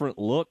bit different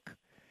look,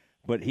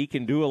 but he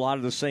can do a lot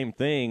of the same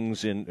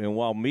things. And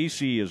while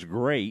Misi is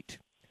great,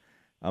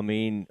 I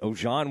mean,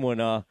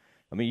 Ojanwina,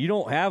 you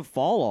don't have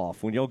fall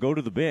off when you'll go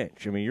to the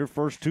bench. I mean, your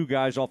first two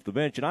guys off the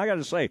bench. And I got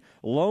to say,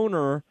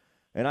 Loner,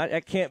 and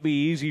that can't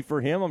be easy for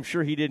him. I'm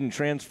sure he didn't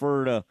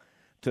transfer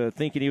to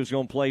thinking he was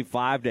going to play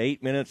 5 to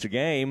 8 minutes a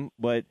game.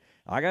 But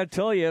I got to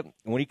tell you,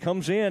 when he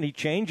comes in, he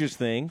changes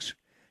things.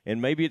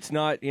 And maybe it's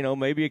not,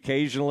 maybe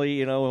occasionally,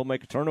 he'll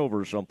make a turnover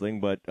or something.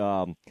 But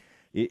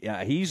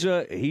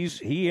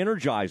he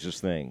energizes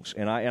things.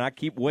 And I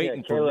keep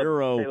waiting for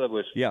Miro. Caleb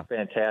was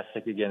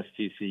fantastic against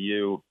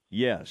TCU.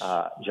 Yes.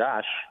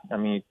 Josh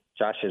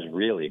has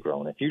really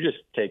grown. If you just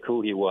take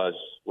who he was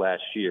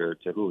last year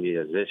to who he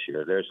is this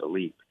year, there's a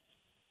leap.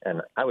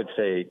 And I would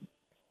say,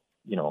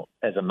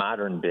 as a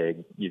modern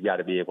big, you've got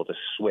to be able to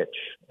switch.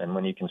 And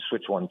when you can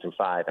switch 1 through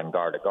 5 and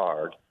guard a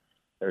guard,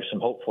 there's some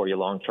hope for you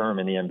long term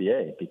in the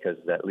NBA, because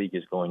that league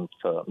is going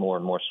to more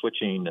and more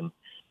switching and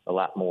a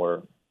lot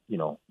more,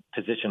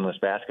 positionless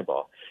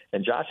basketball.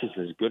 And Josh is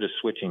as good as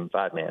switching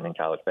 5-man in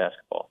college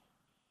basketball.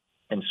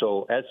 And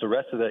so as the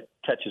rest of that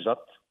catches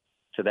up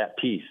to that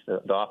piece,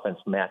 the offense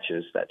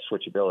matches that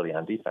switchability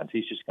on defense.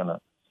 He's just going to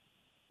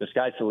the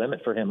sky's the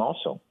limit for him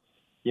also.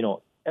 You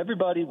know,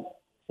 everybody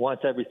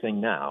wants everything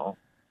now,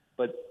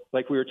 but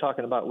like we were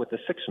talking about with the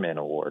six-man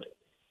award,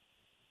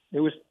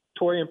 it was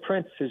Torian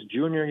Prince, his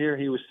junior year,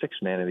 he was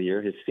six-man of the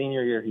year. His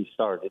senior year, he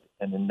started,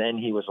 and then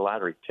he was a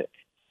lottery pick.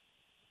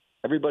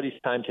 Everybody's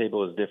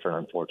timetable is different,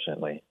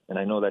 unfortunately, and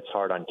I know that's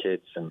hard on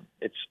kids, and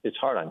it's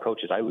hard on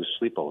coaches. I lose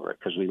sleep over it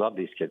because we love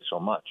these kids so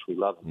much. We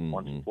love them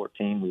 1 to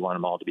 14. We want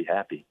them all to be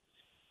happy.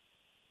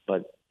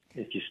 But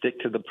if you stick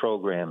to the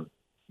program,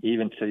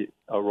 even to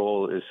a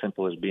role as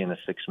simple as being a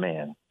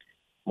six-man,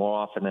 more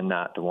often than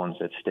not, the ones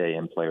that stay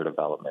in player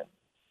development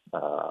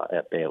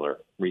at Baylor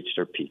reach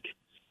their peak.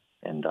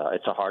 And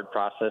it's a hard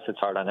process. It's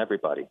hard on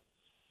everybody.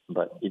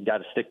 But you've got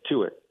to stick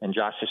to it. And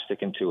Josh is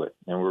sticking to it.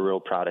 And we're real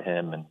proud of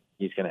him, and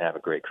he's going to have a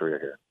great career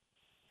here.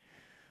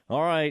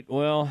 All right.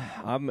 Well,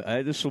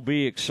 this will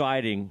be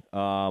exciting.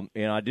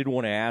 And I did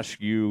want to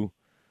ask you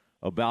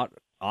about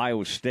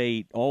Iowa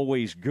State.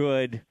 Always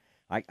good.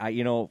 I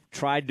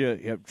trying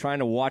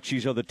to watch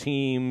these other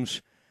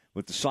teams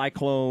with the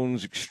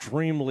Cyclones,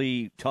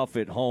 extremely tough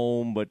at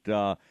home. But,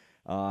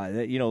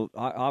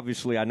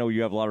 obviously I know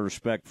you have a lot of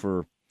respect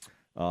for,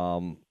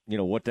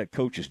 what that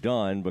coach has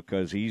done,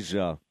 because he's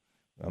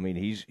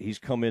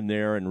come in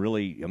there and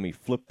really,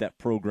 flipped that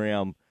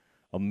program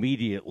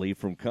immediately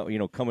from,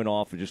 coming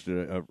off of just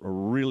a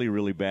really,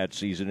 really bad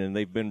season, and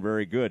they've been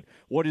very good.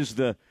 What's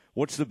the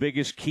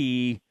biggest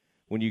key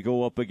when you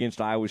go up against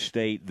Iowa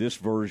State, this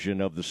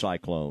version of the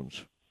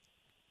Cyclones?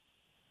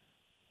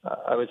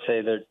 I would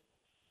say they're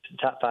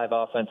top 5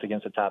 offense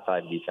against a top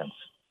 5 defense.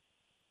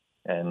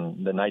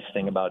 And the nice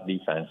thing about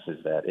defense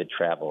is that it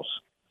travels.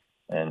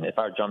 And if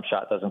our jump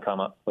shot doesn't come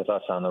up with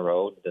us on the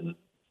road, then,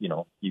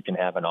 you can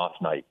have an off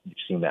night. You've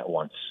seen that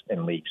once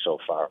in league so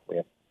far. We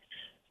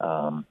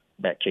have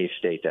that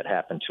K-State that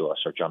happened to us.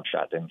 Our jump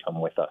shot didn't come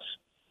with us.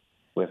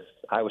 With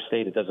Iowa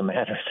State, it doesn't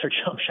matter if their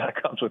jump shot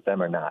comes with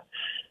them or not,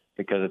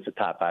 because it's a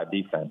top 5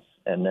 defense.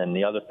 And then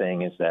the other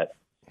thing is that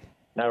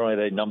not only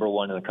are they number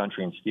 1 in the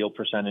country in steal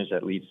percentage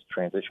that leads to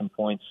transition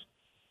points,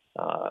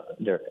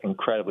 they're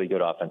incredibly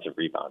good offensive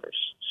rebounders.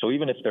 So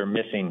even if they're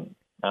missing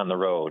on the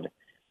road,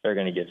 they're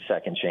going to get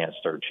second chance,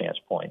 third chance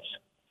points.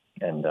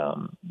 And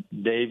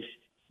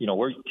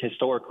we're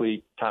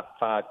historically top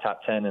 5,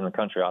 top 10 in the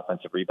country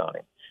offensive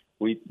rebounding.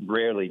 We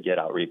rarely get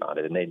out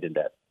rebounded, and they did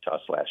that to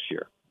us last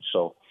year.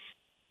 So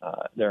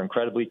they're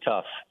incredibly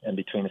tough, and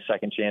between the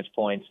second chance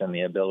points and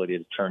the ability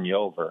to turn you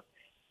over,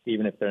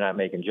 even if they're not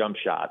making jump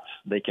shots,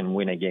 they can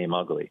win a game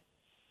ugly.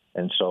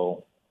 And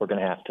so we're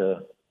going to have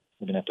to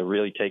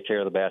really take care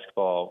of the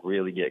basketball,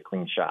 really get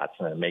clean shots,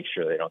 and then make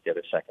sure they don't get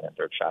a second and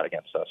third shot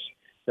against us.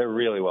 They're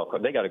really well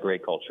coached. They got a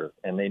great culture,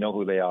 and they know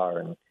who they are,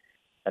 and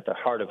at the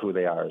heart of who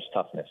they are is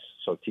toughness.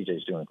 So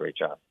TJ's doing a great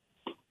job.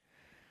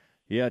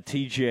 Yeah,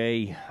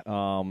 TJ,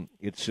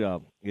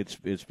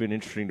 it's been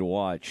interesting to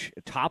watch.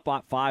 Top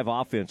 5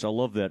 offense, I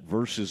love that,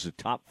 versus the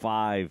top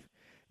 5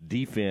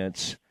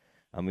 defense.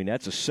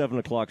 That's a 7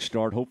 o'clock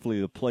start. Hopefully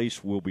the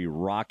place will be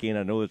rocking.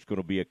 I know it's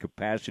going to be a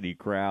capacity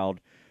crowd,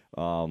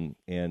 and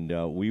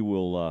we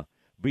will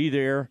be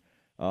there.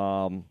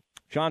 John,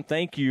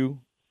 thank you.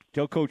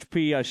 Tell Coach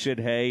P I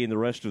said hey, and the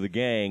rest of the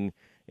gang,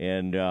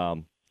 and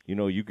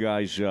you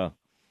guys.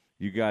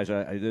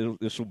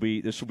 This will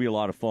be a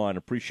lot of fun.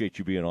 Appreciate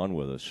you being on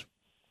with us.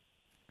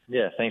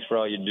 Yeah, thanks for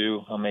all you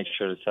do. I'll make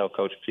sure to tell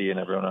Coach P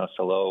and everyone else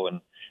hello. And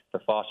the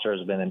Foster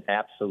has been an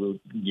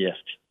absolute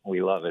gift.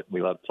 We love it.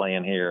 We love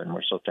playing here, and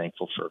we're so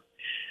thankful for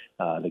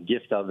the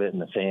gift of it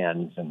and the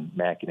fans. And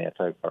Mac and the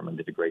athletic department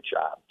did a great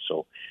job.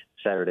 So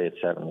Saturday at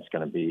 7 is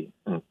going to be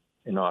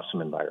an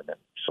awesome environment.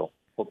 So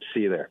hope to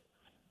see you there.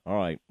 All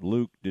right,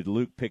 Luke. Did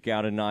Luke pick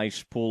out a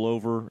nice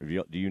pullover?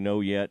 Do you know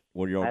yet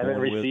what you're going with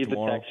tomorrow? I haven't received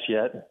the text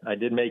yet. I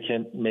did make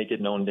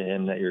it known to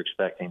him that you're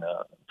expecting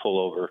a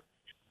pullover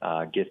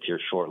gift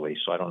here shortly,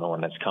 so I don't know when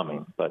that's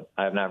coming. But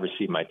I have not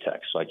received my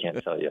text, so I can't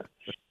tell you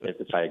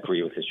if I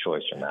agree with his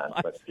choice or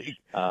not. But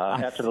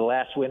after the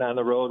last win on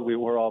the road, we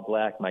were all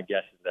black. My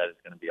guess is that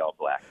it's going to be all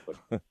black,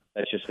 but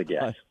that's just a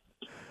guess.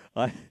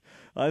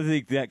 I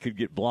think that could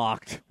get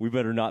blocked. We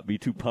better not be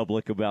too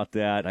public about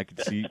that. I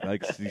could see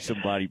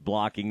somebody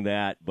blocking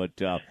that.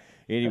 But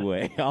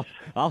anyway,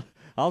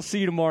 I'll see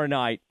you tomorrow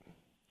night.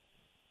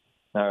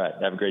 All right.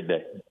 Have a great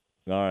day.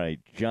 All right.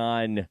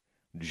 John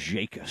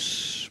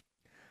Jacobs,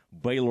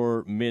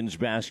 Baylor men's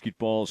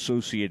basketball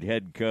associate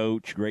head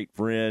coach, great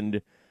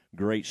friend,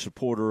 great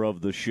supporter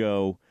of the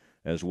show,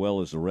 as well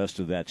as the rest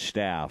of that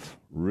staff.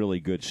 Really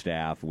good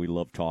staff. We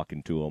love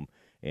talking to them.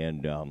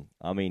 And,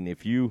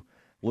 if you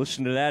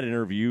listen to that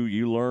interview,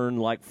 you learn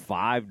like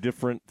 5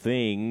 different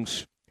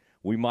things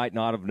we might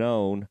not have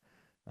known.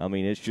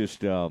 It's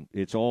just,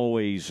 it's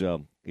always,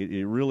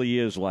 it really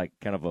is like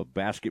kind of a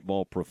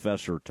basketball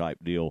professor type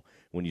deal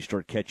when you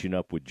start catching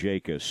up with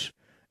Jacobs,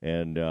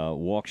 and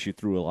walks you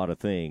through a lot of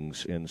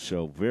things. And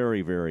so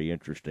very, very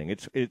interesting.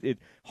 It's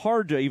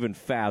hard to even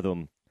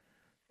fathom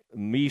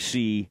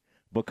Misi,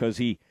 because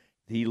he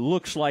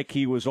looks like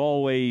he was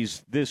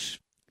always this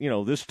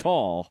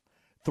tall.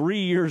 3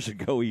 years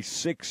ago, he's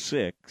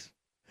 6'6".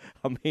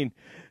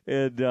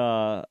 And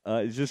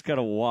it's just kind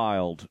of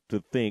wild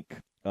to think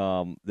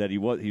that he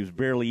was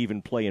barely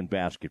even playing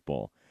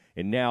basketball.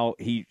 And now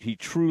he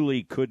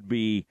truly could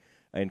be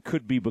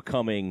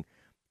becoming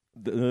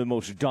the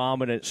most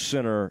dominant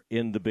center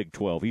in the Big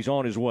 12. He's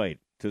on his way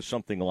to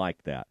something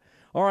like that.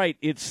 All right,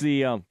 it's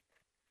the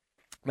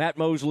Matt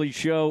Mosley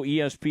Show,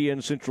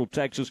 ESPN Central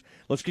Texas.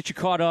 Let's get you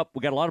caught up.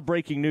 We got a lot of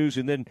breaking news,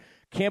 and then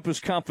Campus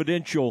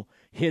Confidential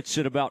hits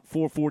at about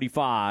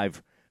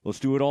 4:45. Let's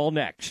do it all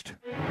next.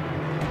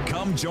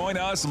 Come join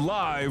us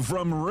live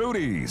from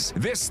Rudy's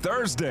this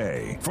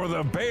Thursday for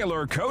the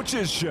Baylor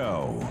Coaches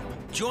Show.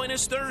 Join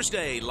us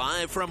Thursday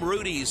live from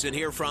Rudy's and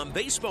hear from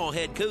baseball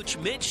head coach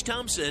Mitch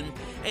Thompson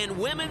and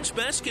women's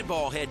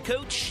basketball head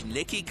coach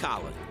Nikki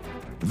Collins.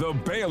 The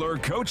Baylor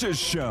Coaches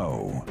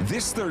Show,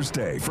 this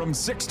Thursday from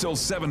 6 till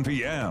 7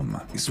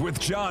 p.m. with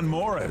John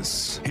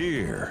Morris,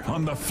 here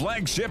on the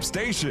flagship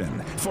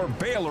station for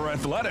Baylor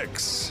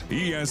Athletics,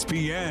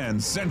 ESPN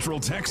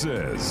Central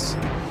Texas.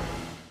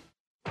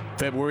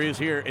 February is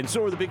here, and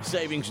so are the big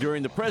savings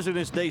during the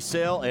President's Day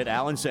sale at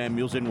Allen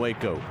Samuels in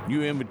Waco.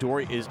 New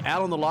inventory is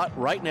out on the lot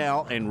right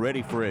now and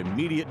ready for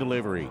immediate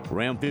delivery.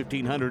 Ram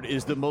 1500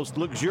 is the most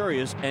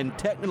luxurious and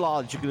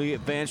technologically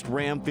advanced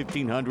Ram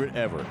 1500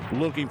 ever.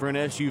 Looking for an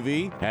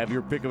SUV? Have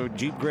your pick of a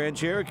Jeep Grand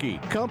Cherokee,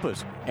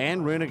 Compass,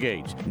 and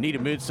Renegades. Need a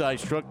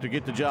mid-sized truck to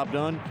get the job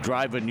done?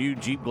 Drive a new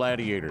Jeep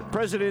Gladiator.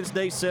 President's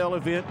Day sale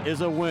event is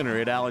a winner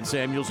at Allen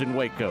Samuels in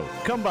Waco.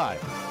 Come by.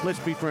 Let's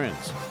be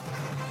friends.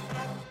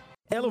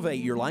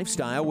 Elevate your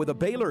lifestyle with a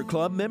Baylor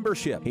Club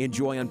membership.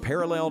 Enjoy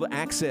unparalleled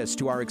access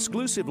to our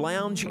exclusive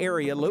lounge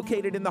area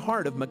located in the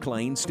heart of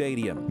McLean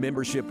Stadium.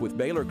 Membership with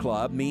Baylor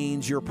Club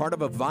means you're part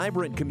of a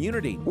vibrant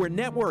community where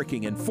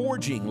networking and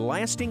forging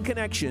lasting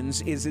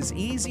connections is as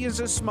easy as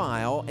a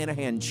smile and a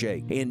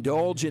handshake.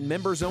 Indulge in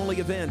members-only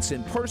events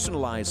and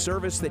personalized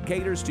service that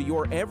caters to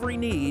your every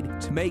need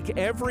to make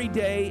every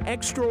day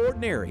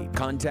extraordinary.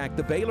 Contact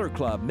the Baylor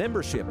Club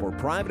membership or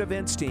private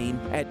events team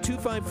at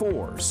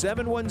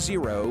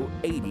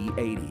 254-710-8080.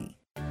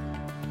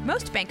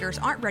 Most bankers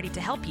aren't ready to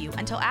help you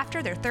until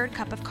after their third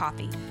cup of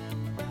coffee.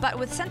 But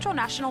with Central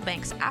National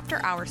Bank's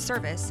after-hours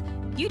service,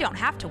 you don't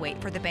have to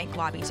wait for the bank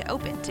lobby to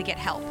open to get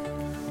help.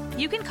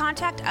 You can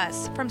contact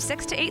us from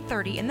 6 to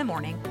 8:30 in the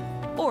morning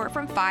or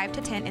from 5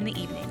 to 10 in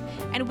the evening,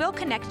 and we'll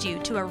connect you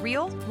to a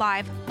real,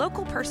 live,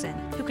 local person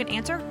who can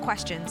answer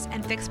questions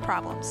and fix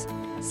problems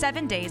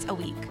 7 days a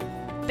week.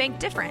 Bank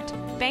different.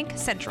 Bank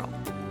Central.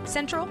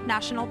 Central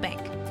National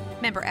Bank.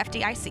 Member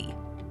FDIC.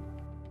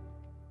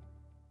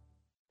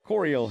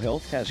 Coryell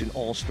Health has an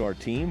all-star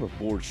team of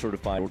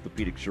board-certified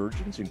orthopedic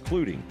surgeons,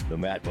 including the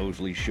Matt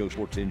Mosley Show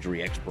sports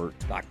injury expert,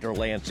 Dr.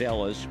 Lance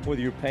Ellis.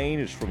 Whether your pain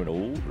is from an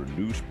old or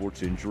new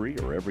sports injury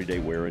or everyday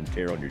wear and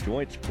tear on your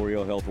joints,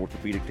 Coryell Health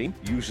orthopedic team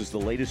uses the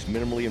latest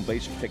minimally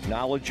invasive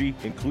technology,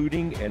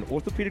 including an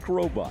orthopedic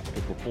robot,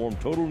 to perform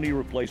total knee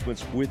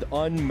replacements with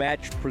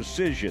unmatched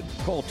precision.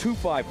 Call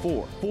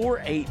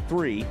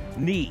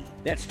 254-483-KNEE.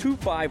 That's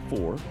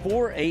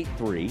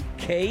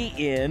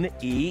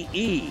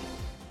 254-483-KNEE.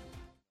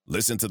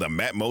 Listen to the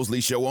Matt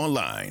Mosley Show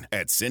online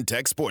at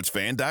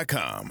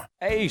syntechsportsfan.com.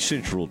 Hey,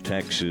 Central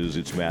Texas,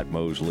 it's Matt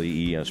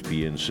Mosley,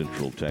 ESPN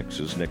Central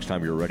Texas. Next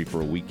time you're ready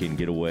for a weekend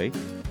getaway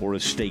or a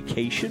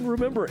staycation,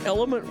 remember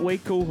Element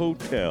Waco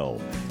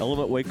Hotel.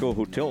 Element Waco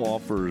Hotel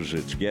offers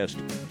its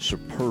guests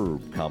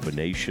superb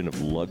combination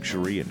of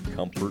luxury and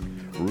comfort.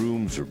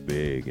 Rooms are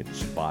big and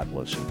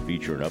spotless and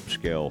feature an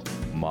upscale,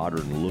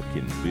 modern look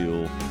and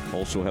feel.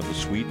 Also have the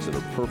suites that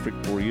are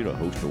perfect for you to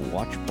host a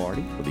watch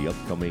party for the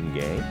upcoming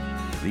game.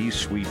 These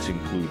suites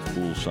include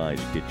full-size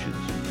kitchens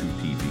and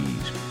 2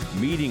 TVs.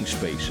 Meeting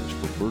spaces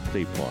for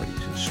birthday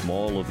parties and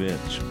small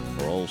events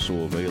are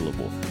also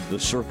available. The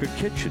Circa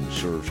Kitchen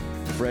serves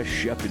fresh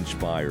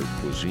chef-inspired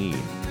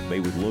cuisine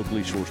made with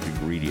locally sourced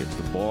ingredients.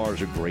 The bar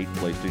is a great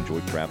place to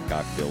enjoy craft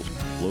cocktails,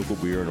 local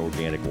beer and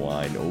organic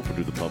wine, open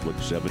to the public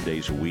 7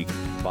 days a week,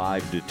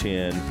 5 to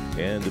 10,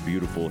 and the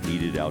beautiful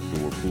heated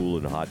outdoor pool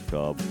and hot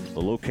tub.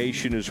 The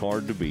location is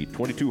hard to beat,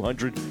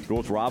 2200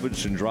 North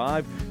Robinson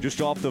Drive, just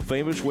off the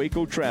famous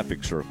Waco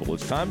traffic circle.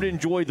 It's time to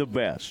enjoy the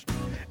best.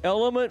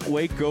 Element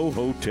Waco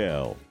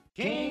Hotel.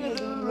 King of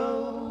the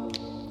road.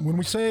 When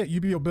we say at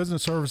UBO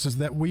Business Services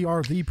that we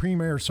are the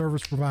premier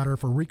service provider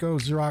for Ricoh,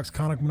 Xerox,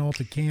 Konica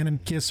Minolta, Canon,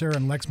 Kisser,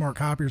 and Lexmark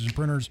copiers and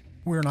printers,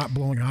 we're not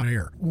blowing hot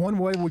air. One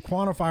way we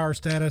quantify our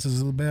status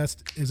as the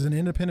best is an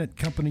independent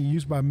company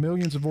used by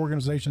millions of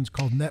organizations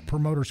called Net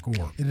Promoter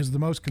Score. It is the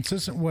most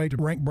consistent way to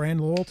rank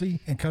brand loyalty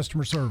and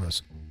customer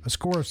service. A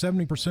score of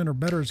 70% or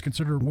better is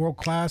considered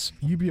world-class.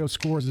 UBO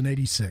score is an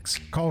 86.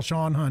 Call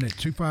Sean Hunt at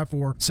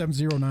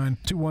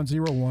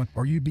 254-709-2101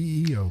 or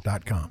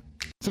ubeo.com.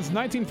 Since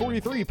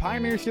 1943,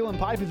 Pioneer Steel and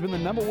Pipe has been the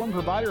 #1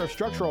 provider of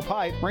structural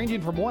pipe,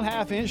 ranging from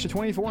 1/2 inch to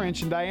 24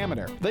 inch in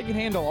diameter. They can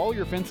handle all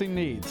your fencing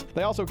needs.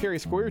 They also carry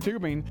square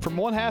tubing from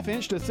 1/2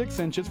 inch to 6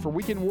 inches for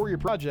weekend warrior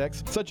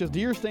projects such as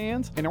deer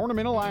stands and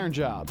ornamental iron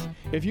jobs.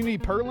 If you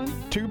need purlin,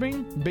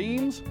 tubing,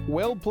 beams,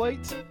 weld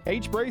plates,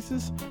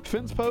 H-braces,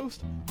 fence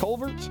posts,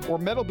 culverts, or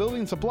metal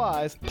building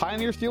supplies,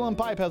 Pioneer Steel and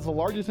Pipe has the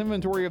largest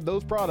inventory of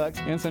those products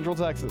in Central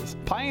Texas.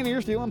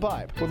 Pioneer Steel and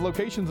Pipe, with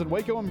locations in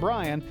Waco and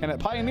Bryan and at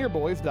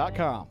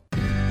pioneerboys.com.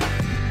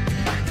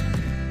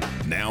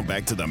 Now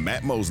back to the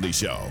Matt Mosley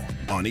Show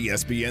on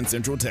ESPN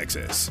Central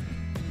Texas.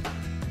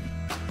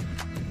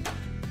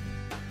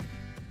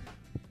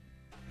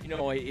 You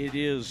know, it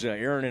is,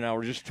 Aaron and I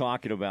were just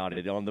talking about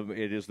it.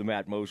 It is the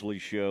Matt Mosley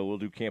Show. We'll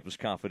do Campus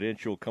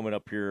Confidential coming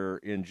up here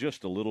in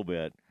just a little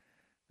bit.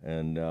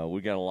 And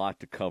we got a lot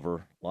to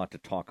cover, a lot to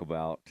talk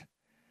about.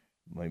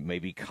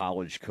 Maybe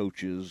college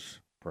coaches,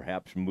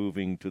 perhaps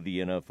moving to the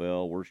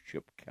NFL. Where's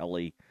Chip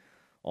Kelly?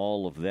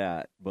 All of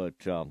that.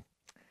 But,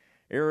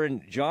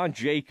 Aaron, John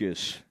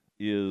Jacobs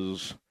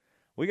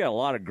we got a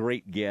lot of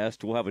great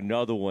guests. We'll have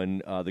another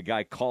one. The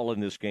guy calling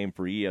this game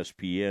for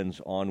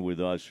ESPN's on with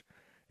us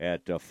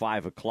at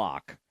 5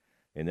 o'clock,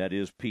 and that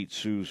is Pete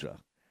Souza.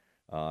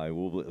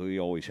 We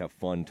always have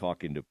fun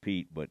talking to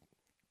Pete, but,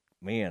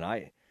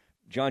 man,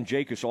 John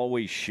Jacobs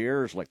always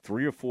shares like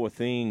 3 or 4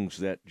 things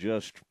that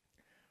just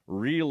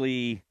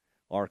really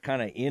are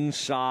kind of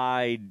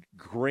inside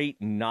great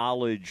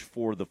knowledge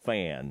for the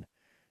fan.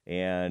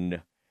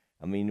 And,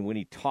 I mean, when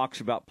he talks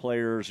about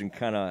players and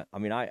kind of,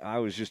 I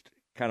was just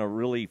kind of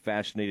really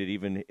fascinated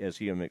even as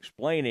him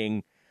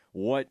explaining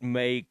what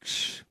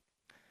makes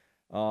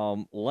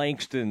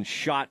Langston's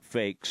shot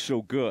fake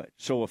so good,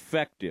 so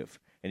effective.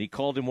 And he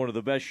called him one of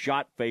the best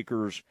shot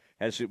fakers,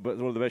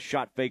 one of the best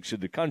shot fakes in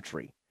the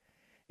country.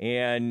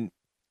 And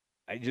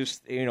I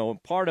just,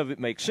 part of it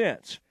makes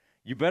sense.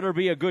 You better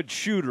be a good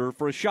shooter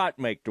for a shot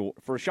fake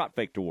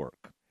to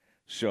work.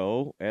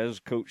 So, as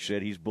Coach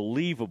said, he's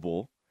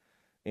believable.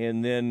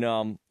 And then,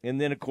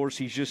 of course,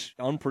 he's just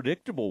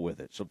unpredictable with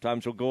it.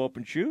 Sometimes he'll go up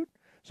and shoot.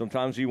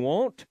 Sometimes he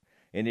won't.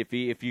 And if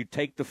you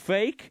take the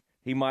fake,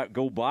 he might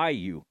go by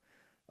you.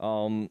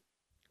 Aaron,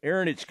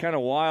 it's kind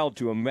of wild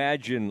to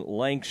imagine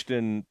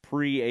Langston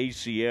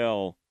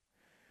pre-ACL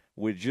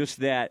with just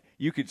that.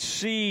 You could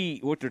see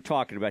what they're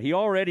talking about. He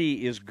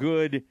already is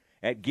good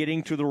at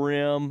getting to the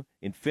rim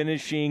and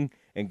finishing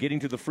and getting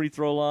to the free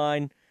throw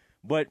line.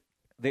 But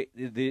the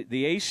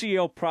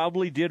ACL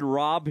probably did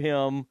rob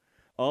him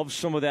of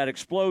some of that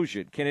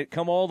explosion. Can it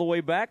come all the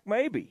way back?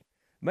 Maybe.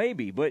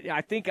 But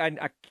I think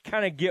I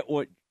kind of get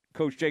what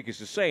Coach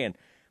Jacobs is saying.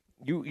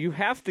 You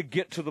have to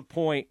get to the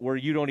point where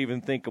you don't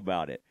even think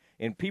about it.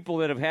 And people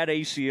that have had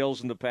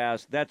ACLs in the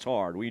past, that's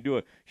hard. When you do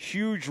a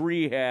huge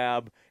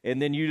rehab and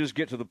then you just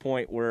get to the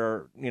point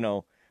where,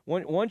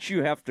 once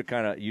you have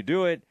to you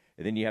do it,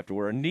 and then you have to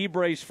wear a knee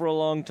brace for a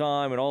long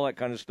time and all that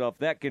kind of stuff,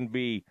 that can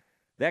be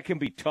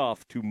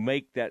tough to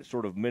make that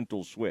sort of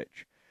mental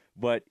switch.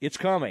 But it's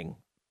coming.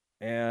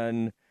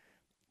 And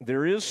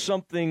there is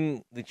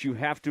something that you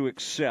have to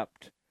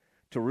accept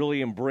to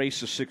really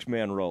embrace a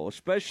six-man role.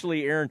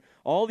 Especially, Aaron,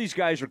 all these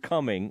guys are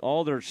coming,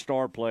 all their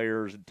star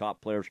players and top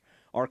players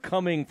are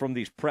coming from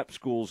these prep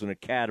schools and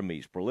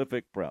academies,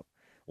 Prolific Prep,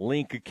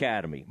 Link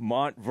Academy,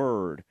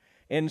 Montverde.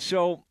 And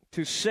so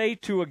to say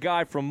to a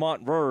guy from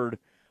Montverde,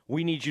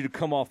 we need you to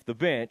come off the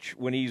bench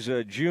when he's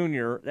a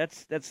junior,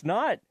 it's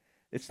not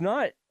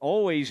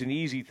always an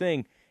easy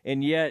thing.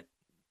 And yet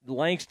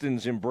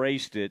Langston's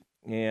embraced it.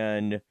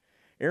 And,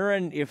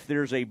 Aaron, if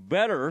there's a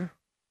better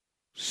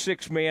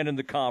six-man in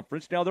the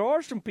conference, now there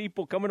are some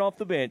people coming off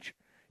the bench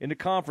in the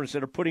conference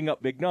that are putting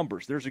up big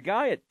numbers. There's a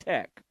guy at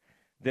Tech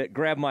that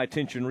grabbed my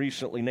attention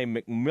recently named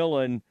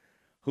McMillan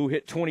who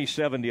hit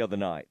 27 the other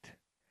night.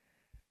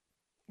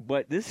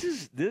 But this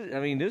is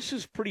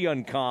pretty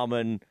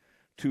uncommon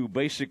to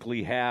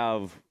basically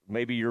have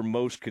maybe your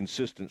most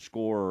consistent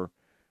scorer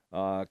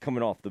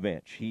coming off the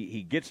bench.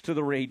 He gets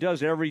to he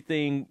does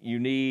everything you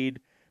need.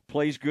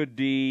 Plays good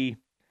D.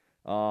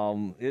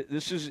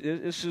 This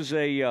is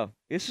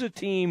a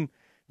team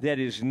that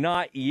is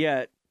not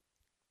yet.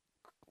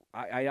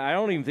 I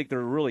don't even think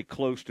they're really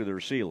close to their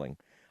ceiling.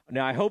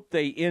 Now I hope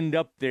they end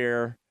up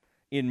there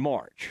in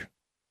March.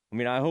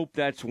 I hope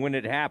that's when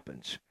it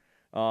happens,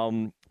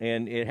 and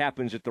it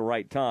happens at the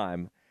right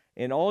time.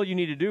 And all you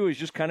need to do is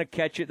just kind of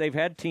catch it. They've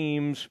had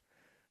teams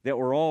that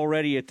were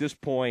already at this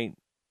point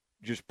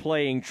just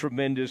playing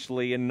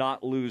tremendously and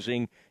not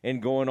losing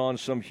and going on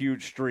some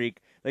huge streak.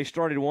 They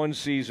started one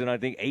season, I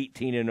think,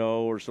 18-0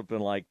 or something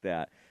like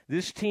that.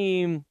 This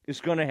team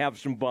is going to have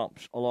some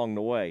bumps along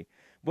the way.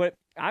 But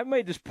I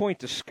made this point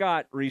to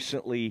Scott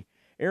recently.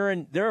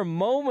 Aaron, there are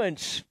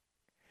moments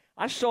 –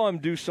 I saw him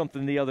do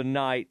something the other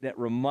night that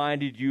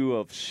reminded you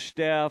of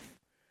Steph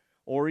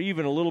or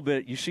even a little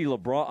bit – you see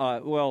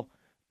LeBron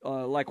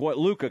like what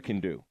Luka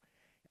can do.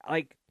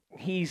 Like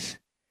he's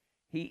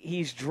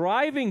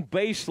driving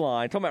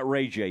baseline – talking about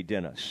Ray J.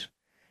 Dennis.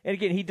 And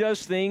again, he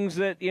does things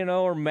that,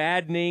 are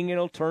maddening, and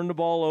he'll turn the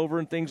ball over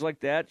and things like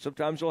that.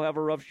 Sometimes he'll have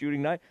a rough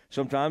shooting night.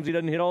 Sometimes he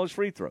doesn't hit all his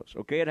free throws.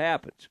 Okay, it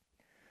happens.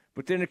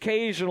 But then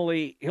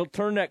occasionally he'll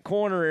turn that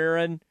corner,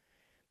 Aaron,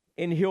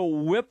 and he'll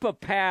whip a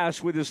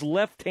pass with his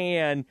left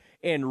hand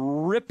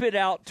and rip it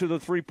out to the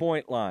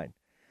three-point line.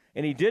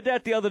 And he did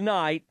that the other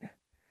night,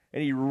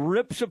 and he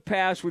rips a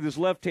pass with his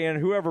left hand.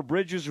 Whoever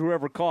bridges,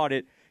 whoever caught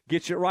it,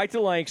 gets it right to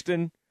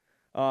Langston.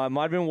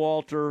 Might have been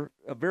Walter,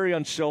 a very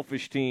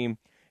unselfish team,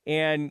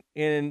 and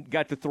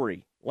got the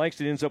three.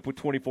 Langston ends up with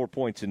 24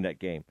 points in that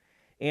game.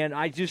 And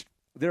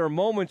there are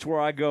moments where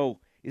I go,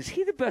 is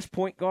he the best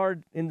point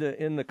guard in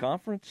the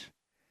conference?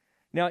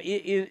 Now,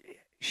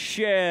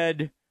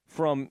 Shed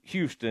from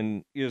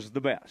Houston is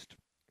the best.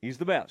 He's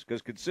the best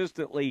because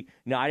consistently,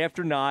 night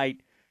after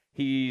night,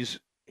 he's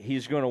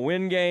going to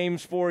win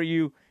games for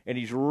you, and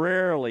he's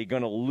rarely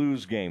going to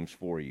lose games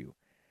for you.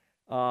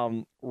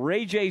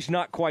 Ray J's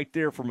not quite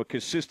there from a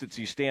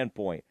consistency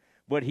standpoint,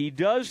 but he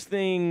does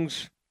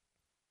things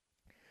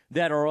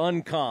that are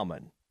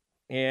uncommon.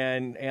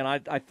 And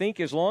I think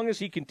as long as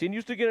he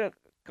continues to get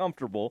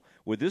comfortable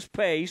with his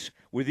pace,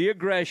 with the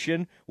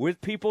aggression, with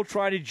people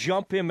trying to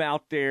jump him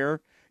out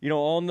there,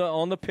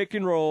 on the pick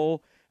and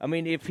roll, I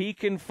mean, if he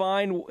can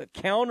find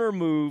counter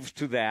moves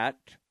to that,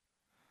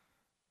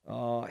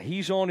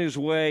 he's on his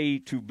way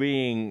to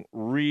being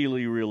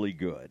really, really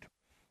good.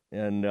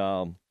 And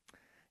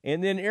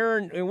then,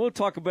 Aaron, and we'll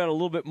talk about it a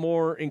little bit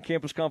more in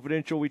Campus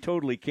Confidential. We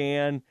totally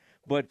can.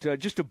 But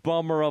just a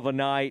bummer of a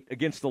night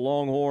against the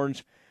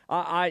Longhorns.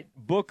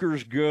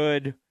 Booker's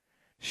good.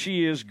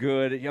 She is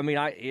good. I mean,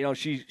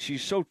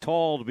 she's so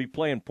tall to be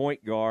playing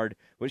point guard,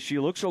 but she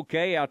looks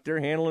okay out there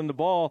handling the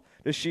ball.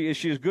 Is she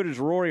as good as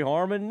Rory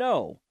Harmon?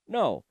 No.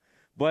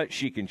 But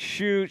she can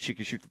shoot. She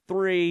can shoot the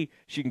three.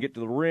 She can get to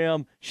the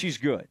rim. She's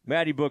good.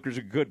 Maddie Booker's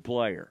a good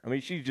player. I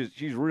mean,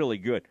 she's really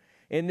good.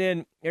 And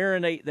then,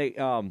 Aaron, they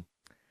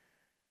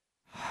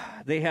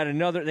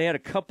had a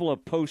couple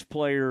of post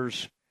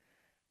players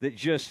that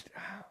just,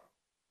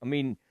 I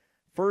mean,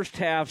 first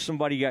half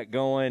somebody got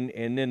going,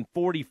 and then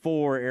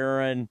 44,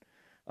 Aaron,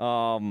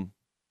 now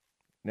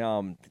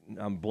I'm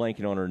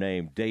blanking on her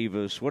name,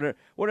 Davis,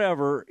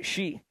 whatever.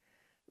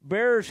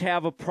 Bears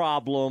have a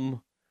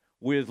problem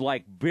with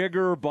like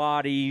bigger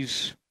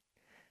bodies,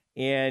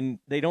 and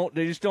they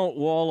just don't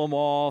wall them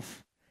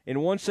off.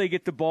 And once they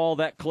get the ball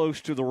that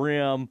close to the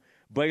rim,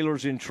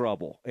 Baylor's in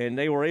trouble. And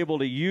they were able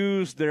to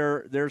use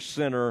their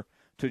center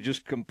to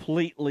just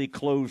completely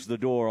close the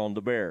door on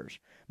the Bears.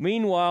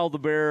 Meanwhile, the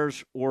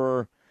Bears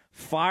were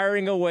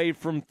firing away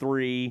from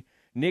three.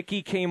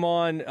 Nikki came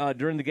on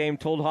during the game,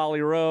 told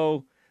Holly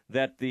Rowe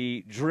that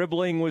the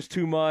dribbling was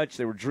too much.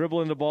 They were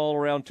dribbling the ball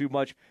around too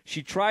much.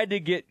 She tried to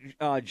get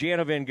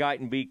Jana Van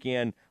Geitenbeek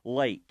in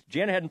late.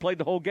 Jana hadn't played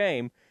the whole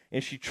game,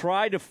 and she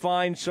tried to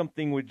find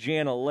something with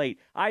Jana late.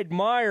 I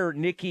admire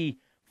Nikki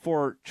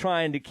for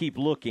trying to keep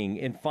looking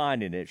and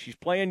finding it. She's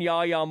playing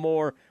Yaya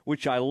more,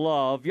 which I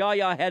love.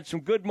 Yaya had some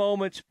good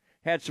moments,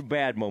 had some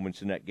bad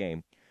moments in that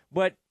game.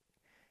 But,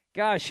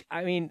 gosh,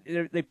 I mean,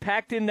 they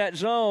packed in that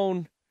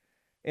zone,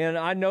 and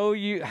I know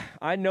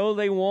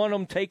they want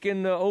them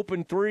taking the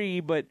open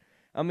three, but,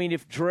 I mean,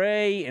 if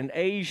Dre and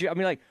Asia, I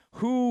mean, like,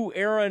 who,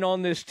 Aaron,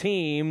 on this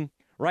team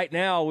right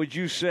now would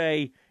you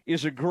say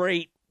is a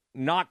great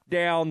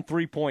knockdown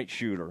three-point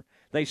shooter?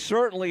 They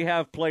certainly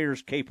have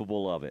players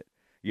capable of it.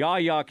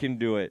 Yaya can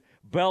do it.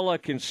 Bella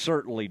can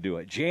certainly do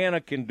it. Jana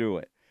can do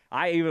it.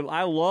 I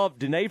love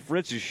Danae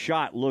Fritz's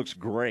shot. Looks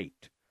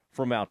great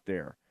from out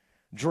there.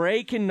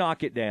 Dre can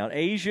knock it down.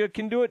 Asia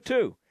can do it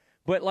too.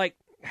 But like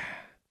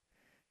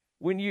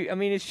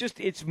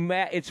it's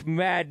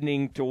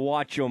maddening to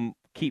watch them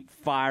keep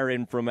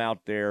firing from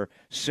out there.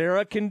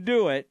 Sarah can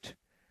do it,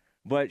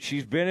 but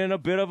she's been in a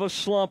bit of a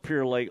slump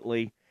here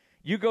lately.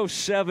 You go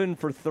 7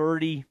 for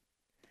 30.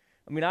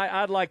 I mean,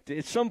 I'd like to,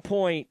 at some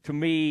point, to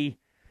me,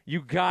 you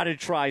got to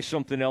try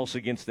something else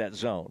against that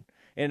zone.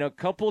 And a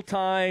couple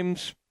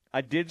times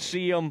I did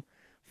see them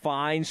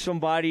find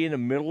somebody in the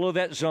middle of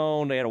that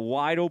zone. They had a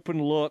wide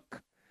open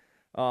look.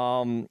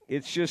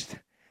 It's just,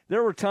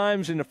 there were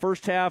times in the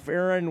first half,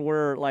 Aaron,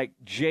 where like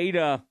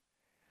Jada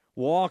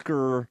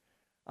Walker,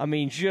 I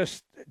mean,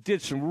 just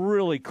did some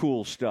really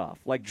cool stuff.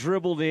 Like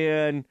dribbled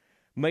in,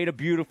 made a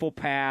beautiful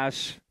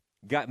pass,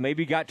 got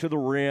to the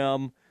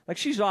rim. Like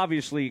she's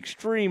obviously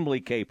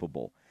extremely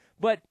capable.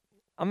 But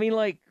I mean,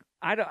 like,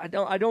 I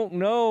don't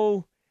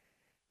know.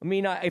 I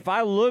mean, if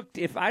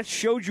I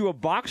showed you a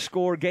box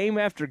score game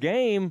after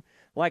game,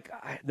 like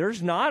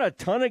there's not a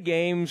ton of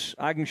games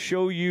I can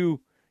show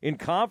you in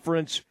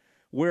conference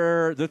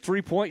where the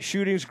three-point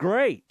shooting's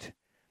great.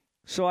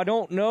 So I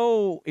don't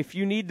know if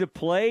you need to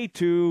play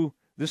to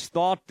this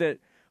thought that,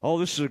 oh,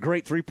 this is a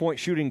great three-point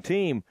shooting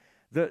team.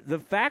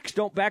 The facts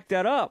don't back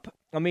that up.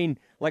 I mean,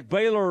 like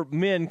Baylor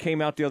men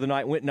came out the other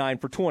night, went 9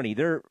 for 20.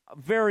 They're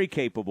very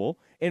capable.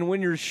 And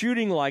when you're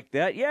shooting like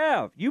that,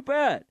 yeah, you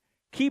bet.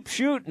 Keep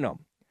shooting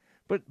them.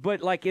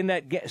 But like in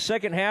that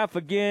second half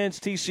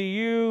against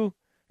TCU, I'm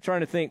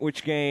trying to think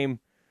which game,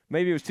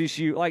 maybe it was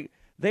TCU, like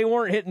they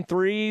weren't hitting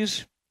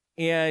threes.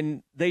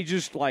 and they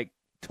just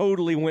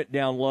totally went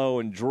down low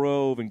and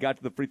drove and got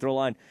to the free throw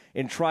line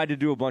and tried to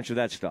do a bunch of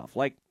that stuff.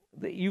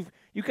 You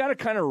got to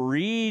kind of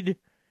read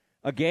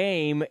a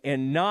game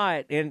and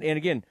not, and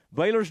again,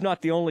 Baylor's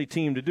not the only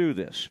team to do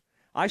this.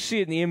 I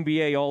see it in the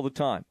NBA all the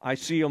time. I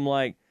see them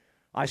I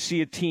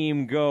see a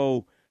team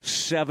go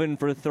 7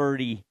 for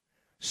 30,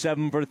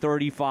 7 for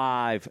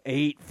 35,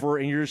 8 for,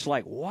 and you're just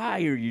like,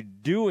 why are you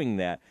doing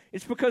that?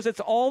 It's because it's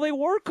all they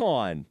work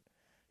on.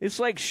 It's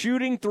like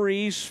shooting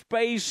threes,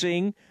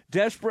 spacing,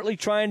 desperately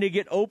trying to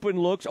get open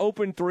looks,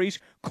 open threes,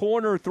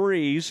 corner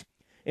threes.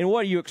 And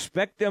what, do you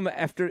expect them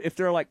if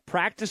they're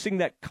practicing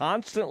that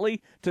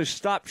constantly to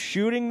stop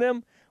shooting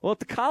them? Well, at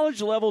the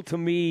college level, to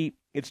me,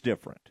 it's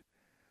different.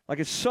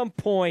 At some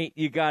point,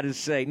 you got to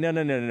say,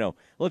 no.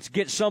 Let's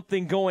get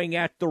something going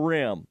at the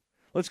rim.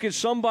 Let's get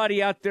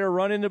somebody out there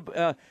running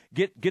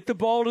get the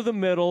ball to the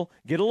middle,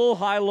 get a little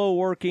high-low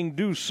working,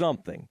 do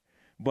something.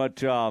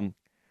 But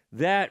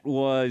that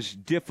was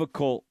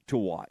difficult to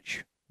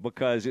watch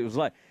because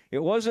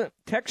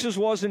Texas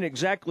wasn't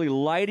exactly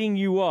lighting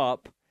you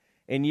up,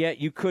 and yet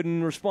you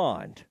couldn't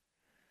respond.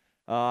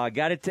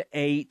 Got it to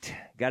 8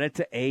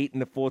 in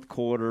the fourth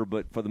quarter,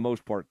 but for the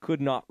most part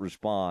could not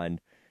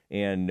respond.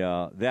 And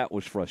that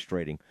was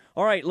frustrating.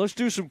 All right, let's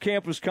do some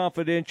Campus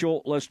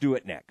Confidential. Let's do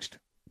it next.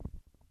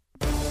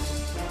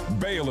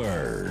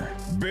 Baylor,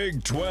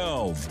 Big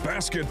 12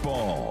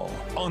 basketball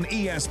on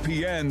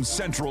ESPN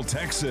Central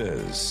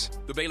Texas.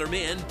 The Baylor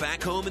men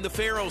back home in the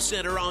Farrell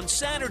Center on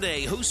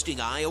Saturday,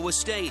 hosting Iowa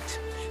State.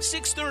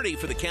 6:30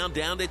 for the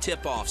countdown to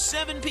tip-off.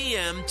 7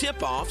 p.m.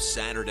 tip-off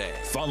Saturday.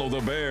 Follow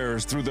the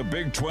Bears through the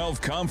Big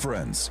 12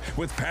 Conference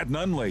with Pat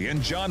Nunley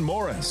and John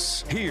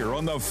Morris here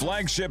on the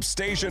flagship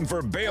station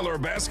for Baylor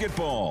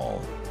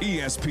basketball,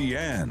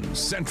 ESPN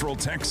Central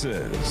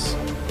Texas.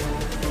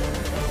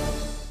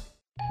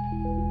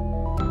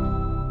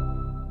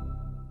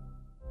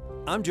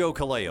 I'm Joe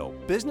Caleo.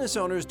 Business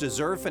owners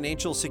deserve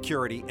financial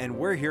security, and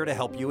we're here to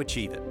help you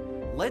achieve it.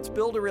 Let's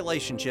build a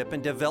relationship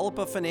and develop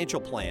a financial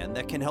plan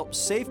that can help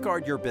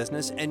safeguard your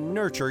business and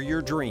nurture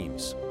your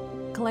dreams.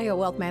 Caleo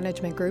Wealth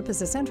Management Group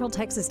is a Central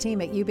Texas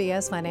team at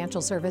UBS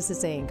Financial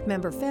Services, Inc.,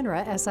 member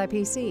FINRA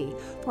SIPC.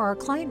 For our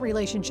client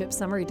relationship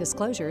summary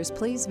disclosures,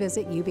 please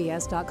visit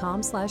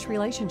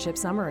ubs.com/relationship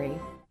summary.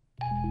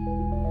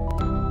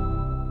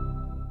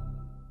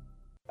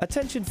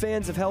 Attention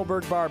fans of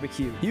Hellberg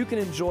Barbecue. You can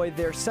enjoy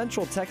their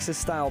Central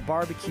Texas-style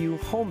barbecue,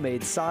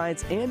 homemade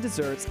sides, and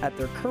desserts at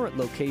their current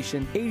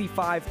location,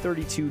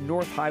 8532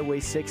 North Highway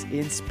 6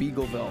 in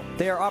Spiegelville.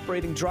 They are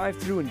operating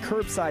drive-through and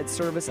curbside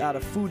service out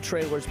of food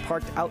trailers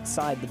parked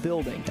outside the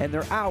building, and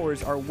their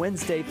hours are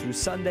Wednesday through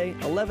Sunday,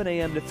 11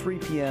 a.m. to 3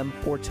 p.m.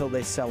 or till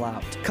they sell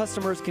out.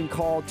 Customers can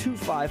call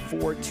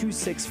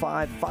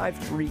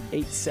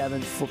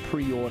 254-265-5387 for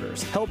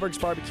pre-orders. Hellberg's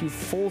Barbecue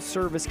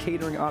full-service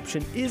catering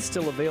option is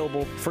still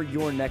available for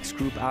your next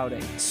group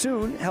outing.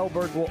 Soon,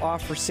 Hellberg will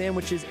offer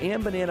sandwiches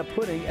and banana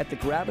pudding at the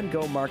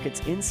grab-and-go markets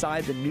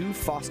inside the new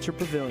Foster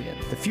Pavilion.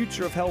 The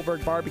future of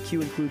Hellberg Barbecue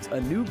includes a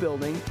new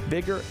building,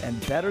 bigger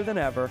and better than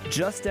ever,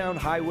 just down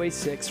Highway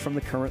 6 from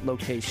the current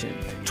location.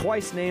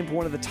 Twice named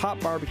one of the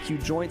top barbecue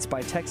joints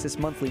by Texas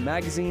Monthly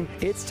Magazine,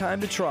 it's time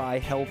to try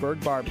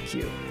Hellberg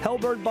Barbecue.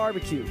 Hellberg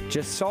Barbecue,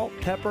 just salt,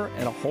 pepper,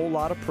 and a whole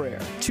lot of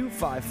prayer.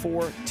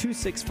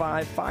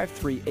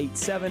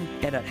 254-265-5387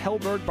 and at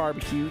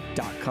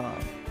hellbergbarbecue.com.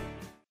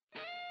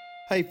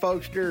 Hey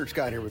folks, Derek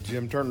Scott here with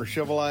Jim Turner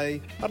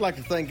Chevrolet. I'd like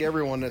to thank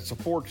everyone that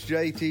supports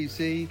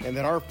JTC and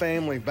that our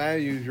family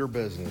values your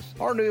business.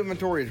 Our new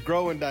inventory is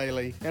growing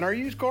daily and our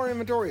used car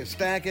inventory is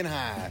stacking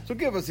high. So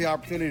give us the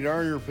opportunity to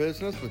earn your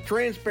business with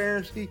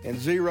transparency and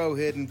zero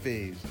hidden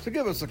fees. So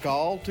give us a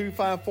call,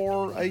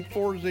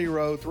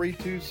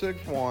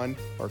 254-840-3261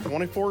 or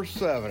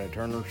 24/7 at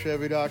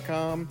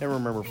turnerchevy.com. And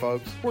remember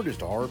folks, we're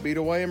just a heartbeat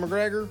away in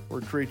McGregor.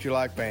 We'll treat you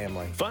like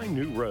family. Find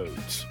new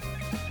roads.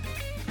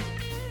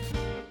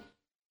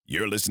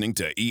 You're listening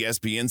to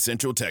ESPN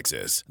Central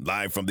Texas,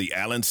 live from the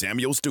Allen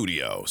Samuel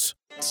Studios.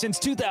 Since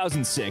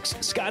 2006,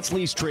 Scott's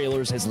Lease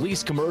Trailers has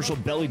leased commercial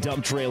belly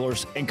dump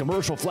trailers and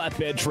commercial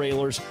flatbed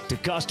trailers to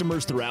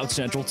customers throughout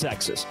Central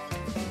Texas.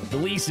 The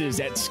leases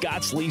at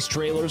Scott's Lease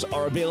Trailers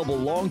are available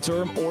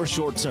long-term or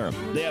short-term.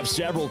 They have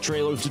several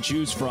trailers to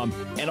choose from,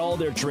 and all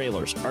their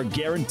trailers are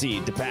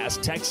guaranteed to pass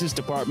Texas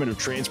Department of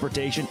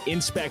Transportation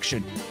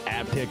inspection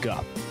at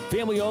pickup.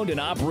 Family-owned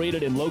and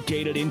operated and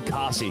located in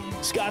Cossie.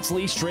 Scott's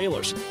Lease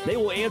Trailers. They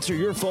will answer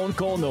your phone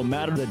call no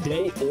matter the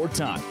day or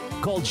time.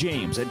 Call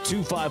James at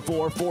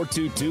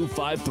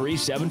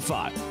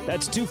 254-422-5375.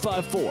 That's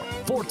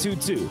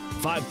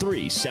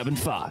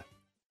 254-422-5375.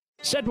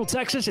 Central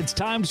Texas, it's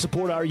time to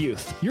support our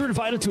youth. You're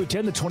invited to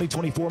attend the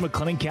 2024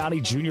 McLennan County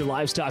Junior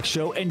Livestock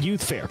Show and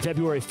Youth Fair,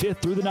 February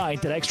 5th through the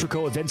 9th at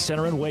Extraco Event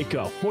Center in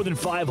Waco. More than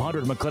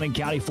 500 McLennan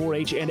County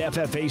 4-H and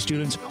FFA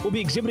students will be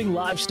exhibiting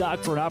livestock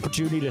for an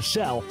opportunity to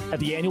sell at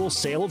the annual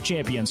Sale of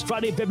Champions,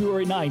 Friday,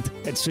 February 9th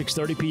at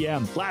 6:30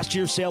 p.m. Last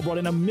year's sale brought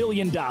in $1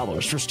 million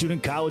for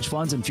student college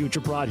funds and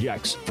future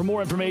projects. For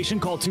more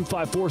information, call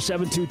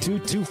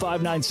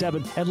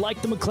 254-722-2597 and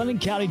like the McLennan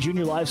County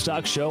Junior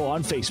Livestock Show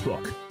on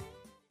Facebook.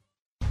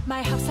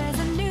 My house has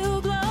a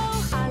new glow.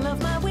 I love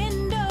my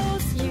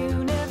windows.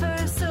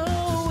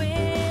 Universal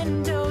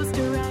Windows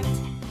Direct.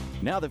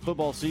 Now that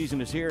football season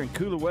is here and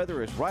cooler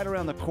weather is right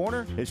around the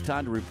corner, it's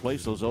time to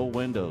replace those old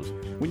windows.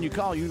 When you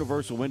call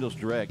Universal Windows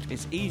Direct,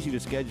 it's easy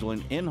to schedule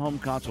an in-home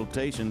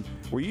consultation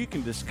where you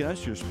can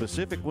discuss your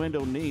specific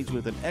window needs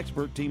with an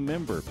expert team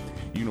member.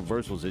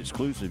 Universal's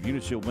exclusive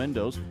Unishield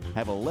windows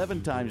have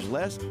 11 times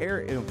less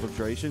air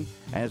infiltration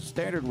as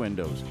standard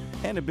windows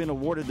and have been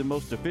awarded the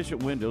most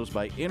efficient windows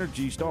by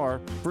Energy Star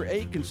for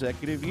 8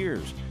 consecutive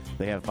years.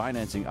 They have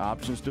financing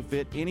options to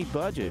fit any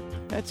budget.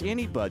 That's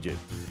any budget.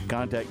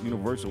 Contact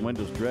Universal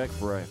Windows Direct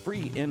for a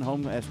free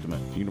in-home estimate.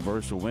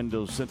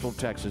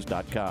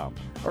 UniversalWindowsCentralTexas.com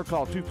or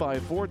call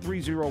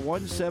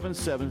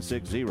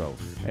 254-301-7760.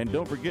 And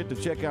don't forget to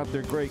check out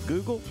their great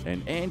Google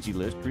and Angie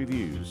List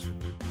reviews.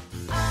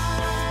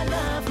 I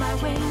love my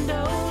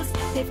windows.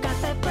 They've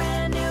got that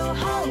brand new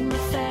home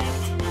effect.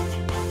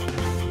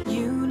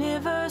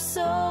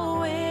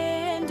 Universal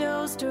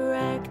Windows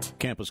Direct.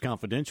 Campus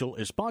Confidential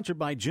is sponsored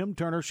by Jim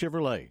Turner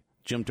Chevrolet.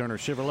 Jim Turner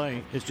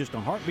Chevrolet is just a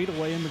heartbeat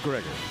away in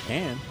McGregor,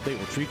 and they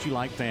will treat you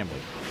like family.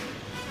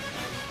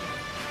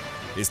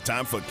 It's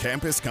time for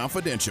Campus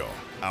Confidential,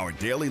 our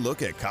daily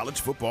look at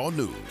college football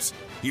news.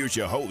 Here's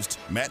your host,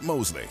 Matt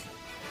Mosley.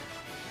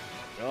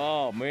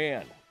 Oh,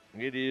 man.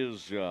 It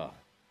is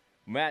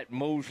Matt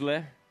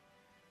Mosley,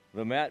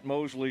 the Matt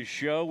Mosley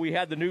Show. We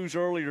had the news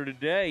earlier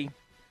today.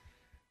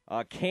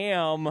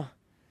 Cam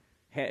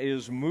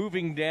is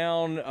moving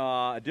down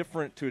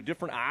to a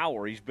different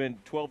hour. He's been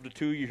 12 to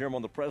 2. You hear him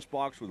on the press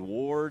box with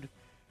Ward.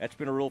 That's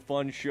been a real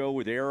fun show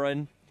with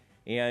Aaron.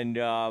 And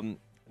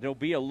there'll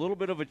be a little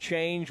bit of a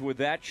change with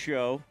that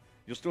show.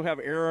 You'll still have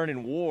Aaron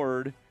and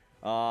Ward,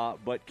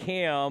 but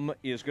Cam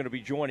is going to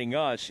be joining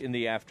us in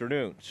the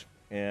afternoons.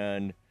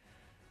 And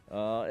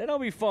it'll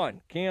be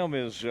fun. Cam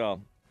is a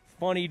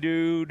funny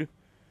dude.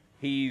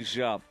 He's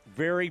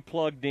very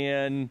plugged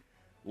in.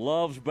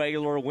 Loves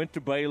Baylor, went to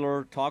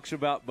Baylor, talks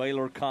about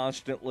Baylor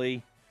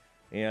constantly.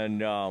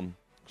 And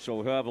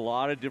so he'll have a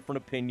lot of different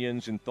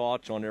opinions and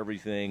thoughts on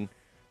everything.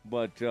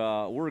 But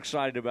we're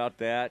excited about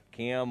that.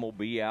 Cam will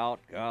be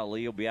out.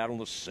 Golly, he'll be out on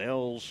the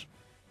sales.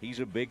 He's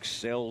a big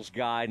sales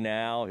guy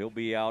now. He'll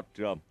be out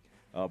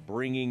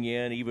bringing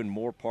in even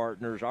more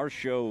partners. Our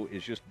show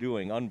is just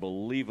doing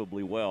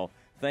unbelievably well,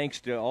 thanks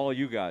to all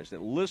you guys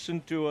that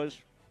listen to us.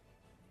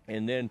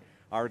 And then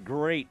our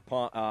great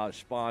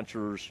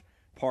sponsors,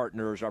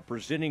 partners, our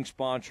presenting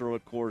sponsor,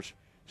 of course,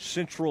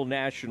 Central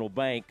National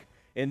Bank.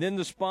 And then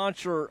the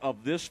sponsor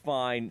of this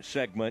fine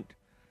segment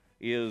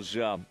is,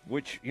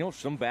 which,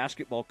 some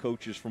basketball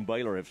coaches from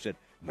Baylor have said,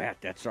 Matt,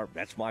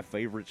 that's my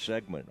favorite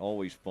segment.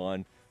 Always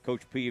fun.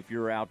 Coach P, if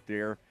you're out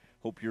there,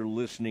 hope you're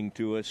listening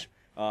to us.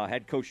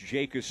 Had Coach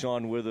Jacobs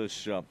on with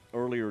us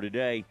earlier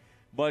today.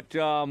 But,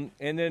 and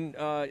then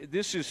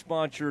this is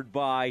sponsored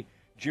by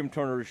Jim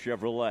Turner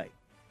Chevrolet,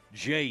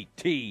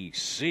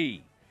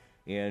 JTC.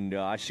 And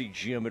I see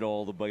Jim at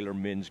all the Baylor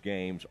men's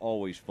games.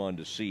 Always fun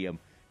to see him.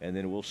 And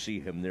then we'll see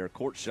him there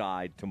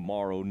courtside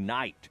tomorrow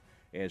night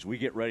as we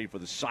get ready for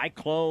the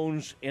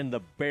Cyclones and the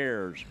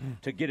Bears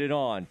to get it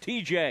on.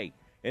 TJ,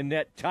 in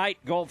that tight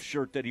golf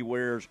shirt that he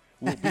wears,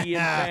 will be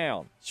in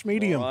town.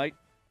 Schmedium. All right?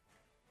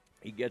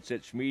 He gets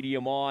that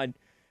Schmedium on,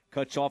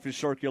 cuts off his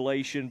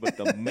circulation, but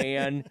the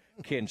man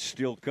can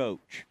still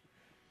coach.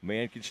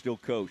 Man can still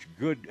coach.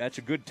 Good. That's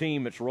a good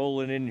team that's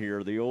rolling in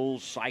here, the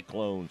old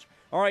Cyclones.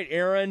 All right,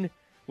 Aaron,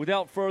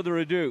 without further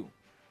ado,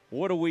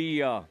 what do we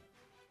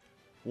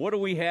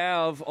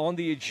have on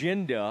the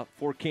agenda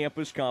for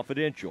Campus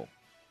Confidential?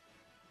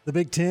 The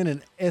Big Ten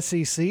and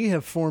SEC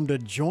have formed a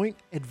joint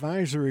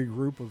advisory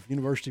group of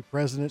university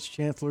presidents,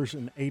 chancellors,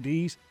 and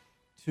ADs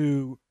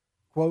to,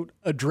 quote,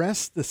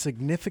 address the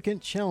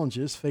significant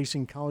challenges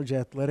facing college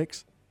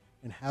athletics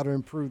and how to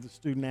improve the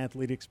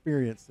student-athlete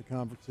experience. The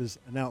conferences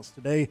announced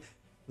today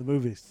the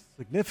move is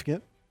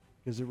significant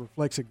because it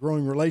reflects a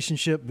growing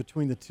relationship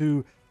between the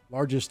two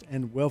largest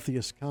and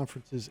wealthiest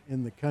conferences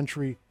in the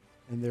country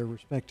and their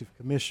respective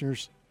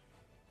commissioners.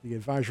 The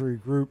advisory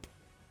group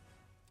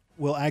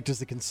will act as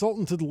the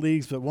consultant to the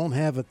leagues but won't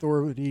have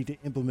authority to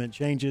implement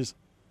changes.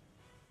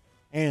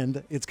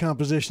 And its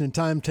composition and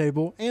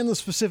timetable and the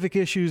specific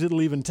issues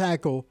it'll even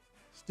tackle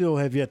still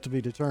have yet to be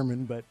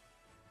determined. But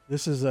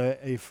this is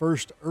a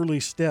first early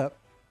step,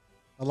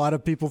 a lot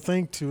of people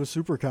think, to a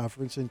super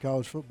conference in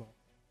college football.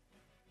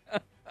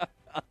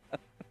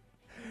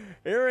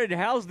 Aaron,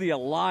 how's the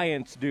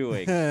Alliance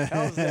doing?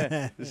 How's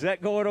that? Is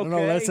that going okay?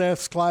 No, let's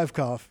ask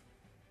Clivecoff.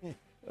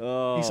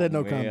 Oh, he said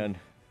no man. comment.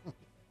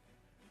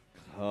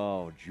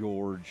 Oh,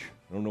 George.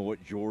 I don't know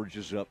what George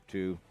is up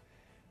to.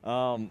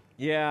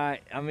 Yeah,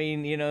 I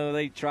mean,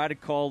 they try to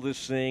call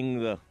this thing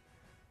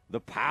the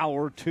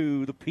Power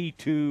 2, the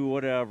P2,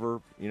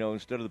 whatever,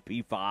 instead of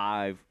the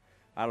P5.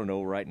 I don't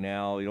know right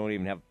now. You don't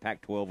even have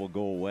Pac-12 will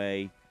go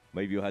away.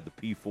 Maybe you'll have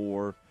the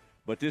P4.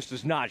 But this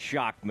does not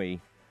shock me.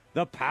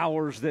 The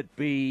powers that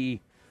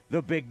be,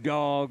 the big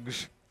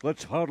dogs,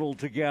 let's huddle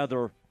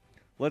together.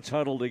 Let's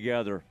huddle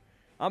together.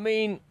 I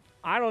mean,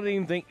 I don't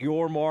even think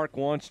Yormark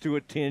wants to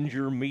attend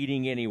your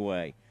meeting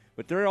anyway.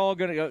 But they're all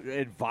going to go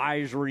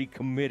advisory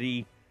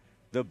committee.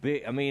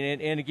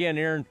 And again,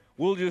 Aaron,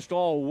 we'll just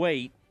all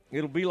wait.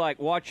 It'll be like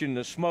watching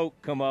the smoke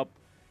come up,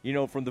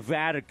 from the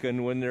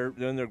Vatican when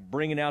they're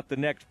bringing out the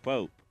next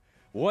pope.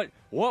 What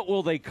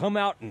will they come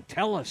out and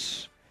tell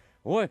us?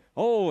 What?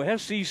 Oh,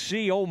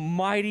 SEC,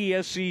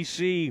 almighty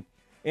SEC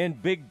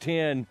and Big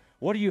Ten.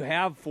 What do you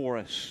have for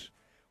us?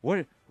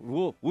 What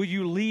will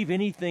you leave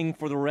anything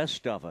for the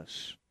rest of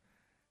us?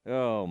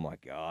 Oh, my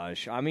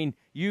gosh. I mean,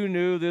 you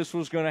knew this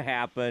was going to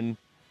happen.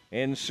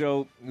 And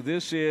so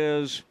this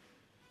is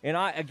 –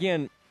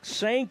 and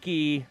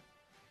Sankey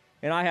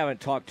 – and I haven't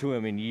talked to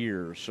him in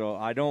years, so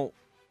I don't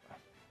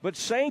 – but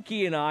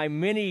Sankey and I,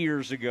 many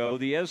years ago,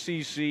 the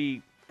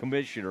SEC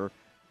commissioner,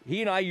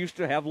 he and I used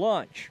to have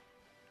lunch.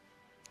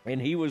 And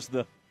he was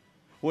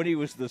when he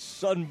was the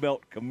Sun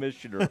Belt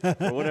commissioner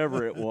or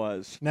whatever it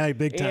was. Now he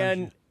big time.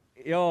 And,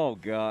 oh,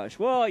 gosh.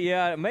 Well,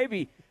 yeah,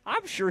 maybe –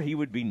 I'm sure he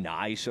would be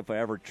nice if I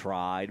ever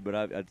tried,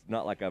 but it's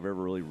not like I've ever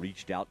really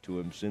reached out to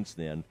him since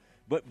then.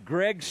 But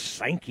Greg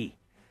Sankey.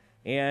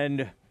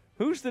 And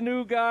who's the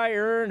new guy,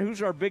 Aaron?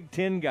 Who's our Big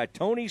Ten guy?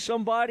 Tony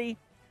somebody?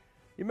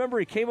 You remember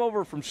he came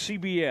over from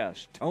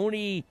CBS.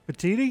 Tony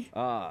Petitti?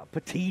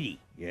 Petitti.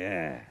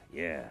 Yeah.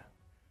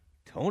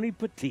 Tony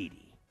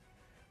Petitti.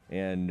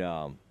 And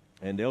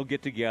they'll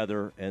get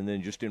together and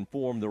then just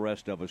inform the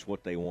rest of us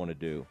what they want to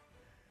do.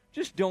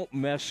 Just don't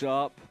mess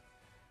up.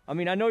 I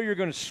mean, I know you're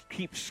going to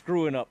keep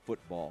screwing up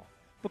football,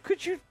 but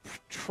could you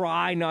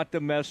try not to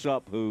mess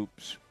up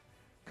hoops?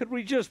 Could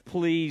we just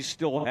please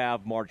still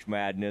have March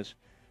Madness?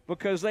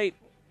 Because and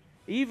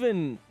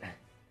maybe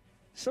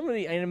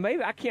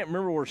I can't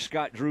remember where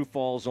Scott Drew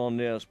falls on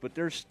this, but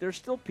there's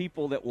still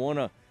people that want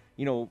to,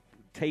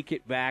 take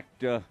it back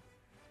to,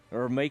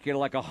 or make it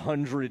like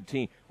 100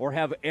 team, or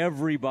have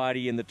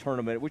everybody in the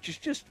tournament, which is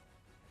just,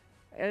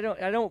 I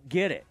don't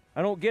get it.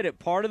 I don't get it.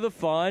 Part of the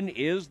fun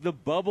is the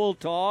bubble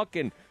talk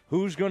and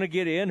who's going to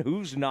get in,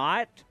 who's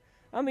not.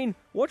 I mean,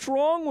 what's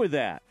wrong with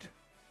that?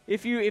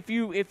 If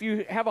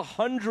you have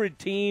 100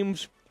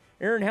 teams,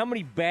 Aaron, how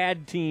many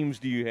bad teams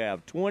do you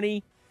have?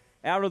 20?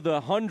 Out of the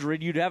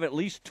 100, you'd have at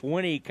least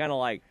 20 kind of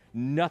like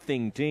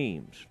nothing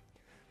teams.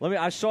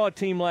 I saw a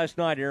team last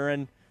night,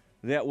 Aaron,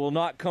 that will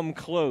not come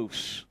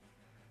close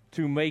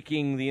to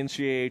making the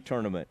NCAA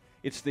tournament.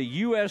 It's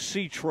the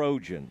USC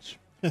Trojans.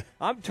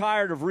 I'm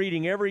tired of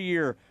reading every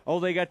year,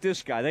 they got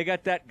this guy, they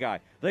got that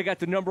guy, they got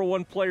the number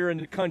one player in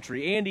the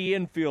country, Andy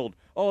Enfield.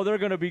 Oh, they're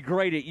going to be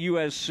great at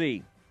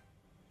USC.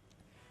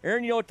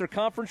 Aaron, you know what their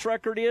conference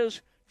record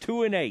is?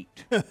 2-8.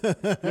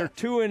 They're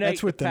 2-8.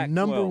 That's with the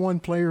number one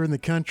player in the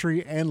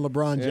country and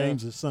LeBron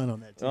James' son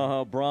on that team.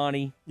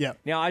 Bronny. Yeah.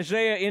 Now,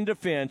 Isaiah, in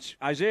defense,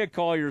 Isaiah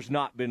Collier's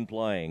not been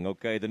playing,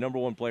 okay, the number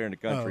one player in the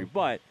country.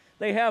 But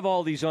they have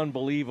all these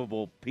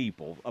unbelievable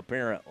people,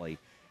 apparently.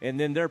 And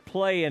then they're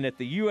playing at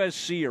the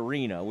USC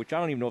Arena, which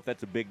I don't even know if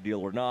that's a big deal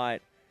or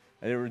not.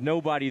 There was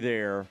nobody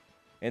there,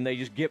 and they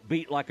just get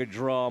beat like a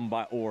drum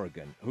by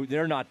Oregon, who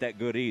they're not that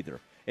good either.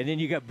 And then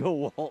you got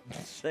Bill Walton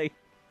say,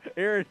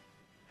 Aaron,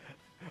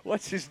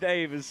 what's his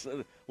name?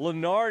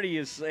 Lenardi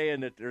is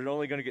saying that they're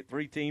only going to get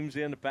 3 teams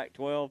in the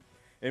Pac-12,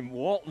 and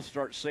Walton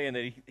starts saying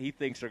that he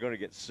thinks they're going to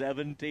get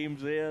 7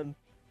 teams in.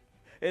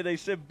 And they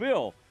said,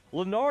 Bill,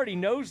 Lenardi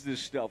knows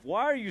this stuff.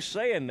 Why are you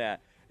saying that?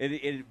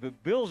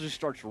 But Bill just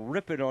starts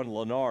ripping on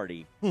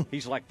Lenardi.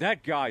 He's like,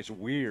 that guy's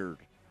weird.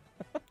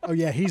 Oh,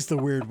 yeah, he's the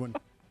weird one.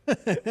 I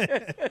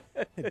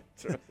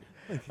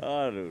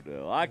don't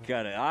know. I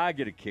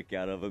get a kick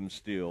out of him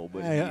still,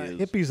 but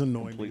hippies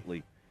annoy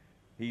completely.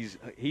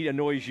 He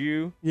annoys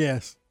you?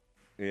 Yes.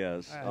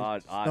 Yes.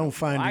 Don't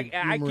find it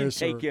I can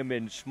take him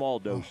in small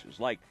doses.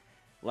 Like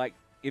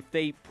if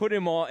they put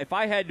him on, if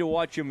I had to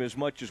watch him as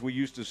much as we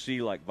used to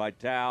see, like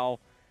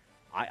Vital,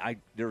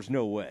 there's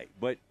no way.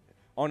 But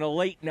on a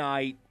late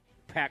night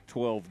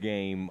Pac-12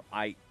 game,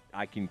 I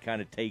can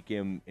kind of take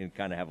him and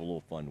kind of have a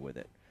little fun with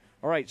it.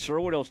 All right, sir,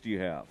 what else do you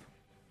have?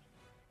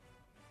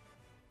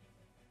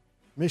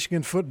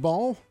 Michigan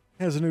football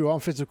has a new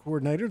offensive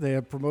coordinator. They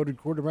have promoted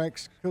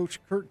quarterbacks coach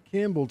Kurt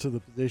Campbell to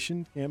the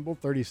position. Campbell,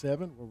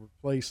 37, will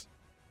replace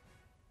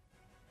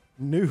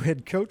new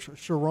head coach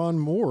Sharon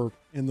Moore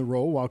in the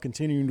role while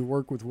continuing to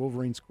work with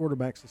Wolverines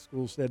quarterbacks, the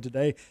school said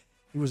today.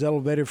 He was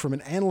elevated from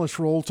an analyst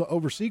role to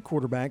oversee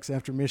quarterbacks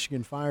after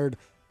Michigan fired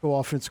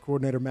co-offensive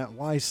coordinator Matt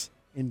Weiss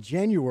in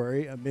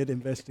January amid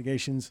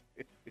investigations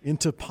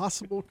into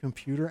possible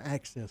computer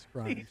access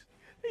crimes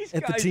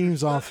at the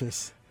team's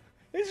office.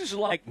 This is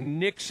like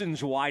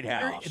Nixon's White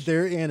House.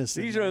 They're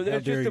innocent. They're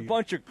just a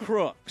bunch of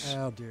crooks.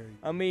 How dare you?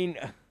 I mean,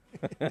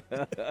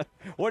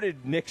 What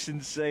did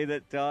Nixon say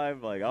that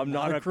time? Like, I'm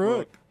not a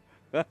crook.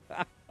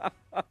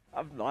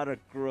 I'm not a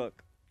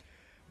crook.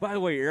 By the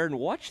way, Aaron,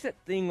 watch that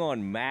thing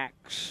on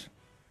Max.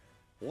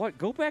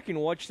 Go back and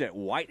watch that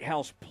White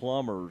House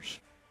Plumbers.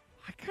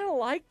 I kind of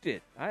liked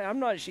it. I'm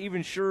not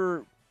even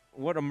sure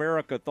what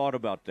America thought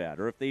about that,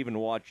 or if they even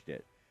watched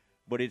it.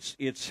 But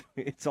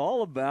it's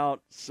all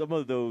about some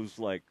of those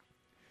like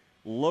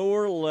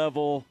lower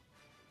level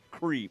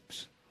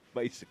creeps,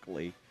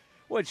 basically.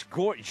 Well, it's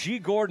G.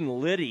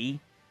 Gordon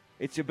Liddy.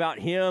 It's about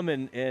him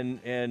and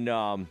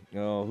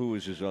who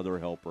was his other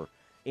helper,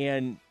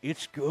 and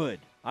it's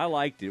good. I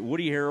liked it.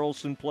 Woody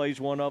Harrelson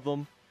plays one of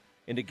them,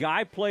 and the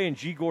guy playing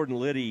G. Gordon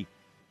Liddy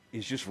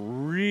is just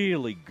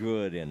really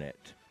good in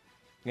it,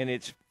 and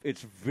it's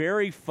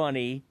very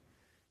funny,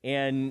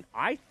 and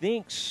I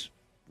think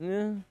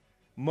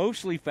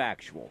mostly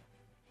factual.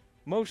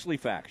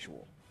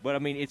 But I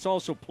mean, it's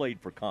also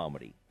played for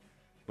comedy.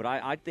 But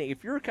I think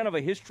if you're kind of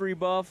a history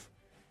buff,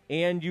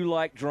 and you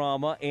like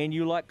drama and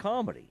you like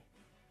comedy,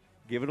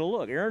 give it a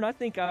look. Aaron, I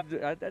think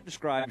that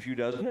describes you,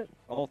 doesn't it?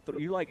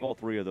 You like all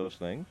three of those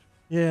things.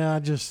 Yeah, I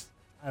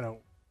don't.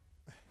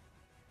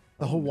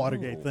 The whole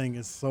Watergate thing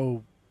is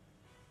so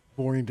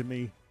boring to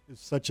me.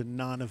 It's such a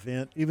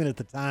non-event, even at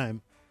the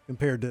time,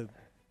 compared to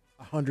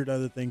 100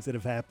 other things that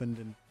have happened,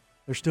 and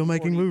they're still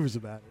making movies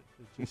about it.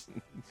 It's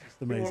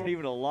just amazing. You weren't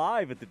even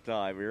alive at the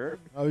time, Aaron.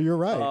 Oh, you're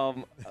right.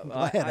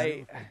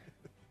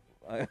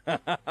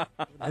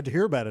 I'd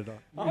hear about it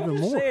even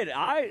more. Saying,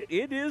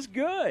 it is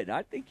good.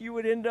 I think you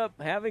would end up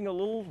having a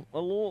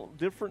little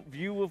different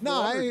view of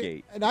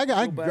Watergate.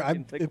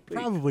 It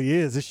probably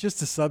is. It's just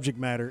the subject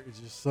matter is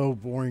just so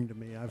boring to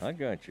me. I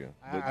got you.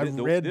 I've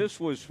read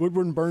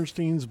Woodward and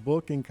Bernstein's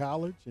book in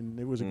college, and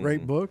it was a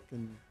great book.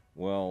 And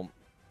well,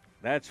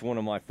 that's one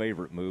of my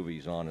favorite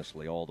movies,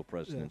 honestly. All the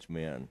President's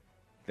Men.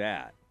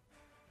 That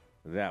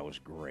was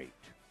great.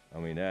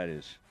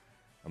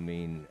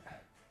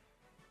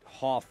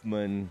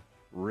 Hoffman,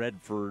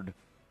 Redford,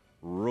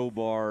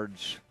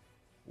 Robards.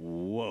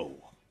 Whoa.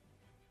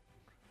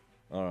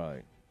 All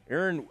right.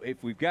 Aaron,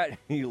 if we've got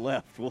any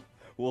left, we'll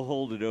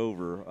hold it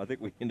over. I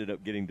think we ended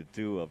up getting to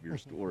two of your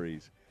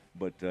stories,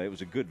 but it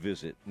was a good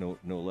visit, no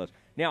less.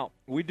 Now,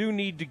 we do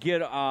need to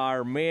get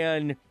our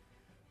man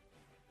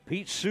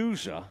Pete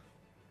Souza.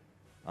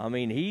 I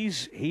mean,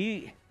 he's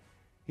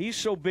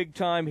so big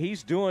time.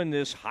 He's doing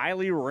this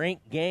highly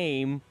ranked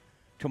game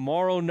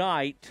tomorrow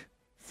night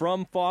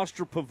from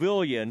Foster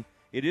Pavilion.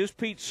 It is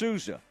Pete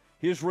Souza.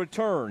 His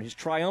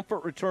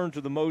triumphant return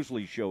to the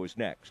Mosley Show is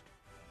next.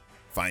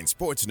 Find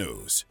sports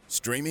news,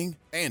 streaming,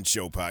 and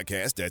show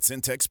podcast at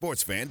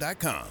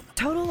syntechsportsfan.com.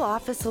 Total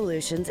Office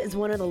Solutions is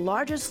one of the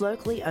largest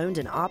locally owned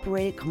and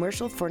operated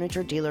commercial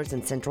furniture dealers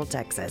in Central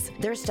Texas.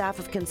 Their staff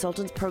of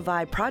consultants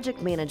provide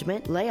project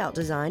management, layout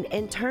design,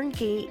 and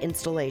turnkey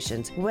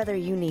installations. Whether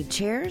you need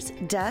chairs,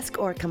 desk,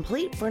 or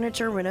complete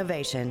furniture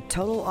renovation,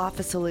 Total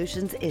Office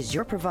Solutions is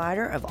your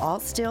provider of all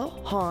steel,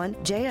 HON,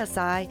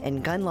 JSI,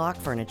 and Gunlock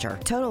furniture.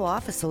 Total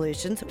Office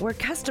Solutions, where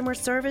customer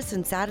service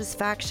and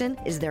satisfaction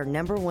is their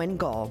number one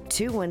goal.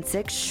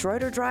 216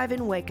 Schroeder Drive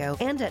in Waco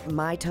and at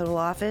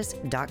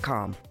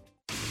mytotaloffice.com.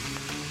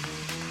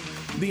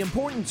 The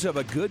importance of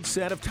a good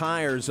set of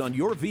tires on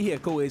your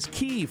vehicle is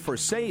key for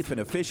safe and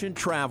efficient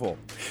travel.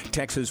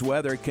 Texas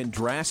weather can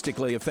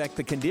drastically affect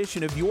the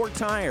condition of your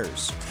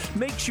tires.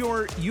 Make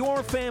sure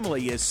your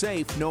family is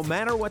safe no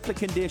matter what the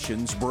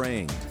conditions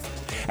bring.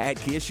 At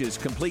Kish's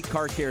Complete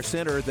Car Care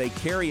Center, they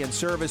carry and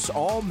service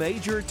all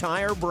major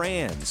tire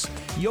brands: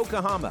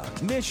 Yokohama,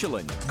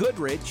 Michelin,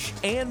 Goodrich,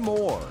 and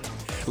more.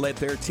 Let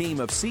their team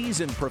of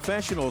seasoned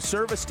professional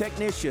service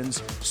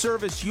technicians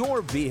service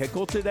your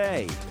vehicle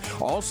today.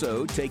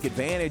 Also, take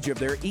advantage of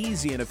their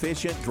easy and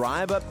efficient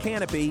drive-up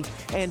canopy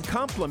and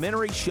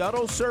complimentary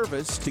shuttle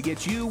service to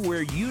get you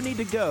where you need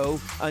to go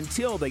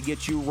until they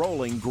get you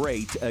rolling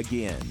great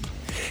again.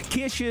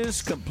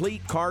 Kish's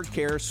Complete Car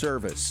Care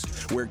Service,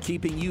 where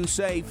keeping you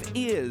safe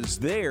is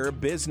their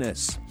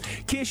business.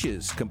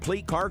 Kish's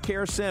Complete Car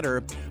Care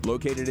Center,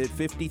 located at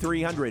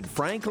 5300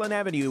 Franklin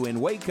Avenue in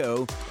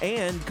Waco,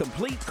 and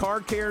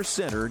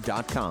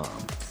CompleteCarCareCenter.com.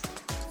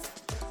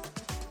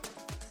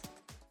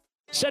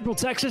 Central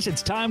Texas,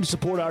 it's time to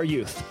support our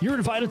youth. You're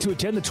invited to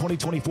attend the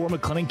 2024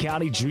 McLennan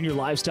County Junior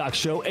Livestock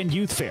Show and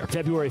Youth Fair,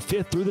 February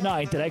 5th through the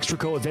 9th at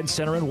Extraco Event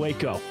Center in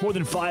Waco. More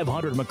than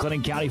 500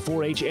 McLennan County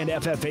 4-H and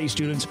FFA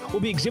students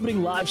will be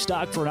exhibiting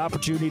livestock for an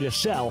opportunity to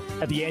sell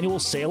at the annual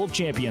Sale of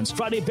Champions,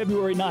 Friday,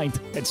 February 9th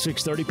at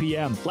 6:30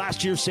 p.m.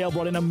 Last year's sale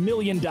brought in $1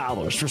 million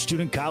for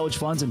student college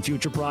funds and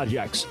future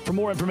projects. For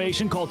more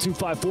information, call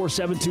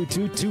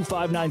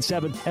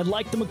 254-722-2597 and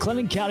like the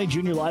McLennan County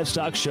Junior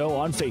Livestock Show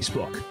on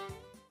Facebook.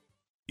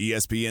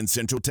 ESPN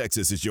Central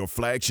Texas is your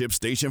flagship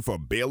station for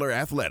Baylor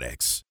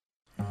Athletics.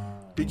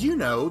 Did you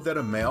know that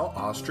a male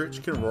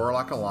ostrich can roar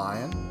like a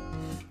lion?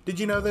 Did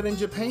you know that in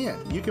Japan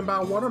you can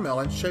buy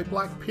watermelons shaped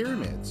like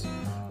pyramids?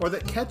 Or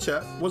that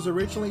ketchup was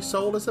originally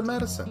sold as a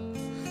medicine?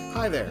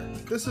 Hi there,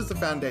 this is the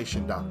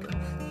Foundation Doctor.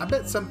 I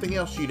bet something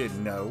else you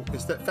didn't know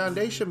is that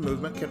foundation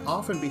movement can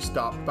often be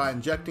stopped by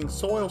injecting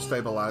soil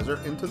stabilizer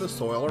into the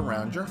soil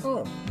around your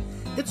home.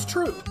 It's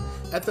true.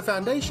 At the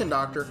Foundation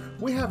Doctor,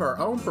 we have our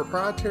own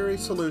proprietary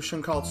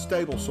solution called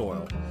Stable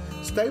Soil.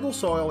 Stable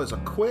Soil is a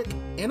quick,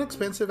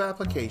 inexpensive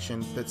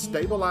application that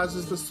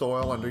stabilizes the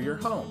soil under your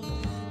home.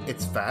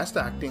 It's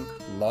fast-acting,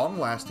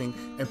 long-lasting,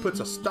 and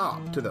puts a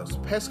stop to those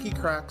pesky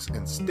cracks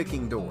and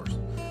sticking doors.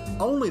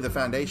 Only the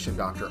Foundation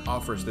Doctor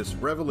offers this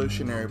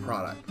revolutionary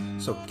product,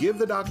 so give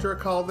the doctor a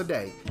call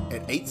today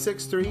at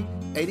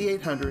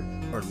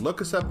 863-8800 or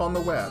look us up on the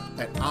web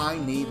at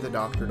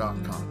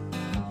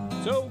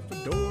ineedthedoctor.com. So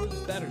for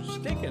doors that are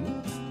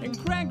sticking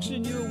and cracks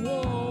in your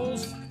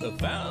walls, the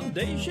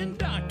Foundation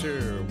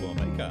Doctor will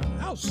make a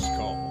house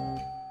call.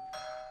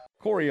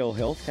 Coryell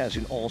Health has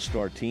an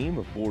all-star team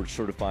of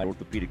board-certified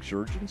orthopedic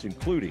surgeons,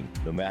 including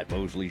the Matt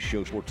Mosley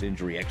Show sports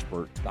injury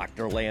expert,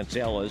 Dr. Lance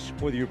Ellis.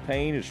 Whether your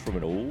pain is from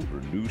an old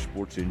or new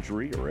sports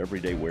injury or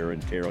everyday wear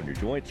and tear on your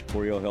joints,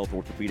 Coryell Health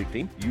orthopedic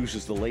team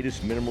uses the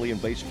latest minimally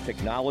invasive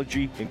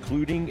technology,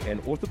 including an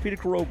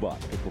orthopedic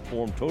robot, to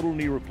perform total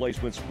knee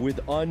replacements with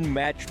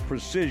unmatched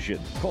precision.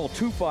 Call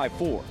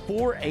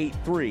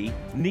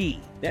 254-483-KNEE.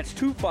 That's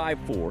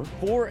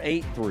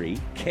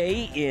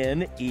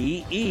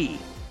 254-483-KNEE.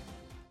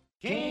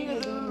 King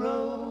of the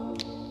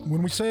road.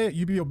 When we say at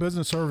UBO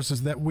Business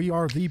Services that we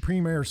are the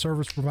premier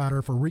service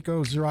provider for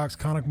Ricoh, Xerox,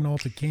 Konica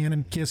Minolta,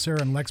 Canon, Kisser,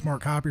 and Lexmark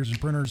copiers and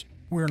printers,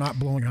 we are not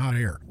blowing hot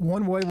air.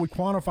 One way we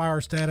quantify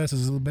our status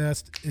as the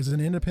best is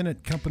an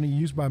independent company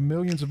used by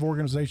millions of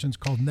organizations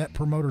called Net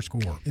Promoter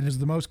Score. It is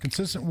the most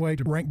consistent way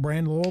to rank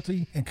brand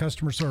loyalty and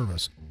customer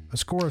service. A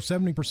score of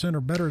 70%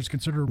 or better is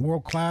considered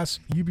world-class.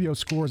 UBO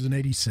score is an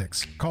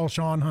 86. Call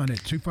Sean Hunt at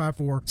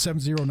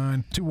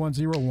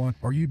 254-709-2101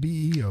 or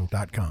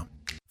ubeo.com.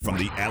 From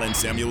the Allen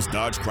Samuels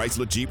Dodge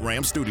Chrysler Jeep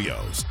Ram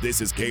Studios,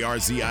 this is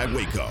KRZI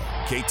Waco,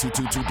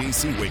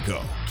 K222DC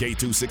Waco,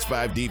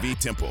 K265DV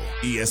Temple,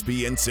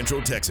 ESPN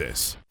Central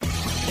Texas.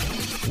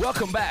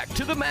 Welcome back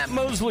to the Matt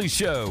Mosley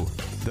Show.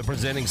 The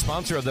presenting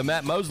sponsor of the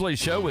Matt Mosley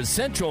Show is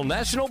Central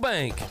National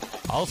Bank.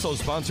 Also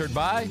sponsored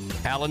by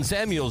Allen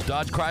Samuels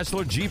Dodge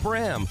Chrysler Jeep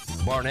Ram,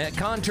 Barnett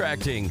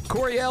Contracting,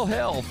 Coryell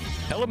Health,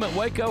 Element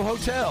Waco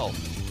Hotel,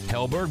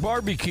 Hellberg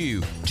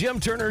Barbecue, Jim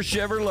Turner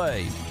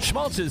Chevrolet,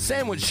 Schmaltz's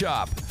Sandwich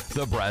Shop,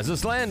 The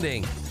Brazos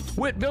Landing,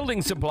 Witt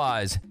Building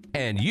Supplies,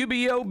 and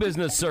UBO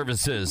Business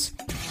Services.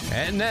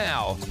 And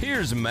now,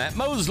 here's Matt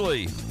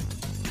Mosley.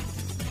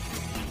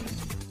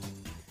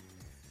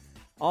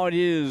 Oh, it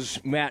is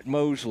Matt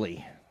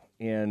Mosley.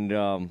 And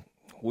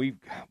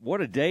what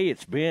a day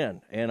it's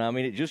been. And, I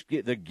mean,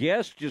 the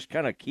guests just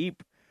kind of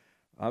keep,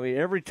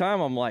 every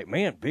time I'm like,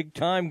 man,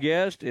 big-time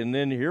guest. And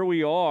then here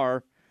we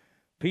are.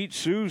 Pete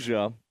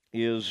Souza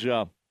is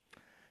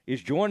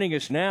joining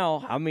us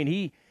now. I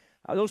mean,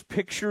 those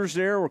pictures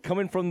there were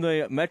coming from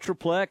the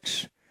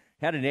Metroplex.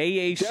 Had an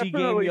AAC game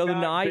the other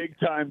night. Big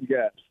time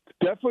guest.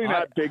 Definitely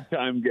not big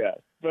time guest,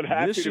 but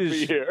happy to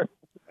be here.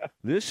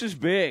 This is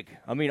big.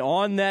 I mean,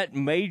 on that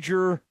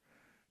major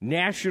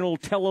national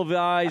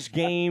televised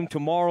game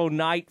tomorrow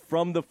night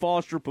from the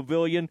Foster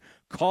Pavilion,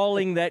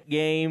 calling that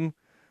game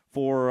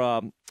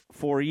for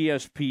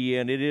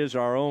ESPN. It is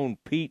our own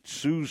Pete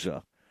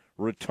Souza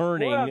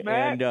returning. What up,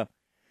 Matt? And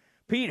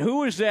Pete,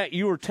 who is that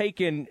you were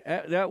taking?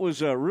 That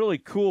was a really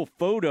cool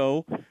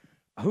photo.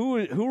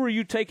 Who were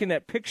you taking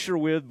that picture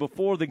with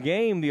before the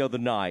game the other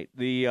night?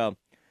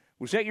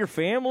 Was that your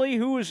family?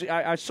 Who was?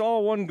 I saw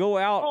one go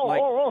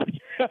out.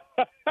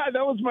 That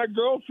was my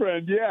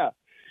girlfriend. Yeah.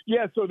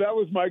 So that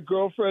was my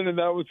girlfriend, and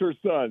that was her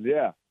son.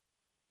 Yeah.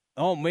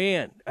 Oh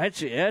man,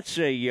 that's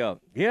a yeah.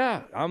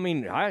 I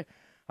mean,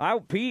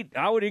 Pete,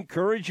 I would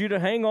encourage you to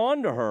hang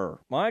on to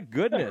her. My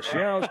goodness,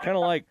 it's kind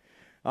of like.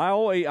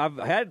 I've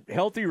had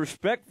healthy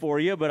respect for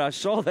you, but I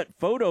saw that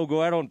photo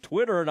go out on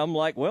Twitter, and I'm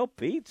like, well,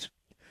 Pete,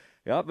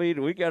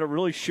 we got to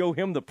really show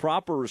him the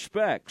proper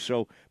respect.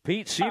 So,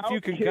 Pete, see if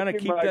you can kind of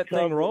keep that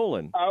thing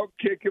rolling. Out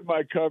kicking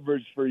my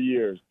coverage for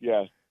years,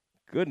 yes.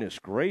 Goodness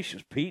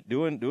gracious, Pete,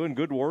 doing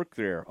good work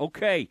there.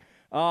 Okay,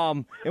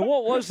 and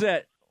what was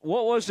that?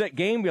 What was that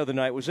game the other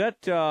night? Was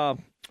that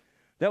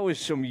that was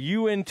some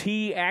UNT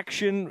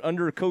action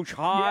under Coach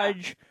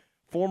Hodge? Yeah.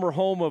 Former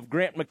home of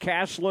Grant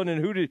McCaslin,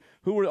 and who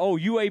were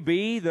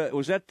UAB?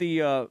 Was that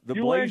the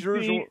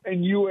Blazers? UNT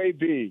and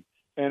UAB,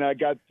 and I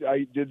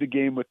did the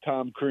game with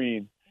Tom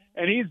Crean,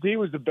 and he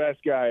was the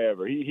best guy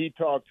ever. He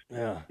talked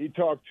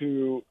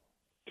to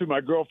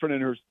my girlfriend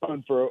and her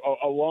son for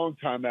a long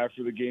time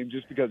after the game,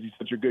 just because he's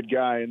such a good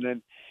guy, and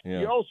then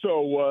he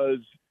also was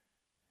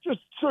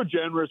just so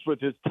generous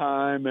with his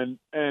time, and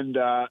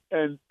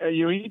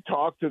he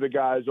talked to the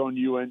guys on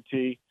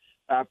UNT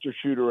after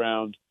shoot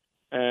around.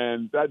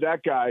 And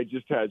that guy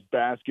just has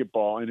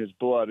basketball in his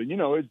blood. And,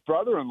 his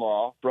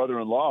brother-in-laws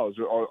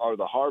are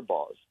the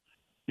Harbaughs.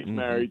 He's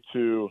married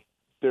to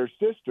their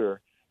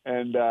sister.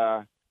 And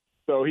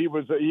so he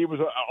was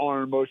on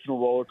an emotional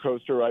roller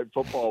coaster, right,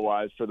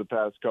 football-wise, for the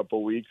past couple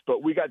of weeks.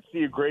 But we got to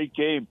see a great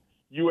game.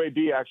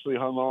 UAB actually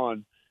hung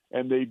on,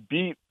 and they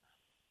beat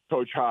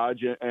Coach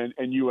Hodge and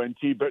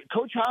UNT. But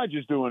Coach Hodge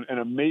is doing an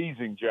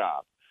amazing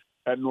job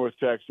at North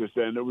Texas,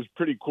 and it was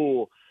pretty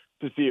cool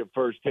to see it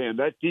firsthand.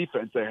 That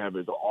defense they have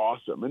is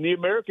awesome. In the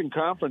American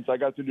Conference, I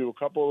got to do a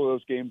couple of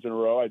those games in a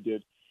row. I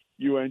did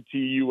UNT,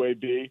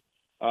 UAB,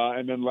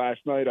 and then last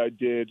night I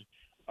did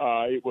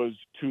it was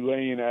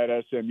Tulane at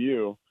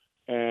SMU.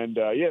 And,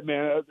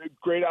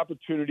 great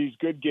opportunities,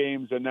 good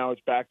games, and now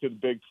it's back to the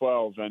Big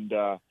 12. And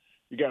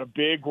you got a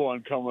big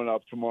one coming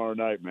up tomorrow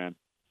night, man.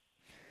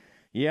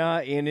 Yeah,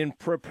 and in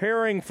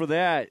preparing for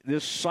that,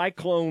 this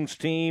Cyclones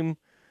team,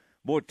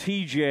 boy,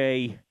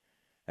 TJ,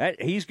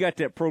 he's got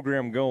that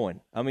program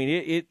going. I mean,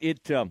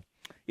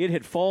 it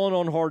had fallen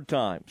on hard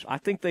times. I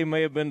think they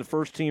may have been the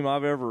first team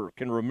I've ever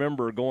can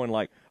remember going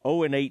like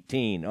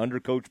 0-18 under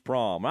Coach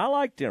Prom. I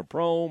liked him,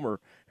 Prom,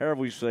 or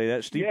however we say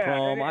that, Steve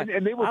Prom.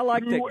 And they were I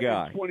like that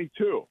guy.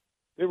 22.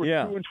 They were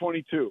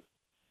 2-22.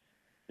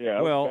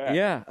 Yeah. Well,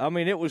 yeah. I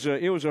mean, it was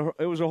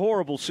a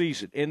horrible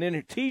season, and then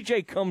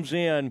TJ comes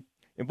in,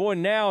 and boy,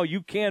 now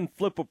you can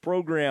flip a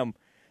program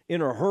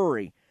in a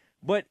hurry.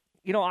 But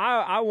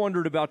I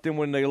wondered about them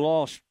when they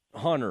lost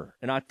Hunter,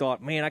 and I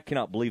thought, man, I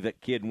cannot believe that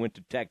kid went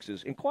to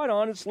Texas. And quite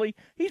honestly,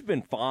 he's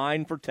been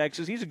fine for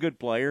Texas. He's a good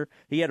player.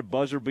 He had a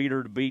buzzer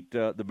beater to beat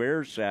the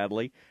Bears,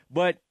 sadly.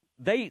 But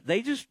they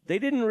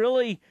didn't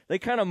really. They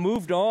kind of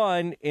moved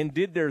on and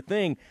did their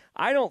thing.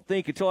 I don't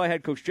think until I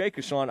had Coach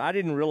Jacobs on, I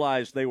didn't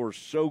realize they were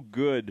so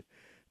good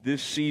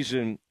this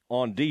season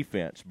on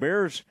defense.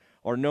 Bears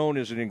are known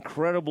as an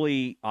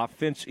incredibly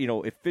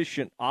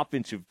efficient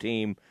offensive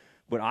team.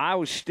 But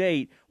Iowa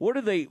State,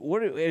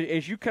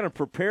 as you kind of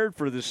prepared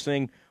for this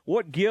thing,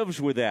 what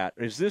gives with that?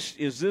 Is this?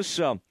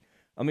 Do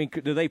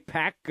they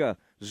pack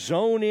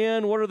zone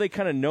in? What are they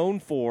kind of known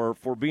for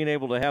being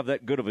able to have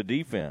that good of a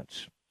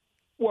defense?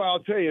 Well, I'll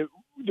tell you,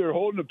 they're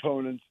holding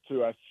opponents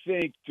to, I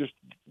think, just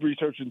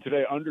researching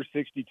today, under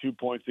 62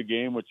 points a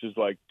game, which is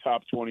like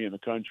top 20 in the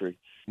country,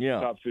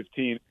 top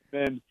 15.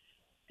 And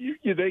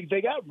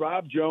they got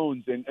Rob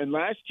Jones, and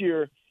last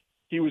year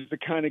he was the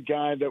kind of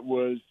guy that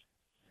was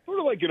sort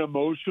of like an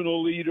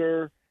emotional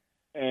leader,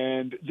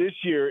 and this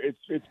year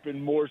it's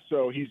been more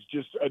so he's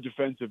just a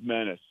defensive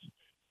menace.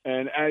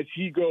 And as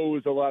he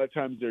goes, a lot of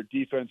times their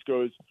defense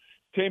goes.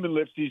 Taman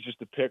Lipsey's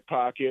just a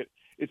pickpocket.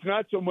 It's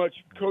not so much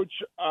Coach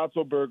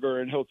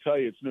Otzelberger, and he'll tell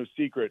you it's no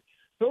secret.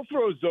 He'll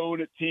throw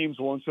zone at teams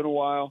once in a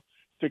while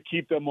to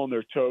keep them on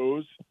their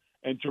toes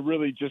and to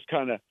really just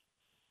kind of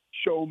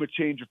show them a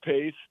change of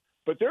pace.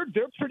 But they're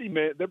pretty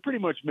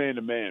much man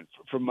to man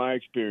from my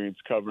experience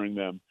covering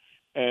them.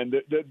 And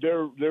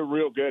they're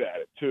real good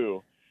at it,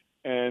 too.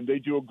 And they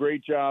do a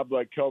great job,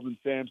 like Kelvin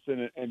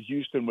Sampson and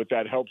Houston, with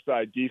that help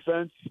side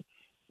defense,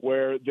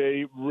 where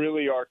they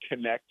really are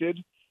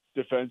connected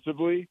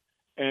defensively.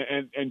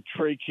 And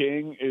Trey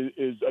King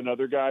is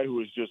another guy who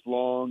is just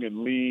long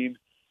and lean,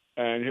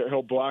 and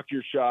he'll block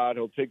your shot.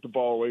 He'll take the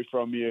ball away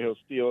from you. He'll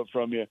steal it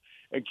from you.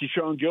 And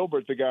Keyshawn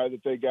Gilbert, the guy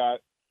that they got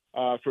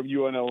from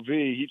UNLV,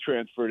 he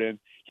transferred in.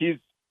 He's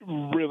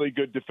really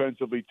good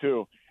defensively,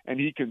 too. And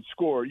he can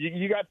score.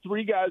 You got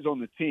three guys on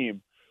the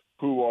team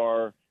who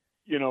are,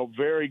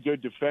 very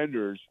good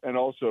defenders and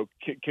also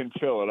can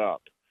fill it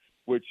up,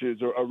 which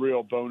is a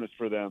real bonus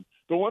for them.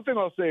 The one thing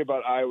I'll say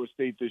about Iowa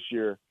State this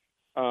year,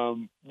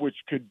 which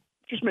could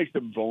just make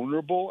them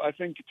vulnerable, I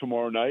think,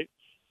 tomorrow night,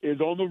 is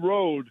on the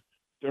road,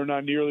 they're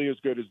not nearly as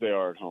good as they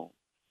are at home.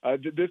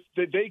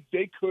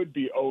 They could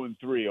be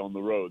 0-3 on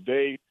the road.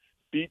 They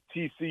beat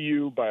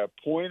TCU by a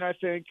point, I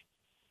think,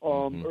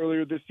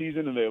 earlier this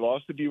season, and they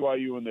lost to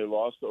BYU and they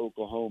lost to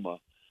Oklahoma.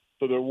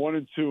 So they're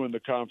 1-2 in the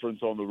conference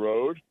on the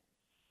road.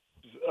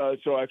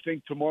 So I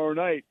think tomorrow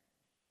night,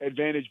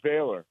 advantage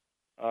Baylor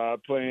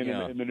playing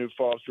in the new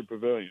Foster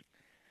Pavilion.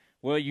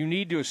 Well, you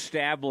need to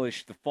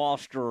establish the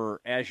Foster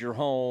as your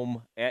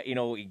home.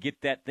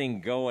 Get that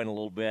thing going a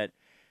little bit.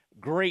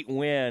 Great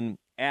win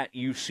at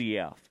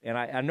UCF. And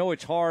I know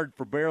it's hard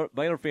for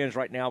Baylor fans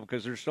right now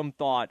because there's some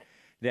thought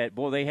that,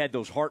 they had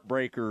those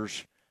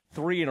heartbreakers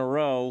 3 in a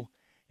row,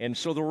 and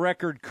so the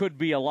record could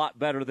be a lot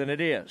better than it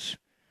is.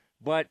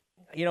 But,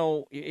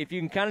 if you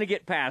can kind of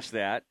get past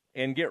that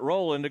and get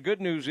rolling, the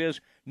good news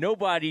is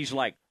nobody's,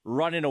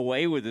 running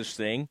away with this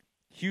thing.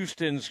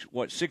 Houston's,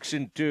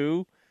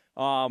 6-2?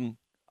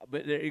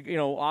 But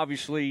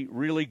obviously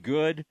really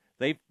good.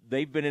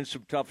 They've been in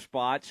some tough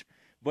spots,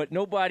 but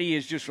nobody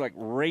is just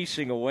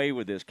racing away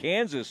with this.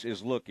 Kansas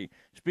is looking.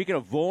 Speaking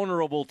of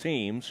vulnerable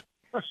teams,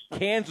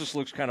 Kansas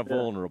looks kind of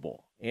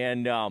vulnerable,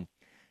 and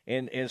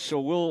so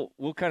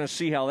we'll kind of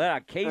see how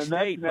that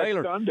K-State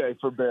Baylor Sunday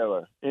for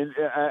Baylor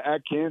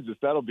at Kansas.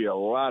 That'll be a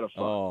lot of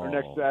fun. Or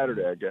next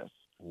Saturday, I guess.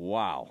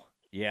 Wow.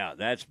 Yeah,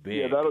 that's big.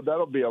 Yeah,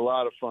 that'll be a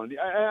lot of fun.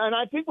 And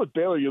I think with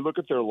Baylor, you look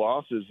at their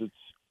losses,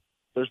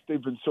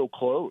 they've been so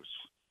close,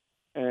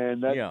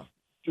 and that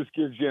just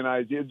gives you an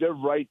idea. They're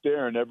right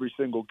there in every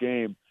single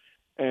game,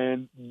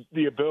 and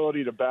the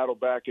ability to battle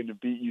back and to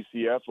beat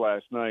UCF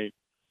last night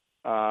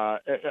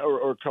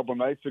or a couple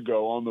nights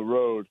ago on the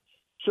road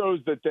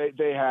shows that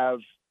they have,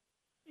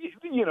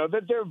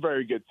 that they're a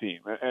very good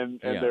team,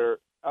 and they're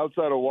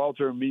outside of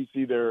Walter and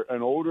Meese, they're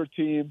an older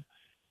team,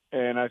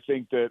 And I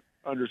think that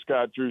under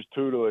Scott Drew's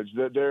tutelage,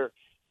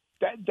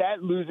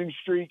 that losing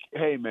streak,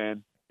 hey,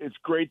 man, it's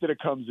great that it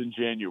comes in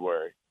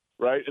January,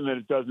 right? And that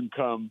it doesn't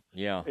come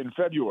in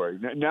February.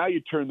 Now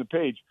you turn the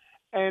page.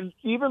 And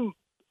even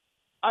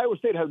Iowa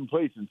State hasn't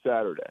played since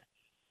Saturday.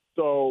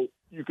 So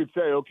you could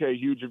say, okay,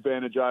 huge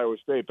advantage Iowa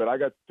State. But I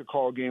got to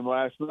call a game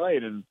last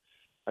night, and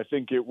I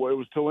think it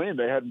was Tulane.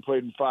 They hadn't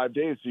played in 5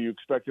 days, so you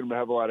expected them to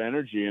have a lot of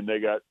energy, and they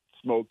got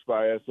smoked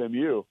by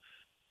SMU.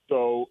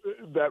 So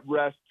that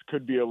rest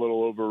could be a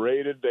little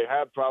overrated. They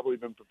have probably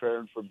been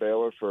preparing for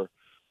Baylor for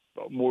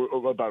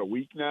about a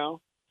week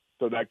now,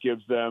 so that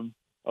gives them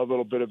a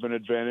little bit of an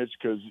advantage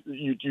because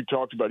you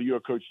talked about it. You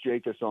had Coach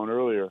Jacobs on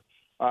earlier.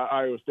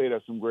 Iowa State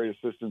has some great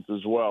assistants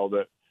as well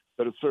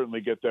that'll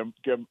certainly get them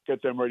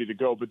ready to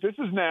go. But this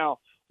is now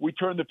we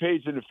turn the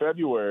page into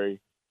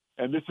February,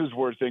 and this is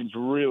where things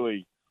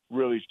really,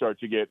 really start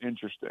to get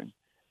interesting.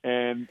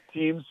 And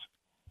teams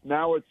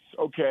now it's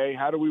okay.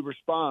 How do we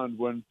respond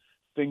when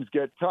things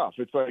get tough?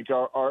 It's like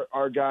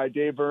our guy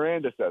Dave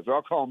Veranda says. Or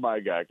I'll call him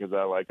my guy because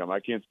I like him. I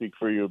can't speak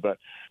for you, but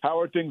how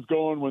are things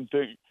going when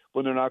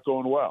they're not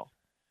going well?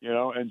 You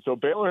know, and so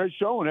Baylor has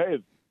shown,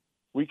 hey,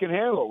 we can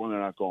handle it when they're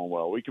not going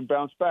well. We can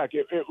bounce back.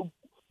 It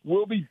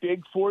will be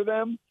big for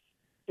them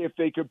if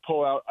they could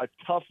pull out a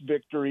tough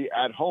victory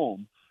at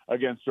home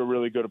against a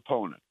really good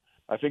opponent.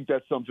 I think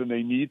that's something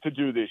they need to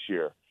do this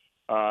year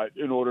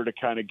in order to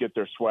kind of get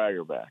their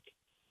swagger back.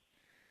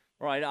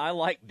 Right. I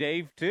like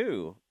Dave,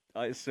 too.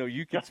 So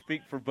you can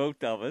speak for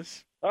both of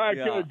us. All right,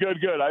 good.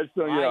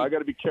 I got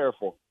to be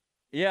careful.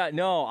 Yeah,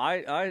 no,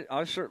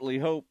 I certainly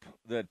hope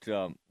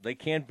that they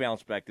can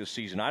bounce back this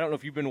season. I don't know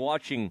if you've been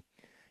watching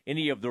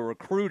any of the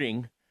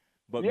recruiting,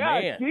 but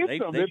man,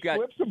 they've got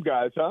flipped some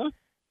guys, huh?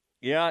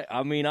 Yeah,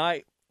 I mean,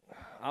 I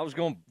was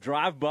going to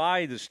drive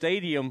by the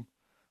stadium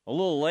a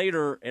little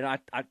later, and I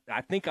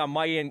think I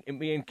might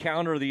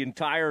encounter the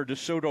entire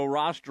DeSoto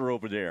roster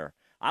over there.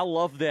 I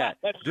love that.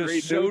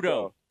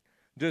 DeSoto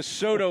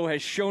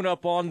has shown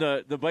up on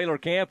the Baylor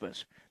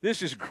campus.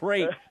 This is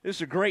great. This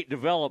is a great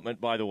development,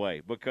 by the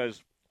way,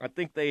 because I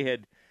think they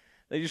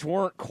just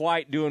weren't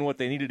quite doing what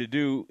they needed to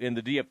do in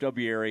the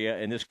DFW area.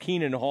 And this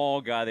Keenan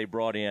Hall guy they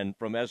brought in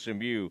from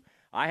SMU,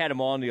 I had him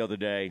on the other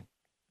day.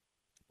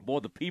 Boy,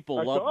 the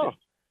people loved him.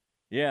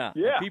 Yeah,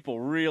 the people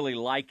really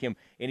like him.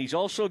 And he's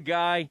also a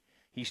guy,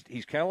 he's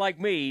kind of like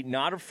me,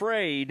 not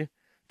afraid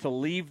to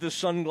leave the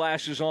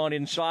sunglasses on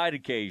inside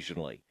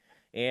occasionally.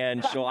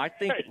 And so I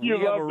think we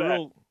have we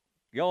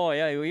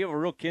have a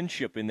real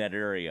kinship in that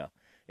area.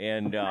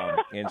 And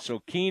so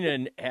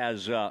Keenan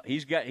has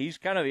he's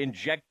kind of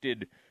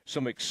injected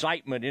some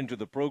excitement into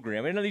the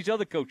program, and these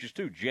other coaches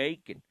too,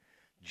 Jake and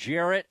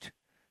Jarrett,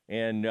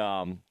 and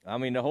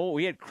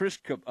we had Chris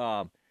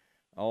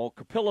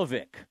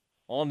Kapilovic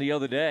on the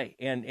other day,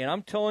 and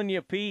I'm telling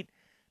you, Pete,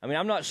 I mean,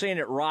 I'm not saying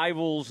it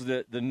rivals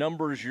the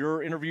numbers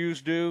your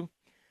interviews do,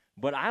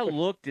 but I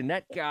looked, and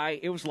that guy,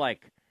 it was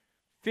like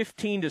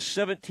 15 to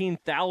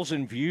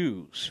 17,000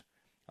 views.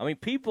 I mean,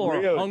 people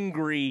are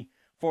hungry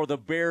for the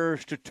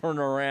Bears to turn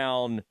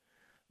around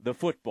the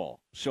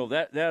football. So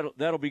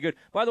that'll be good.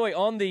 By the way,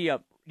 on the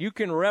you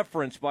can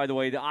reference, by the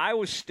way, the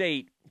Iowa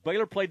State,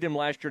 Baylor played them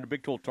last year in the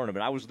Big 12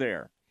 tournament. I was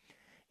there.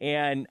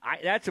 And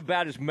that's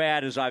about as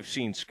mad as I've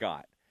seen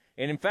Scott.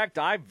 And, in fact,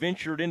 I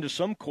ventured into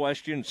some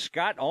questions.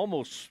 Scott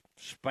almost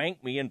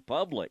spanked me in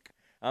public.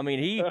 I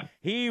mean,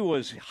 he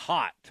was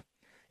hot.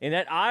 And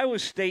that Iowa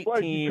State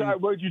team.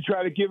 Would you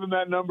try to give him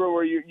that number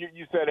where you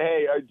said,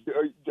 hey,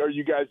 are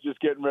you guys just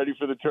getting ready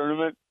for the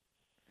tournament?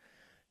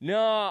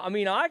 No, I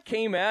mean, I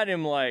came at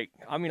him like,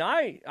 I mean,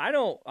 I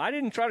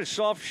didn't try to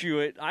soft shoe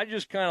it. I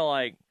just kind of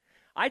like,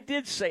 I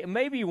did say,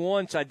 maybe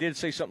once I did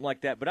say something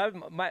like that, but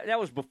that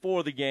was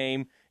before the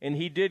game, and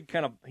he did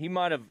kind of, he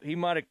might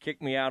have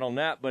kicked me out on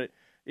that, but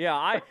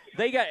yeah,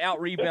 they got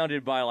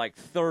out-rebounded by like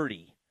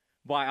 30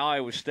 by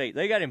Iowa State.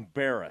 They got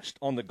embarrassed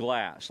on the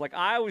glass. Like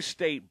Iowa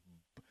State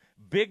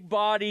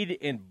big-bodied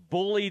and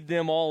bullied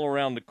them all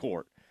around the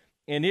court,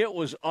 and it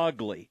was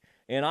ugly.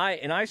 And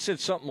I said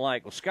something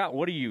like, well, Scott,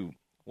 what do you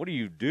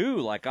do?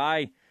 Like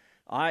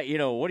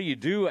what do you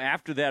do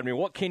after that? I mean,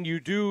 what can you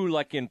do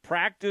like in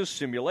practice,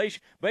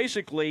 simulation?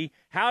 Basically,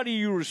 how do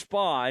you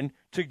respond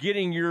to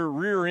getting your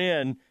rear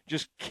end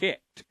just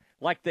kicked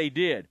like they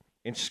did?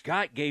 And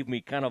Scott gave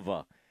me kind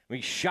of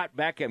he shot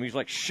back at me. He's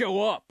like,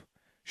 show up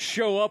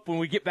when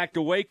we get back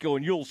to Waco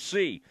and you'll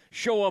see.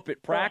 Show up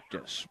at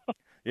practice.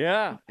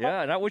 Yeah.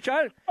 Which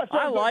I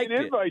liked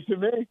it. Invite to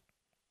me.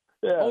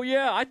 Yeah. Oh,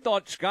 yeah, I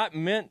thought Scott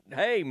meant,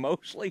 hey,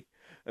 Mosley.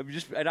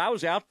 And I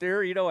was out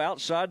there,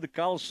 outside the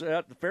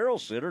Farrell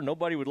Center.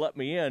 Nobody would let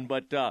me in.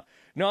 But,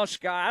 no,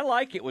 Scott, I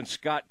like it when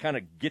Scott kind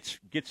of gets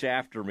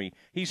after me.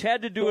 He's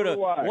had to do it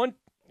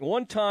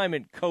one time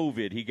in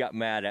COVID. He got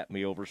mad at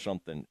me over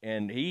something.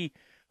 And he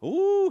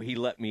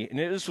let me. And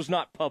this was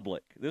not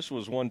public. This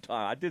was one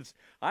time.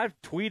 I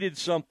tweeted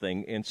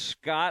something, and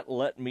Scott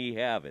let me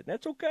have it.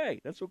 That's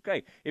okay.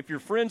 If you're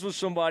friends with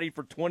somebody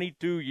for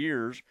 22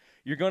 years,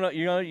 you got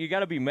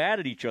to be mad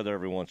at each other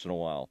every once in a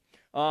while.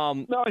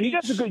 No, he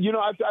gets a good.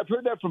 I've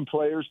heard that from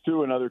players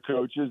too and other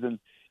coaches, and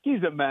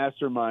he's a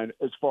mastermind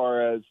as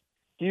far as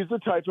he's the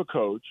type of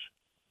coach,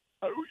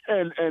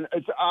 and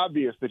it's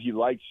obvious that he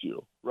likes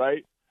you,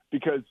 right?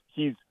 Because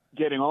he's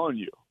getting on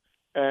you.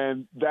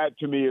 And that,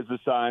 to me, is a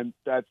sign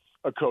that's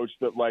a coach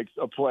that likes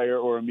a player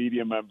or a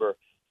media member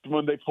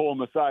when they pull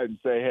him aside and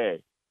say,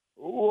 hey,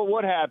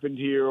 what happened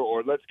here?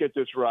 Or let's get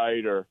this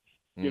right. Or,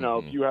 you know,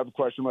 if you have a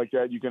question like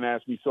that, you can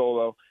ask me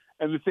solo.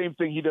 And the same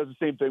thing, he does the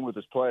same thing with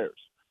his players,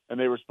 and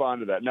they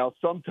respond to that. Now,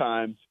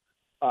 sometimes,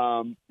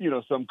 you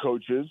know, some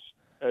coaches,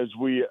 as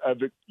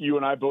you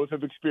and I both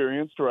have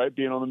experienced, right,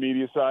 being on the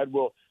media side,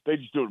 well, they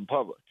just do it in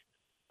public,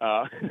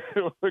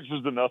 which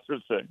is another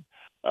thing.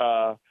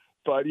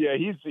 But yeah,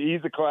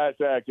 he's a class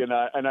act, and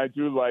I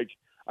do like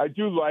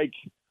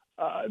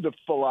the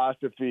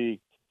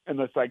philosophy and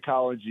the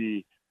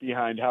psychology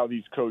behind how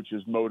these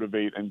coaches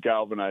motivate and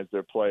galvanize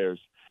their players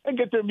and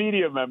get their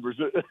media members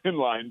in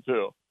line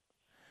too.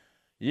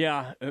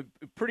 Yeah,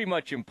 pretty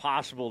much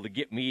impossible to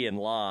get me in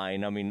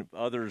line. I mean,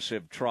 others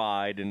have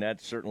tried, and that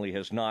certainly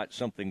has not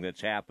something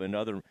that's happened.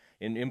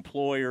 In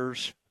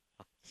employers,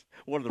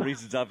 one of the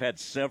reasons I've had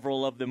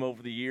several of them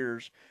over the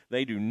years,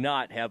 they do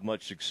not have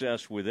much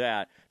success with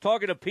that.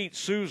 Talking to Pete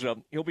Souza,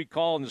 he'll be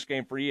calling this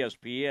game for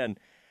ESPN,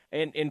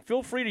 and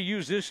feel free to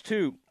use this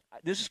too.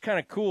 This is kind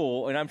of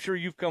cool, and I'm sure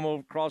you've come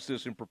across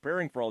this in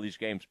preparing for all these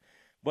games,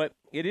 but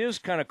it is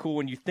kind of cool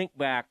when you think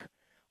back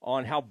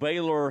on how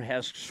Baylor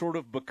has sort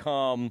of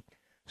become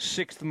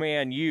sixth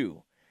man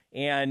U.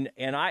 And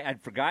I had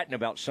forgotten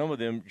about some of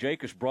them.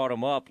 Jake has brought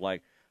them up,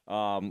 like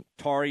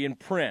Tarian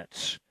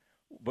Prince.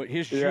 But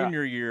his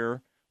junior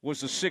year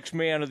was the sixth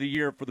man of the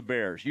year for the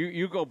Bears.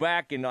 You go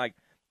back and, like,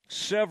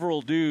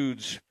 several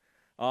dudes.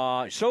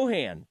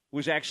 Sohan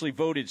was actually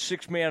voted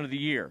sixth man of the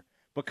year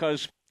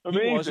because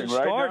he wasn't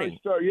starting.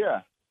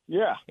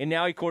 Yeah. And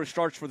now he, of course,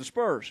 starts for the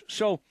Spurs.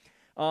 So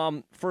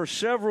for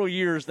several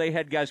years, they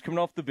had guys coming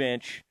off the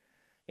bench,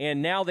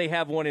 and now they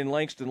have one in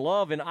Langston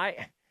Love. And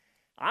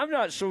I'm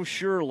not so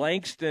sure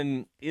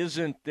Langston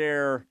isn't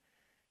their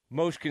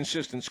most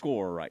consistent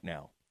scorer right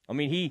now. I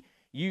mean,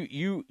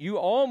 you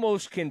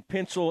almost can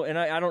pencil, and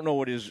I don't know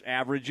what his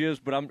average is,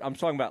 but I'm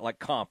talking about like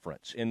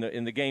conference in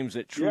the games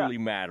that truly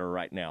matter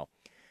right now.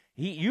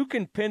 You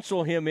can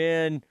pencil him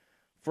in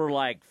for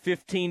like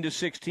 15 to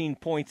 16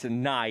 points a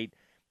night,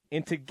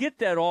 and to get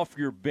that off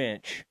your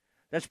bench,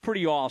 that's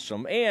pretty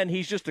awesome. And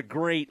he's just a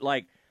great,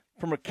 like,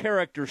 from a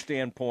character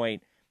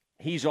standpoint,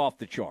 he's off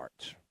the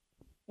charts.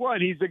 Well,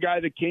 and he's the guy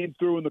that came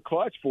through in the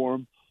clutch for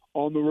him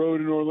on the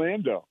road in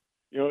Orlando.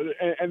 You know,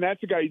 and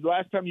that's the guy.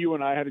 Last time you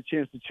and I had a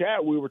chance to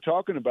chat, we were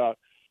talking about,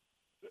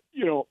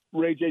 you know,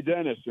 Ray J.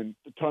 Dennis and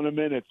a ton of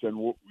minutes and,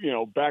 you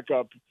know,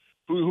 backup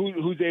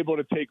who's able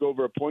to take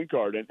over a point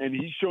guard. And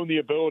he's shown the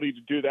ability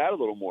to do that a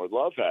little more.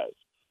 Love has,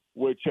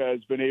 which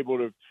has been able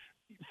to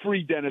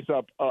free Dennis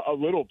up a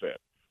little bit,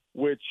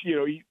 which, you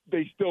know,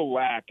 they still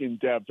lack in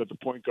depth at the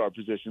point guard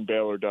position,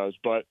 Baylor does.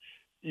 But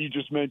you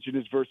just mentioned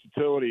his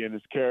versatility and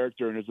his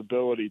character and his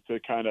ability to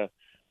kind of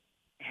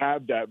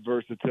have that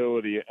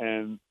versatility,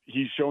 and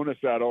he's shown us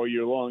that all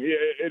year long.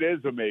 It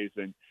is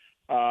amazing,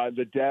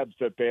 the depth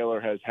that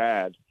Baylor has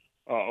had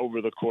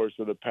over the course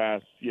of the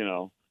past,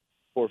 4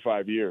 or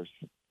 5 years.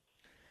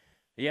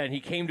 Yeah, and he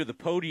came to the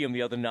podium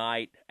the other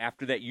night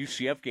after that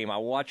UCF game. I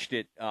watched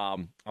it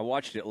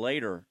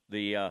later,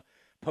 the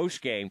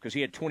post game, because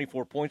he had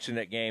 24 points in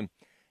that game,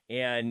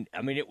 and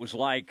I mean, it was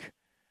like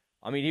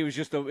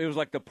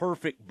the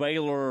perfect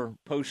Baylor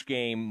post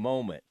game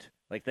moment.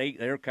 Like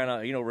they're kind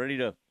of ready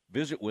to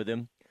visit with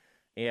him,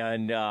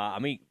 and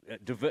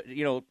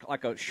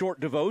like a short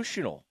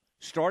devotional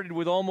started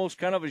with almost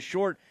kind of a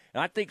short.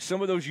 And I think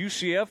some of those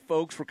UCF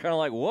folks were kind of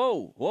like,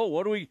 "Whoa,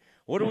 what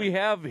do we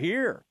have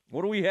here?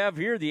 What do we have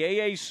here?" The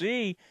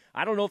AAC.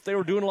 I don't know if they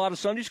were doing a lot of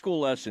Sunday school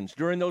lessons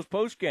during those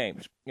post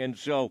games, and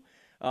so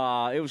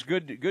it was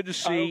good to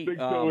see. I don't think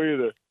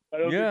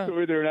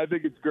so either. And I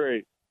think it's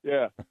great.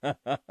 Yeah,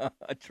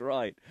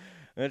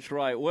 That's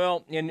right.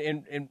 Well,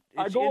 and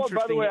I go.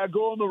 By the way, I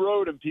go on the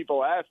road and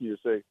people ask me,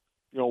 they say,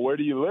 where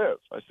do you live?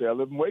 I say I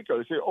live in Waco.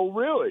 They say, oh,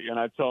 really? And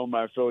I tell them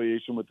my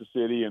affiliation with the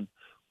city and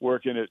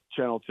working at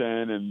Channel 10,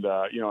 and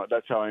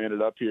that's how I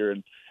ended up here.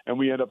 And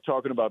we end up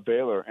talking about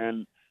Baylor.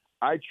 And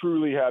I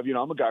truly have,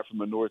 I'm a guy from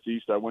the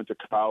Northeast. I went to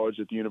college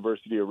at the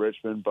University of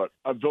Richmond, but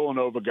a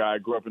Villanova guy. I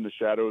grew up in the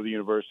shadow of the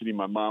university.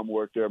 My mom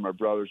worked there. My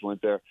brothers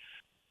went there.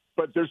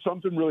 But there's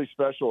something really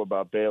special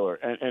about Baylor.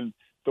 And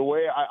the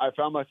way I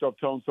found myself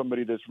telling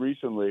somebody this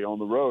recently on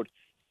the road,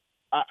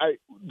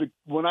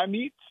 when I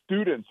meet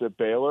students at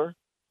Baylor,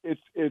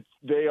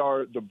 they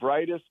are the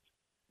brightest,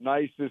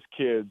 nicest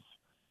kids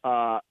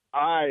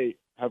I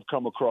have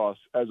come across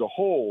as a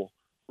whole,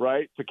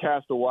 right, to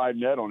cast a wide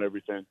net on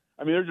everything.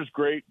 I mean, they're just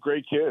great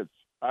kids.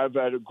 I've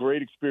had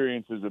great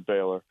experiences at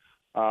Baylor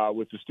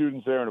with the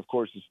students there and, of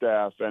course, the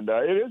staff. And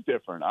it is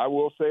different. I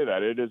will say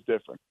that. It is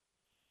different.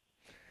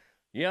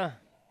 Yeah.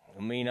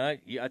 I mean, I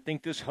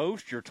think this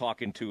host you're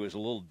talking to is a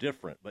little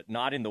different, but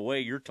not in the way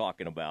you're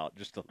talking about.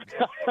 Just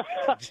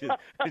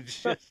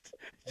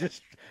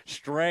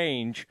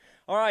strange.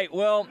 All right.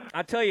 Well,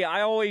 I tell you,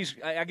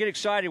 I get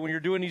excited when you're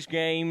doing these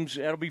games.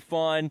 That'll be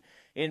fun.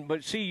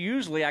 But see,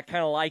 usually I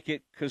kind of like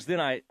it because then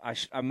I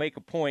make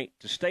a point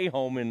to stay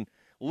home and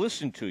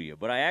listen to you.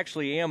 But I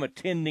actually am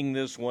attending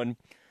this one,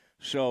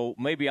 so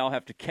maybe I'll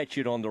have to catch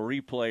it on the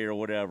replay or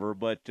whatever.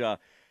 But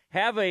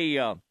have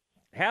a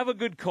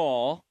good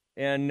call.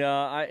 And,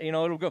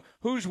 it'll go.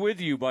 Who's with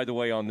you, by the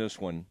way, on this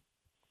one?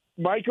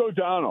 Mike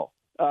O'Donnell.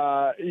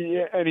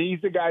 And he's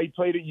the guy, he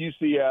played at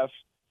UCF,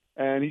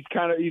 and he's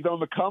on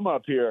the come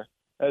up here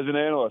as an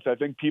analyst. I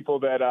think people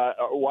that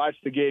watch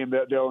the game,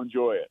 they'll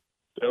enjoy it.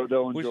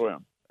 They'll enjoy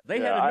him. They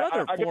had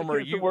another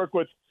former.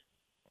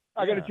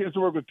 I got a chance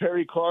to work with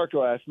Perry Clark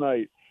last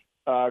night.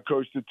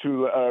 Coached at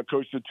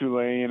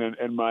Tulane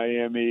and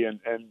Miami, and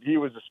he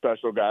was a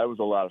special guy. It was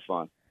a lot of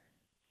fun.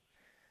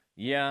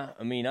 Yeah,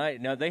 I mean,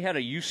 now they had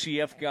a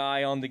UCF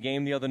guy on the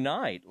game the other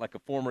night, like a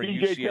former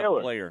DJ UCF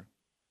Taylor. player.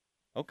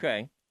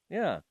 Okay,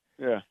 yeah.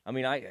 Yeah. I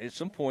mean, at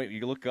some point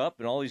you look up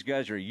and all these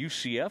guys are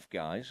UCF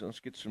guys. Let's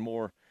get some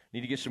more.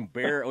 Need to get some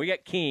Bear. We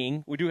got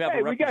King. We do have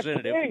a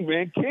representative. We got King,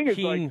 man. King is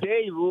like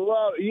they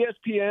love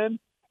ESPN,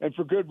 and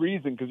for good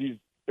reason because he's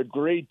a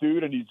great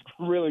dude and he's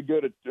really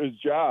good at his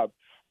job.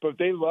 But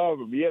they love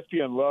him.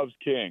 ESPN loves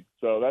King,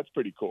 so that's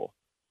pretty cool.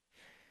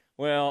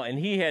 Well, and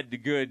he had the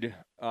good.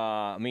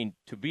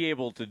 To be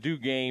able to do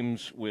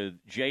games with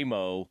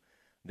J-Mo,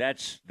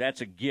 that's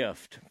a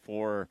gift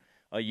for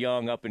a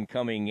young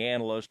up-and-coming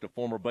analyst, a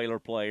former Baylor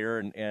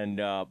player,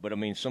 but I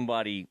mean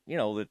somebody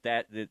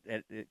that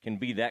can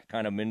be that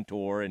kind of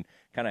mentor and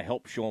kind of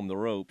help show him the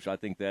ropes. I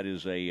think that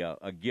is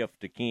a gift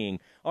to King.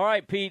 All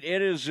right, Pete,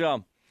 it is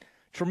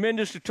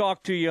tremendous to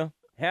talk to you.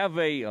 Have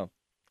an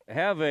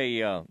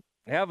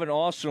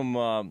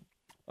awesome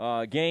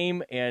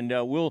game, and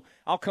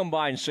I'll come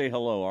by and say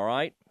hello. All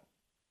right.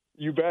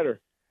 You better.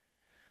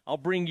 I'll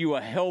bring you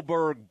a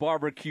Hellberg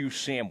barbecue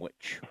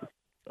sandwich.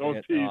 Don't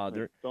tease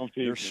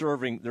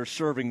me. They're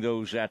serving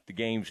those at the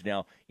games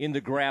now in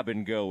the grab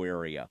and go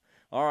area.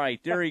 All right,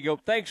 there you go.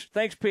 Thanks,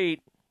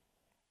 Pete.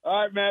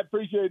 All right, Matt.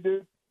 Appreciate it,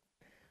 dude.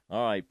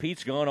 All right,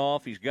 Pete's gone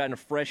off. He's gotten a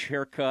fresh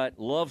haircut.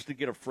 Loves to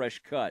get a fresh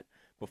cut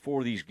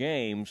before these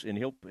games, and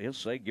he'll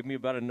say, "Give me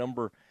about a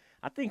number."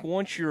 I think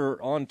once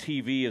you're on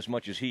TV as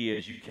much as he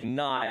is, you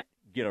cannot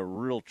get a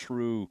real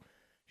true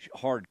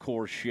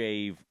hardcore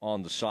shave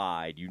on the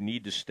side. You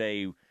need to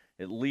stay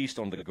at least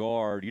on the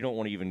guard. You don't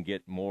want to even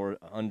get more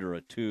under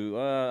a 2,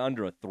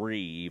 under a 3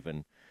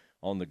 even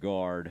on the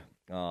guard.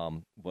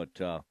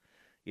 But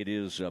it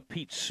is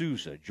Pete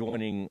Souza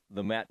joining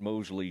the Matt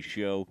Mosley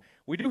Show.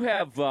 We do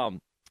have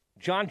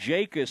John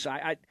Jacobs.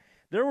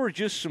 There were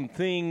just some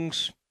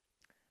things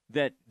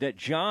that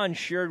John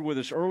shared with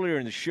us earlier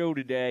in the show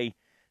today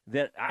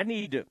that I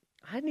need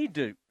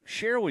to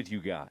share with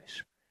you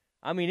guys.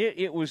 I mean,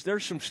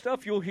 there's some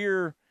stuff you'll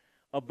hear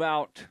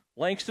about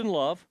Langston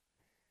Love.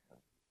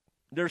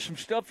 There's some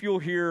stuff you'll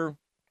hear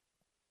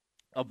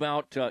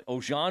about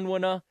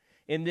Ojanwina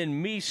and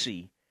then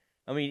Misi.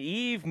 I mean,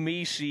 Eve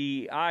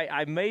Misi,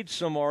 I made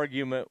some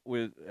argument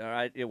with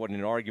it wasn't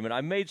an argument. I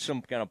made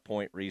some kind of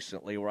point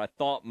recently where I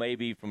thought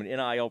maybe from an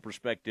NIL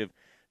perspective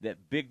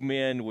that big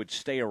men would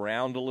stay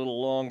around a little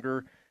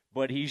longer,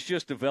 but he's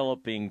just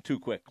developing too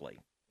quickly,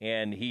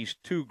 and he's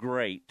too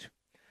great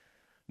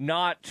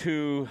not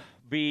to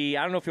be,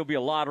 I don't know if he'll be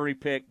a lottery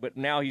pick, but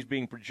now he's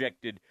being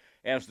projected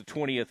as the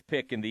 20th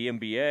pick in the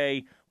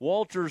NBA.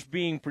 Walter's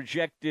being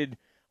projected,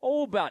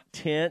 about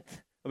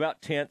 10th,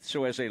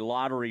 so as a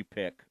lottery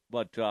pick.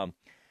 But,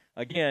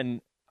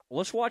 again,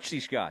 let's watch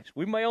these guys.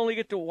 We may only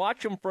get to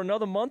watch them for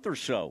another month or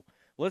so.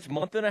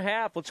 Month and a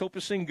half. Let's hope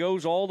this thing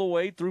goes all the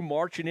way through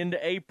March and into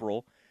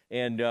April,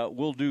 and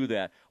we'll do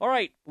that. All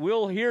right,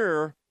 we'll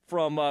hear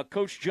from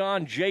Coach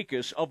John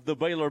Jacobs of the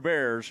Baylor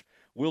Bears.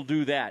 We'll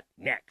do that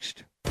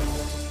next.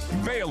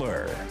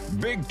 Baylor,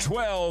 Big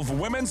 12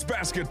 women's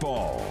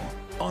basketball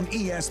on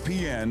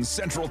ESPN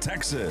Central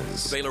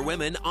Texas. Baylor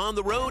women on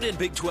the road in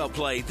Big 12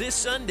 play this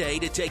Sunday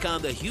to take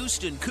on the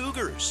Houston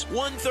Cougars.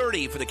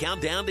 1:30 for the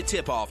countdown to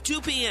tip-off. 2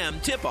 p.m.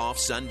 tip-off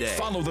Sunday.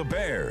 Follow the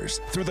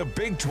Bears through the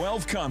Big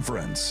 12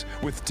 Conference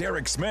with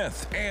Derek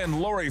Smith and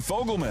Lori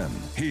Fogelman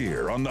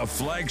here on the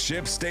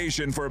flagship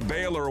station for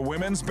Baylor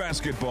women's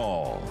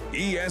basketball,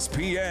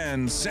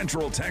 ESPN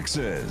Central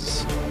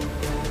Texas.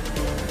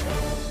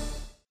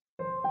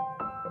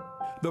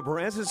 The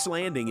Brazos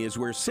Landing is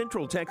where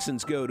Central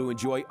Texans go to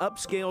enjoy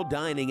upscale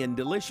dining and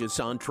delicious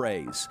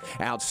entrees,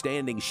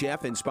 outstanding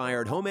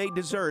chef-inspired homemade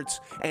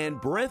desserts,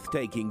 and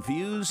breathtaking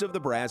views of the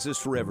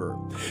Brazos River.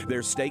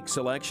 Their steak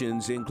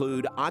selections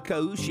include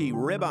akaushi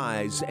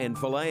ribeyes and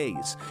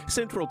fillets,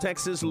 Central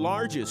Texas'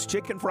 largest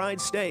chicken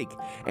fried steak,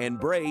 and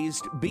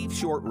braised beef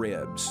short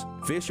ribs.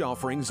 Fish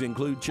offerings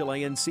include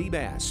Chilean sea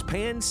bass,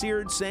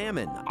 pan-seared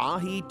salmon,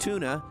 ahi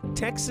tuna,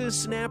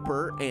 Texas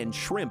snapper, and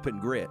shrimp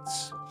and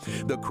grits.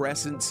 The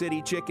Crescent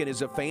City Chicken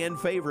is a fan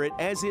favorite,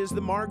 as is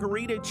the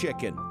Margarita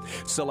Chicken.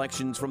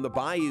 Selections from the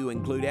Bayou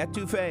include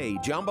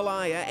etouffee,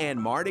 jambalaya, and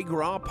Mardi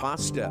Gras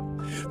pasta.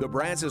 The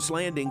Brazos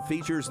Landing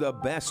features the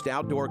best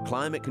outdoor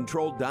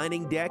climate-controlled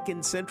dining deck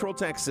in Central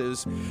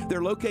Texas.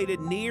 They're located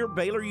near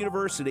Baylor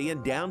University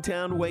in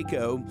downtown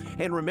Waco.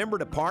 And remember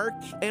to park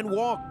and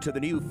walk to the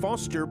new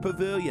Foster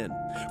Pavilion.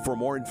 For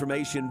more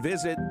information,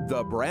 visit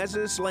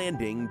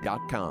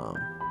thebrazoslanding.com.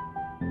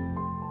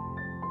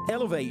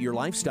 Elevate your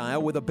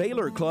lifestyle with a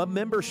Baylor Club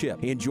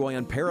membership. Enjoy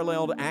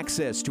unparalleled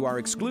access to our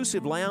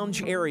exclusive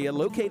lounge area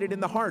located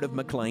in the heart of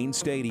McLean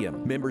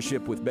Stadium.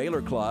 Membership with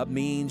Baylor Club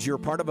means you're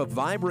part of a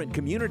vibrant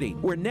community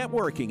where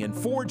networking and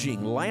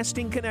forging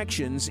lasting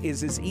connections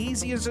is as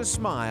easy as a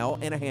smile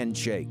and a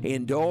handshake.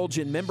 Indulge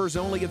in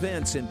members-only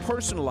events and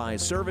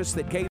personalized service that caters